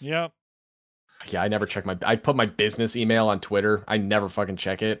 Yep. Yeah, I never check I put my business email on Twitter. I never fucking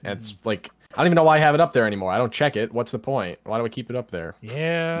check it. And it's like, I don't even know why I have it up there anymore. I don't check it. What's the point? Why do I keep it up there?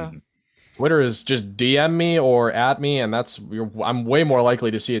 Yeah. Mhm. Twitter is just DM me or at me, and I'm way more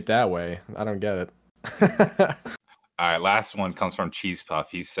likely to see it that way. I don't get it. All right, last one comes from Cheese Puff.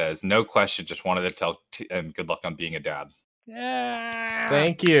 He says, "No question, just wanted to tell and good luck on being a dad." Yeah.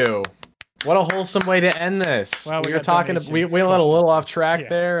 Thank you. What a wholesome way to end this. Well, we we were got talking. donations, We went a questions little there. off track Yeah.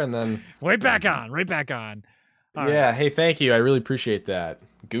 there, and then Right back on. Right back on. All right. yeah. Hey, thank you. I really appreciate that.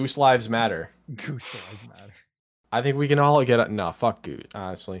 Goose lives matter. Goose lives matter. I think we can all get no fuck Goose.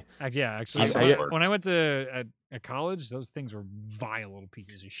 Honestly, Yeah, actually, I- when I went to at college, those things were vile little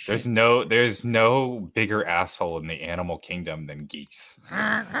pieces of shit. There's no bigger asshole in the animal kingdom than geese.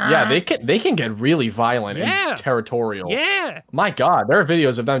 yeah, they can get really violent Yeah. and territorial. Yeah, My God, there are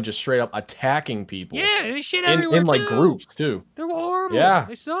videos of them just straight up attacking people. yeah, they shit everywhere in like too. groups too. They're horrible. Yeah.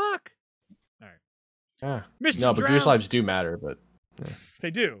 They suck. Yeah. Mr. No, but goose Drown. lives do matter. But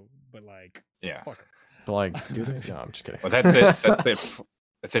They do, but like, Yeah. fuck 'em. like, do they? No, I'm just kidding. Well, that's it.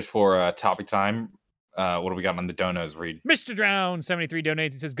 That's it for topic time. What do we got on the donos, Reed? Mr. Drown 73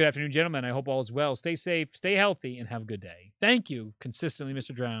 donates. He says, "Good afternoon, gentlemen. I hope all is well. Stay safe, stay healthy, and have a good day." Thank you consistently,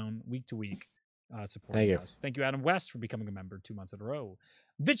 Mr. Drown, week to week, supporting Thank you. us. Thank you, Adam West, for becoming a member 2 months in a row.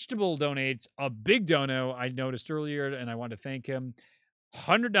 Vegetable donates a big dono I noticed earlier, and I want to thank him.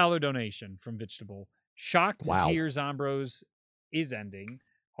 $100 donation from Vegetable. Shocked Wow. to hear Zombros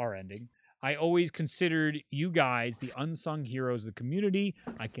are ending. I always considered you guys the unsung heroes of the community.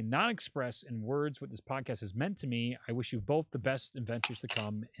 I cannot express in words what this podcast has meant to me. I wish you both the best adventures to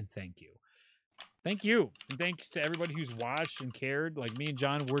come, and thank you. Thank you. And thanks to everybody who's watched and cared. Like me and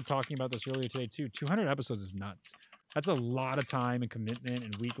John were talking about this earlier today, too. 200 episodes is nuts. That's a lot of time and commitment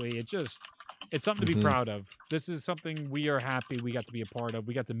and weekly. It's something to be Mhm. proud of. This is something we are happy we got to be a part of.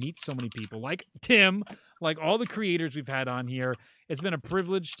 We got to meet so many people like Tim, like all the creators we've had on here. It's been a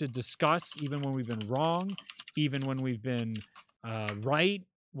privilege to discuss, even when we've been wrong, even when we've been right,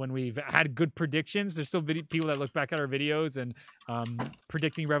 when we've had good predictions. There's still people that look back at our videos and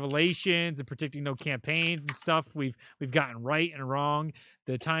predicting revelations and predicting no campaigns and stuff. We've gotten right and wrong.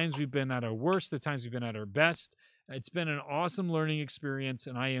 The times we've been at our worst, the times we've been at our best. It's been an awesome learning experience,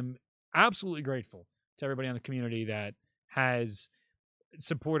 and I am absolutely grateful to everybody on the community that has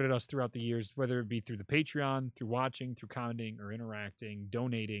supported us throughout the years, whether it be through the Patreon, through watching, through commenting or interacting,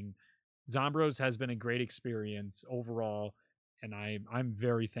 donating. Zombros has been a great experience overall, and I'm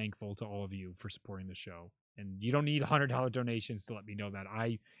very thankful to all of you for supporting the show. And you don't need $100 donations to let me know that.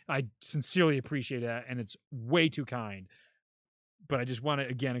 I sincerely appreciate that, and it's way too kind. But I just want to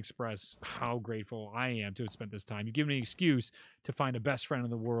again express how grateful I am to have spent this time. You've given me an excuse to find a best friend in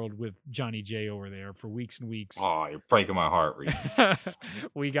the world with Johnny J over there for weeks and weeks. Oh, you're breaking my heart, Reed.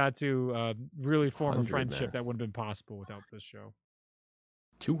 We got to really form a 100, friendship man. that wouldn't have been possible without this show.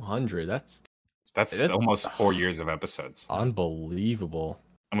 200. That's Almost 4 years of episodes. unbelievable.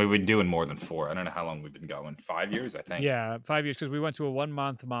 And we've been doing more than 4. I don't know how long we've been going. 5 years, I think. Yeah, 5 years, because we went to a 1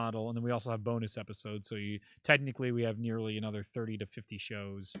 month model, and then we also have bonus episodes. So technically we have nearly another 30 to 50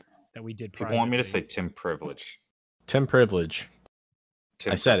 shows that we did. People want me to say privately. Tim Privilege. Tim Privilege.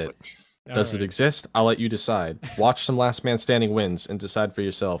 Tim I said it. Privilege. Does it exist? I'll let you decide. Watch some Last Man Standing wins and decide for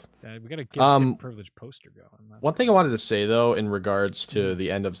yourself. We got to get a Tim Privilege poster going. One thing I wanted to say though, in regards to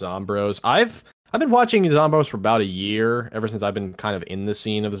the end of Zombros, I've been watching Zombros for about a year, ever since I've been kind of in the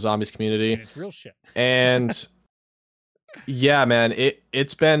scene of the zombies community. And it's real shit. And yeah, man,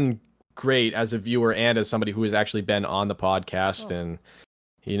 it's been great as a viewer and as somebody who has actually been on the podcast. And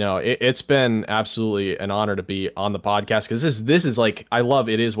you know, it's been absolutely an honor to be on the podcast, because this is like, I love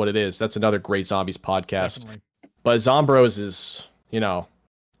It Is What It Is. That's another great zombies podcast. Definitely. But Zombros is, you know,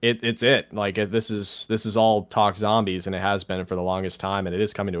 it's it. Like this is all talk zombies, and it has been for the longest time, and it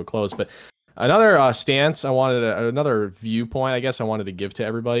is coming to a close. But another stance another viewpoint, I guess, I wanted to give to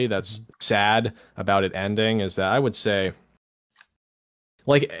everybody that's sad about it ending is that I would say,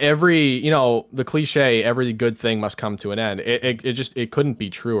 like, every, you know, the cliche, every good thing must come to an end. It couldn't be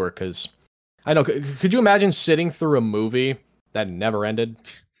truer, because I know. Could you imagine sitting through a movie that never ended?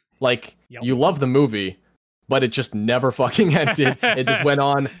 Like, Yep. You love the movie, but it just never fucking ended. It just went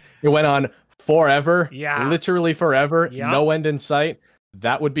on. It went on forever. Yeah. Literally forever. Yep. No end in sight.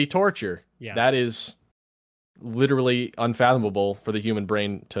 That would be torture. Yes. That is literally unfathomable for the human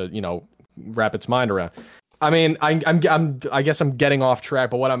brain to, you know, wrap its mind around. I mean, I guess I'm getting off track,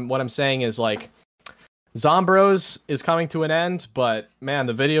 but what I'm saying is, like, Zombros is coming to an end, but man,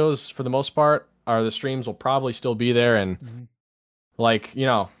 the videos for the most part the streams will probably still be there, and like, you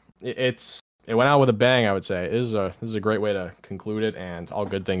know, it went out with a bang. I would say this is a great way to conclude it, and all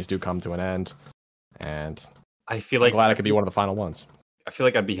good things do come to an end, and I feel like I'm glad I could be one of the final ones. I feel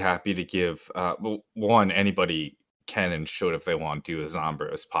like I'd be happy to give anybody can and should, if they want, do a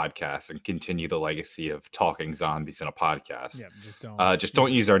Zombros podcast and continue the legacy of talking zombies in a podcast. Yeah, just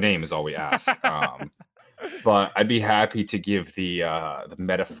don't use our name is all we ask. But I'd be happy to give the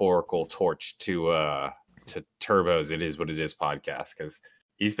metaphorical torch to Turbo's It Is What It Is podcast, because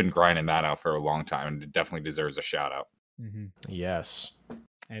he's been grinding that out for a long time, and it definitely deserves a shout out. Yes.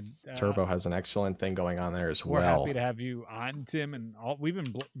 And Turbo has an excellent thing going on there as well. We're happy to have you on, Tim, and we've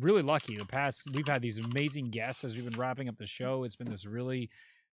been really lucky. We've had these amazing guests as we've been wrapping up the show. It's been this really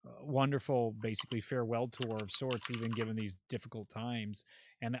wonderful, basically farewell tour of sorts, even given these difficult times.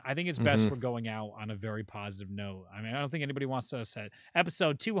 And I think it's best we're going out on a very positive note. I mean, I don't think anybody wants us at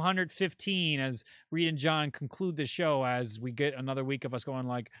episode 215 as Reed and John conclude the show, as we get another week of us going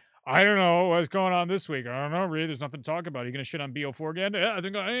like, I don't know what's going on this week. I don't know, Reed. There's nothing to talk about. Are you going to shit on BO4 again? Yeah, I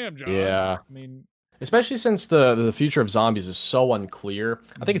think I am, John. Yeah. I mean, especially since the future of zombies is so unclear.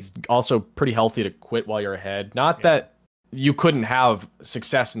 I think it's also pretty healthy to quit while you're ahead. Not that you couldn't have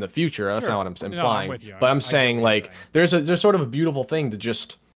success in the future. That's not what I'm implying. No, I'm with you. But I'm saying, like, there's sort of a beautiful thing to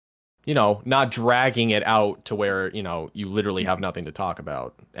just, you know, not dragging it out to where, you know, you literally have nothing to talk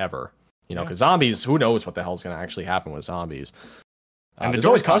about ever. You know, because zombies, who knows what the hell's going to actually happen with zombies. And there's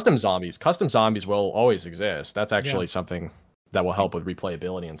always custom zombies. Custom zombies will always exist. That's actually something that will help with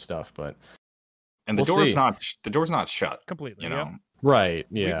replayability and stuff. But the door's not shut completely. You know, right?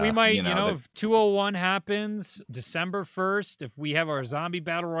 Yeah, we might. You know, if 201 happens December 1st, if we have our zombie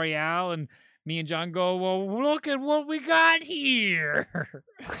battle royale, and me and John go, well, look at what we got here.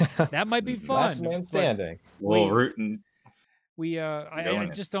 That might be fun. Last man standing. I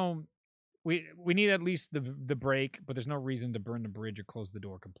just don't. We need at least the break, but there's no reason to burn the bridge or close the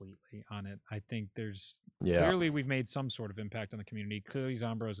door completely on it. I think there's clearly we've made some sort of impact on the community. Clearly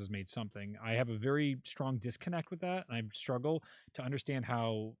Zombros has made something. I have a very strong disconnect with that, and I struggle to understand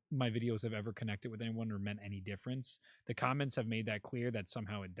how my videos have ever connected with anyone or meant any difference. The comments have made that clear that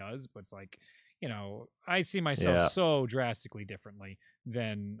somehow it does, but it's like, you know, I see myself so drastically differently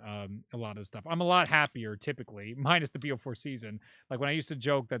than a lot of stuff. I'm a lot happier typically, minus the BO4 season. Like when I used to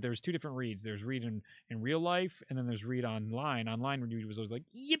joke that there's two different Reeds. There's Reed in real life, and then there's Reed online. Online Reed was always like,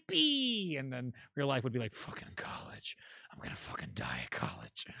 yippee! And then real life would be like, fucking college. I'm gonna fucking die at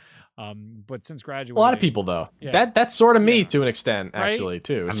college. But since graduating, A lot of people though. Yeah. That's sort of me Yeah. to an extent, Right? actually,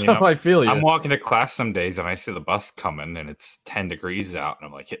 too. I mean, So I feel you. I'm walking to class some days and I see the bus coming and it's 10 degrees out and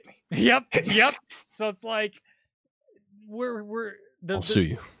I'm like, hit me. Yep. Hit me. Yep. So it's like we're I'll sue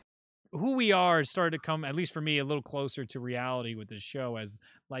you. who we are started to come, at least for me, a little closer to reality with this show as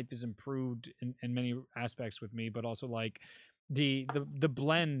life has improved in many aspects with me, but also like the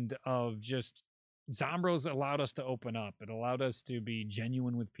blend of just Zombros allowed us to open up. It allowed us to be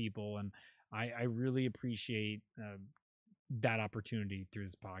genuine with people, and I really appreciate that opportunity through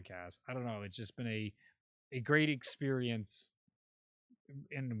this podcast. I don't know, it's just been a great experience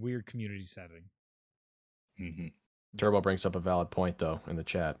in a weird community setting. Mm-hmm. Turbo brings up a valid point though in the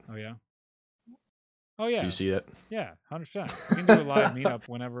chat. Oh yeah. Oh yeah. Do you see it? Yeah, 100%. We can do a live meetup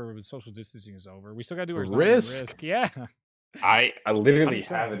whenever the social distancing is over. We still got to do our zombie Risk. risk. Yeah. I literally 100%.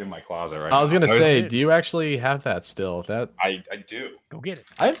 have it in my closet right I was now. gonna say, did. do you actually have that still? I do. Go get it.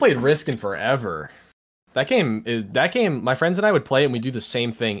 I haven't played Risk in forever. That game. My friends and I would play it and we'd do the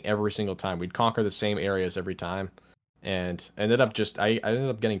same thing every single time. We'd conquer the same areas every time. And I ended up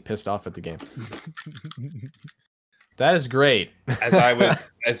getting pissed off at the game. That is great. As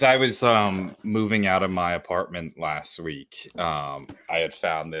I was moving out of my apartment last week, I had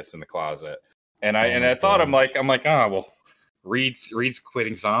found this in the closet, and I thought I'm like, well, Reed's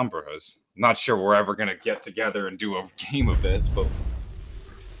quitting Zombros. Not sure we're ever gonna get together and do a game of this, but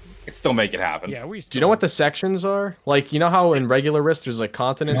it's still make it happen. Yeah, Do you know what the sections are? Like, you know how in regular Risk there's like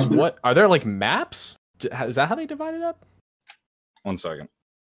continents? What are there, like maps? Is that how they divide it up? 1 second.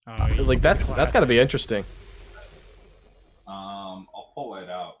 Like that's got to be interesting. I'll pull it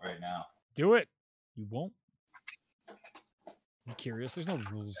out right now. Do it. You won't. I'm curious. There's no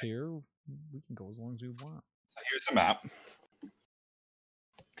rules here. We can go as long as we want. So here's a map.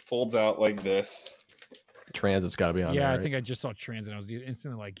 It folds out like this. Transit's got to be on there. Yeah, I right? think I just saw transit. I was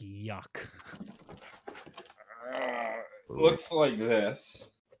instantly like, yuck. Looks like this.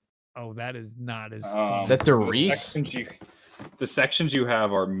 Oh, that is not as Is that the Reese? The sections you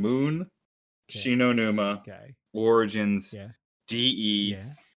have are Moon, Shinonuma, Origins, DE,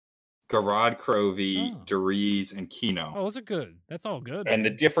 Yeah. Garad Krovi, Oh. Deriz, and Kino. Oh, those are good. That's all good. And the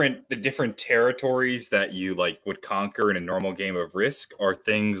different territories that you like would conquer in a normal game of Risk are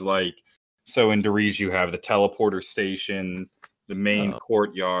things like, so in Deriz you have the teleporter station, the main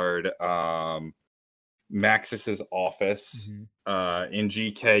courtyard, Maxis's office. Mm-hmm. In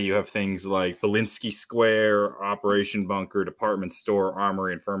GK you have things like Belinsky Square, Operation Bunker, Department Store,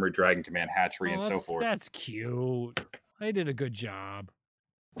 Armory, Infirmary, Dragon Command, Hatchery, and so forth. That's cute. They did a good job.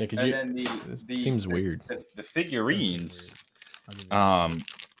 Yeah, And then seems weird. The figurines, I'll give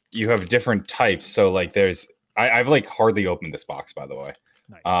you have different types. So like there's I've like hardly opened this box, by the way.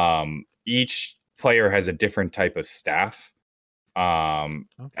 Nice. Each player has a different type of staff. And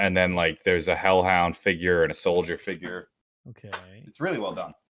then like there's a Hellhound figure and a soldier figure. Okay. It's really well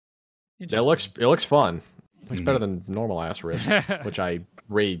done. It looks fun. It looks better than normal ass Risk, which I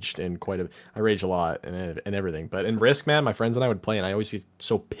raged in I rage a lot and everything. But in Risk, man, my friends and I would play and I always get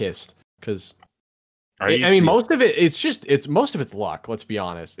so pissed because most of it's luck, let's be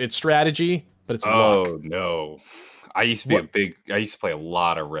honest. It's strategy, but it's luck. Oh no. I used to play a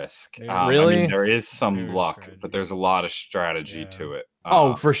lot of Risk. Really? I mean, there is some luck, but there's a lot of strategy to it.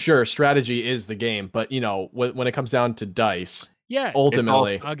 For sure. Strategy is the game. But, you know, when it comes down to dice,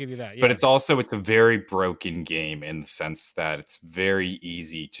 ultimately. I'll give you that. Yeah. But it's a very broken game in the sense that it's very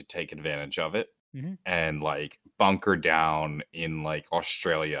easy to take advantage of it and, like, bunker down in, like,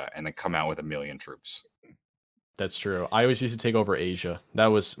 Australia and then come out with 1 million troops. That's true. I always used to take over Asia. That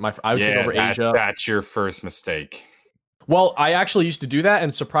was I would take over Asia. That's your first mistake. Well, I actually used to do that,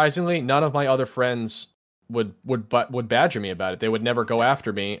 and surprisingly, none of my other friends would badger me about it. They would never go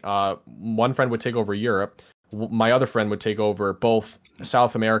after me. One friend would take over Europe. My other friend would take over both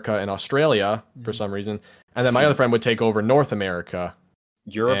South America and Australia for some reason, and then my other friend would take over North America.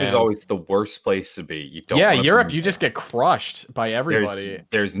 Europe is always the worst place to be. You don't. Europe, you just get crushed by everybody.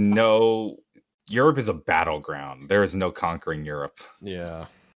 There's no. Europe is a battleground. There is no conquering Europe. Yeah.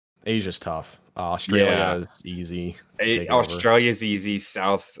 Asia's tough. Australia is easy. Australia's easy.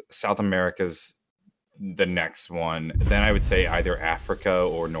 South America's the next one. Then I would say either Africa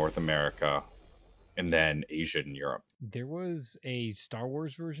or North America, and then Asia and Europe. There was a Star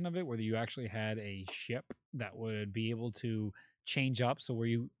Wars version of it where you actually had a ship that would be able to change up. So where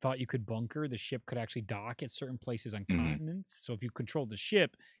you thought you could bunker, the ship could actually dock at certain places on continents. So if you controlled the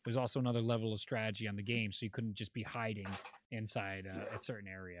ship, it was also another level of strategy on the game. So you couldn't just be hiding inside a certain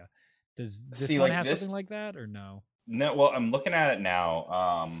area. Does this one have something like that or no? No. Well, I'm looking at it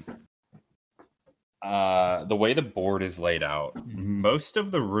now. The way the board is laid out, Mhm. most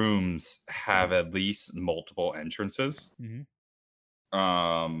of the rooms have at least multiple entrances. Mhm.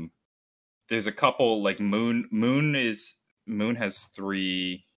 There's a couple like Moon has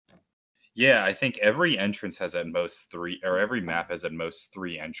 3. Yeah, I think every entrance has at most 3, or every map has at most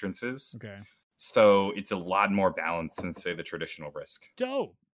 3 entrances. Okay. So it's a lot more balanced than, say, the traditional Risk.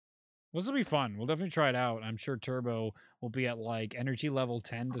 Dope. This will be fun. We'll definitely try it out. I'm sure Turbo will be at like energy level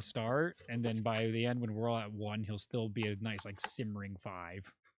 10 to start, and then by the end, when we're all at 1, he'll still be a nice like simmering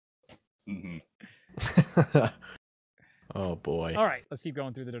 5. Mm-hmm. Oh boy. All right, let's keep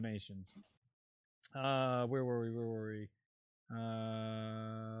going through the donations. Where were we?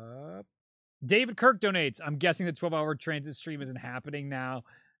 David Kirk donates. I'm guessing the 12-hour transit stream isn't happening now.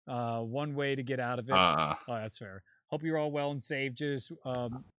 One way to get out of it. Oh, that's fair. Hope you're all well and safe. Just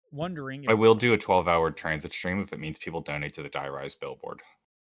wondering. I will do a 12-hour transit stream if it means people donate to the Die Rise billboard.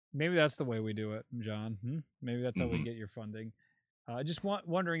 Maybe that's the way we do it, John. Maybe that's how we get your funding. Just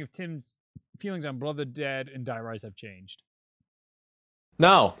wondering if Tim's feelings on Blood of the Dead and Die Rise have changed.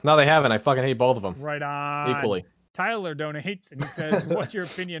 No, they haven't. I fucking hate both of them. Right on. Equally. Tyler donates and he says, "What's your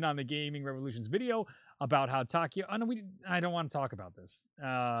opinion on the Gaming Revolution's video about how Takio?" Oh, no, I don't want to talk about this.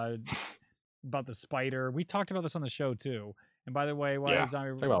 About the spider. We talked about this on the show too. And by the way,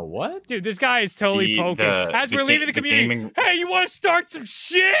 Talk about what? Dude, this guy is totally poking. As we're leaving the community, hey, you want to start some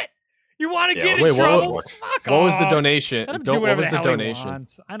shit? You want to get in trouble? What was the donation? Let him do whatever the hell he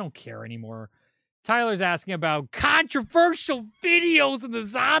wants. I don't care anymore. Tyler's asking about controversial videos in the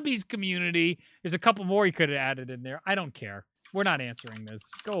zombies community. There's a couple more he could have added in there. I don't care. We're not answering this.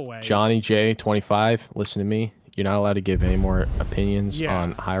 Go away. Johnny J 25, listen to me. You're not allowed to give any more opinions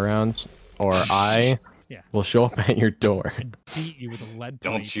on high rounds, or I will show up at your door and beat you with a lead pipe.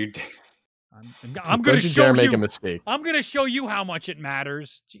 Don't you? I'm going to show you. Make a mistake. I'm going to show you how much it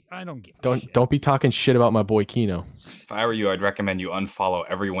matters. I don't give. Don't be talking shit about my boy Kino. If I were you, I'd recommend you unfollow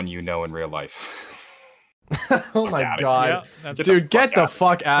everyone you know in real life. Oh my god, dude, get the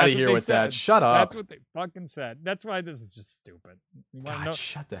fuck out of here with that. Shut up. That's what they fucking said. That's why this is just stupid. You want to know?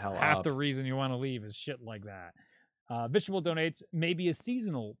 Shut the hell up. Half the reason you want to leave is shit like that. Visual donates maybe a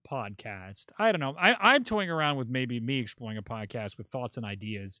seasonal podcast. I don't know. I'm toying around with maybe me exploring a podcast with thoughts and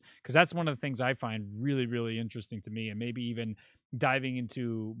ideas, because that's one of the things I find really, really interesting to me, and maybe even diving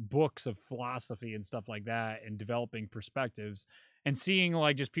into books of philosophy and stuff like that and developing perspectives and seeing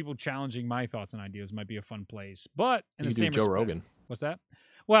like just people challenging my thoughts and ideas might be a fun place. But in the same Joe Rogan. What's that?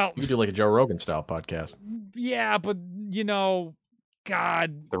 Well, you could do like a Joe Rogan style podcast. Yeah, but you know,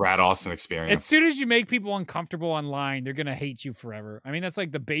 God, the Rad Austin experience. As soon as you make people uncomfortable online, they're gonna hate you forever. I mean, that's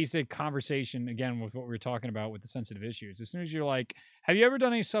like the basic conversation again with what we were talking about with the sensitive issues. As soon as you're like, have you ever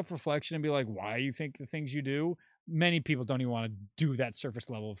done any self-reflection and be like, why you think the things you do? Many people don't even want to do that surface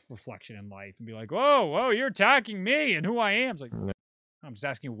level of reflection in life and be like, whoa, you're attacking me and who I am. It's like, I'm just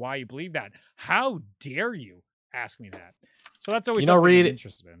asking you why you believe that. How dare you ask me that? So that's always something I'm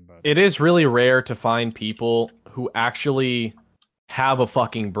interested in. But it is really rare to find people who actually have a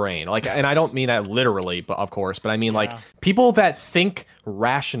fucking brain. Like, and I don't mean that literally, but of course, but I mean like people that think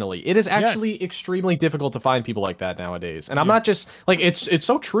rationally. It is actually extremely difficult to find people like that nowadays. And I'm not just like, it's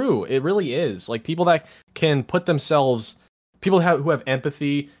so true. It really is. Like people that can put themselves, people who have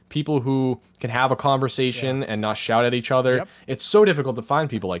empathy, people who can have a conversation and not shout at each other. It's so difficult to find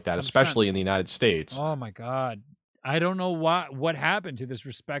people like that, 100%. Especially in the United States. Oh my God. I don't know what happened to this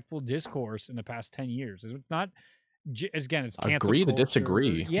respectful discourse in the past 10 years. It's not, again, it's cancel agree culture. To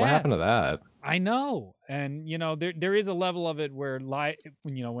disagree. Yeah. What happened to that? I know. And, you know, there is a level of it where,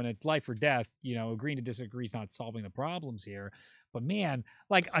 when it's life or death, you know, agreeing to disagree is not solving the problems here. But, man,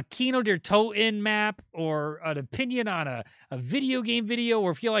 like a Kino der Toten map or an opinion on a video game video,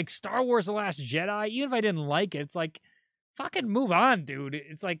 or if you like Star Wars The Last Jedi, even if I didn't like it, it's like, fucking move on, dude.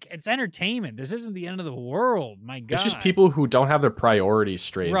 It's like, it's entertainment. This isn't the end of the world. My God. It's just people who don't have their priorities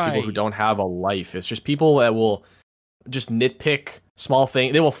straight. Right. People who don't have a life. It's just people that will just nitpick small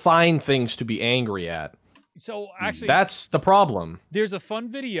things. They will find things to be angry at. So actually, that's the problem. There's a fun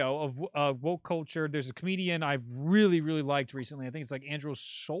video of woke culture. There's a comedian I've really, really liked recently. I think it's like Andrew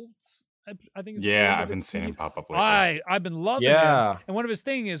Schultz. I think. I've been seeing him pop up lately. I've been loving him. And one of his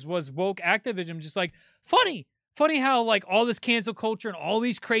things was woke activism. Just like funny how like all this cancel culture and all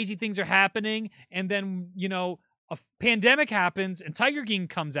these crazy things are happening, and then you know a pandemic happens and Tiger King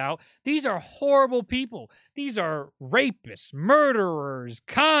comes out. These are horrible people. These are rapists, murderers,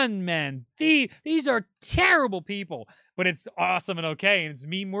 con men. These are terrible people. But it's awesome and okay, and it's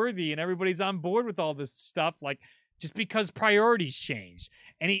meme worthy, and everybody's on board with all this stuff. Like, just because priorities change.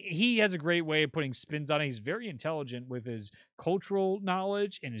 And he has a great way of putting spins on it. He's very intelligent with his cultural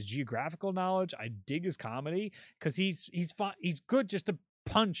knowledge and his geographical knowledge. I dig his comedy because he's good just to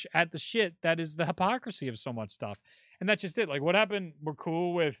punch at the shit that is the hypocrisy of so much stuff. And that's just it. Like, what happened? We're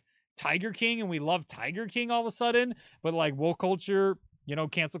cool with Tiger King and we love Tiger King all of a sudden, but like woke culture,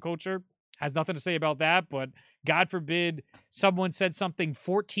 cancel culture has nothing to say about that. But God forbid someone said something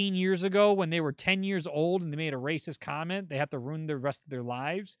 14 years ago when they were 10 years old and they made a racist comment. They have to ruin the rest of their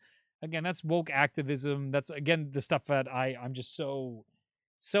lives. Again, that's woke activism. That's, again, the stuff that I'm just so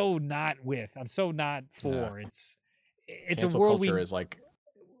not with. I'm so not for. Yeah. It's Cancel a world culture is like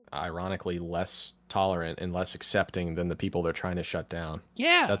ironically less tolerant and less accepting than the people they're trying to shut down.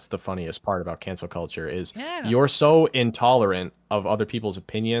 Yeah. That's the funniest part about cancel culture is Yeah. you're so intolerant of other people's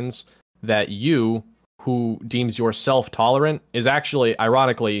opinions that you, who deems yourself tolerant, is actually,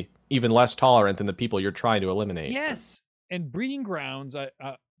 ironically, even less tolerant than the people you're trying to eliminate. Yes. And breeding grounds,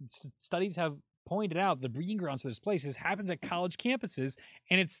 studies have pointed out the breeding grounds for this place happens at college campuses,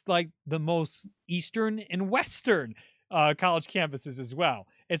 and it's like the most Eastern and Western college campuses as well.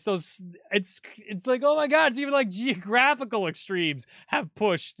 It's like, oh my God, it's even like geographical extremes have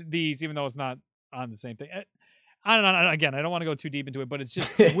pushed these, even though it's not on the same thing. I don't know. Again, I don't want to go too deep into it, but it's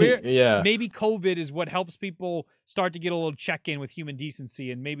just where maybe COVID is what helps people start to get a little check-in with human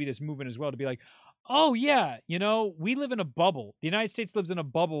decency, and maybe this movement as well to be like, oh yeah, we live in a bubble. The United States lives in a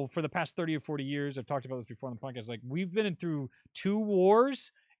bubble for the past 30 or 40 years. I've talked about this before on the podcast. Like, we've been through 2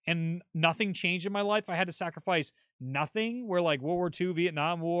 wars and nothing changed in my life. I had to sacrifice nothing, where like World War II,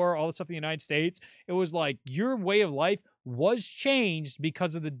 Vietnam War, all the stuff in the United States, it was like your way of life was changed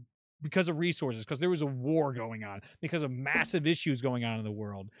because of resources, because there was a war going on, because of massive issues going on in the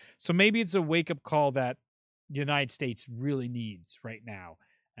world. So maybe it's a wake-up call that the United States really needs right now.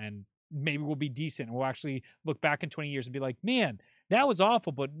 And maybe we'll be decent and we'll actually look back in 20 years and be like, man, that was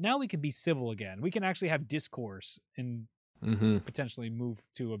awful, but now we can be civil again. We can actually have discourse and potentially move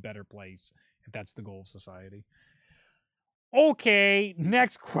to a better place if that's the goal of society. Okay,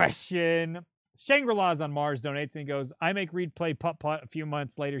 next question. Shangri-La's on Mars donates and he goes, I make Reed play putt-putt. A few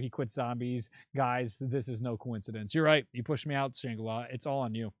months later, he quits zombies. Guys, this is no coincidence. You're right. You pushed me out, Shangri-La. It's all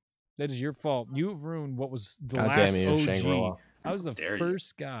on you. That is your fault. You've ruined what was the last OG. Shangri-La. I was the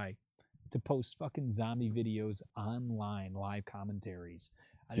first guy to post fucking zombie videos online, live commentaries.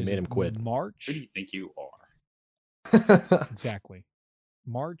 You made him quit. March. Who do you think you are? Exactly.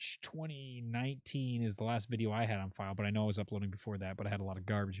 March 2019 is the last video I had on file, but I know I was uploading before that, but I had a lot of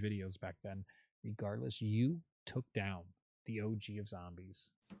garbage videos back then. Regardless, you took down the OG of zombies.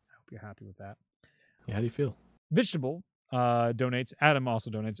 I hope you're happy with that. Yeah, how do you feel? Vegetable donates. Adam also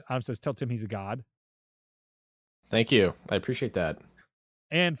donates. Adam says, tell Tim he's a god. Thank you. I appreciate that.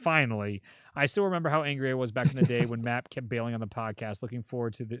 And finally, I still remember how angry I was back in the day when Matt kept bailing on the podcast. Looking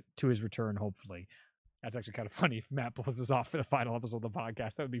forward to his return, hopefully. That's actually kind of funny if Matt pulls us off for the final episode of the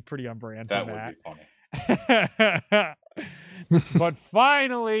podcast. That would be pretty on brand for Matt. That would be funny. But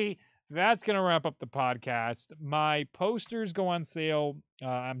finally, that's going to wrap up the podcast. My posters go on sale.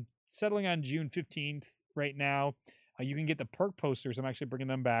 I'm settling on June 15th right now. You can get the perk posters. I'm actually bringing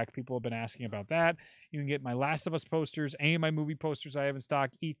them back. People have been asking about that. You can get my Last of Us posters, any of my movie posters I have in stock,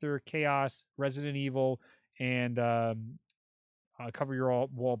 Ether, Chaos, Resident Evil, and Cover Your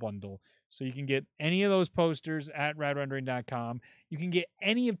Wall bundle. So you can get any of those posters at radrendering.com. You can get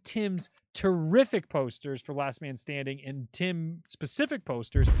any of Tim's terrific posters for Last Man Standing and Tim specific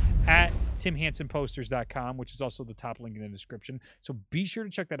posters at timhansenposters.com, which is also the top link in the description. So be sure to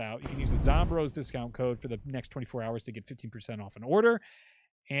check that out. You can use the Zombros discount code for the next 24 hours to get 15% off an order.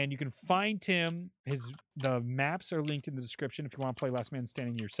 And you can find Tim. The maps are linked in the description if you want to play Last Man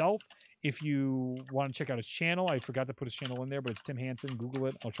Standing yourself. If you want to check out his channel, I forgot to put his channel in there, but it's Tim Hansen. Google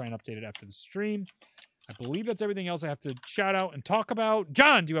it. I'll try and update it after the stream. I believe that's everything else I have to shout out and talk about.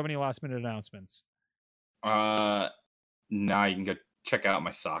 John, do you have any last minute announcements? Nah, you can go check out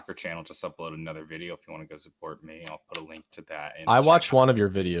my soccer channel. Just upload another video if you want to go support me. I'll put a link to that. I watched one of your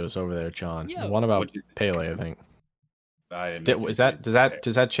videos over there, John. Yeah. One about Pele, I think. I didn't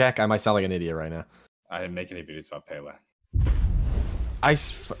Does that check? I might sound like an idiot right now. I didn't make any videos about Pele. I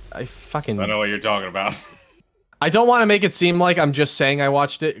fucking... I know what you're talking about. I don't want to make it seem like I'm just saying I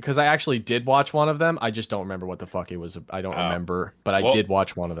watched it, because I actually did watch one of them. I just don't remember what the fuck it was. I don't remember, but I did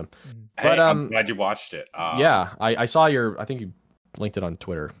watch one of them. Hey, but I'm glad you watched it. Yeah, I saw I think you linked it on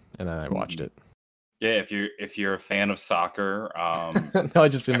Twitter, and then I watched it. Yeah, if you're a fan of soccer, no, I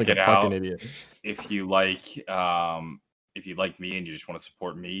just seem like a fucking idiot. If you like me and you just want to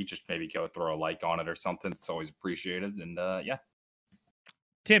support me, just maybe go throw a like on it or something. It's always appreciated. And yeah.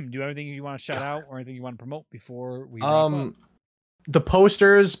 Tim, do you have anything you want to shout out or anything you want to promote before we wrap up? The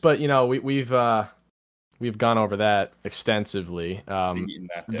posters, but we've gone over that extensively.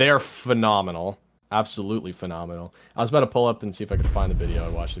 They're phenomenal. Absolutely phenomenal. I was about to pull up and see if I could find the video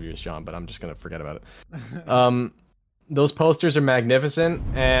and watch the views, John, but I'm just gonna forget about it. Those posters are magnificent,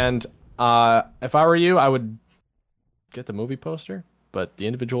 and if I were you, I would get the movie poster. But the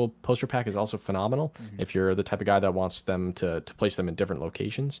individual poster pack is also phenomenal if you're the type of guy that wants them to place them in different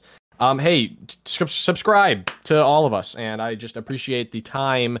locations. Hey, subscribe to all of us, and I just appreciate the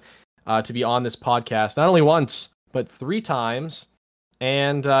time to be on this podcast, not only once, but 3 times.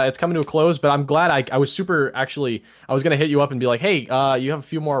 And it's coming to a close, but I'm glad I was super, actually, I was going to hit you up and be like, hey, you have a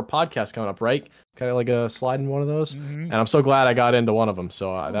few more podcasts coming up, right? Kind of like a slide in one of those. And I'm so glad I got into one of them.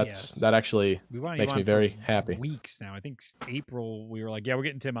 So that actually makes me very happy. Weeks now. I think April, we were like, yeah, we're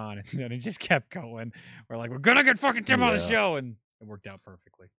getting Tim on. And then it just kept going. We're like, we're going to get fucking Tim on the show. And it worked out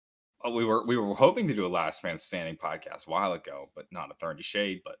perfectly. We were hoping to do a Last Man Standing podcast a while ago, but not a 30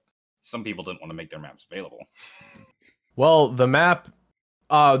 Shade. But some people didn't want to make their maps available. Well, the map...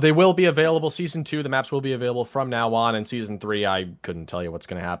 they will be available. Season 2, the maps will be available from now on. And Season 3, I couldn't tell you what's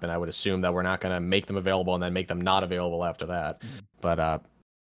going to happen. I would assume that we're not going to make them available and then make them not available after that. But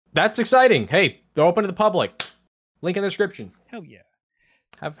that's exciting. Hey, they're open to the public. Link in the description. Hell yeah.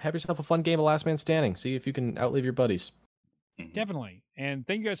 Have yourself a fun game of Last Man Standing. See if you can outlive your buddies. Definitely. And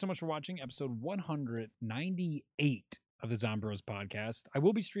thank you guys so much for watching episode 198 of the Zombros podcast. I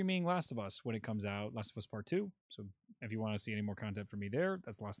will be streaming Last of Us when it comes out, Last of Us Part 2. So if you want to see any more content from me there,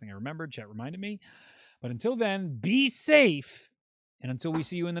 that's the last thing I remembered. Chat reminded me. But until then, be safe. And until we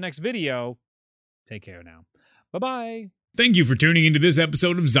see you in the next video, take care now. Bye-bye. Thank you for tuning into this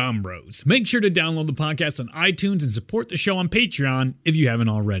episode of Zombros. Make sure to download the podcast on iTunes and support the show on Patreon if you haven't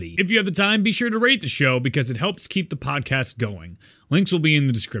already. If you have the time, be sure to rate the show because it helps keep the podcast going. Links will be in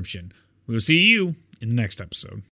the description. We will see you in the next episode.